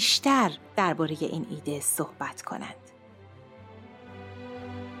بیشتر درباره این ایده صحبت کنند.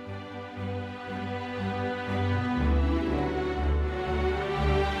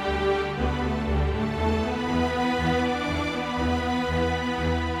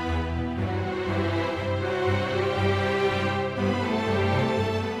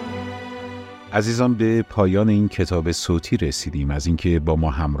 عزیزان، به پایان این کتاب صوتی رسیدیم. از اینکه با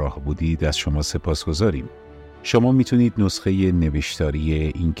ما همراه بودید از شما سپاسگزاریم. شما میتونید نسخه نوشتاری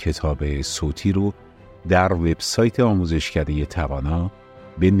این کتاب صوتی رو در وبسایت آموزشکده توانا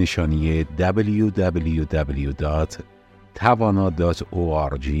به نشانی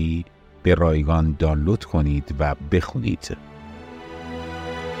www.tawana.org به رایگان دانلود کنید و بخونید.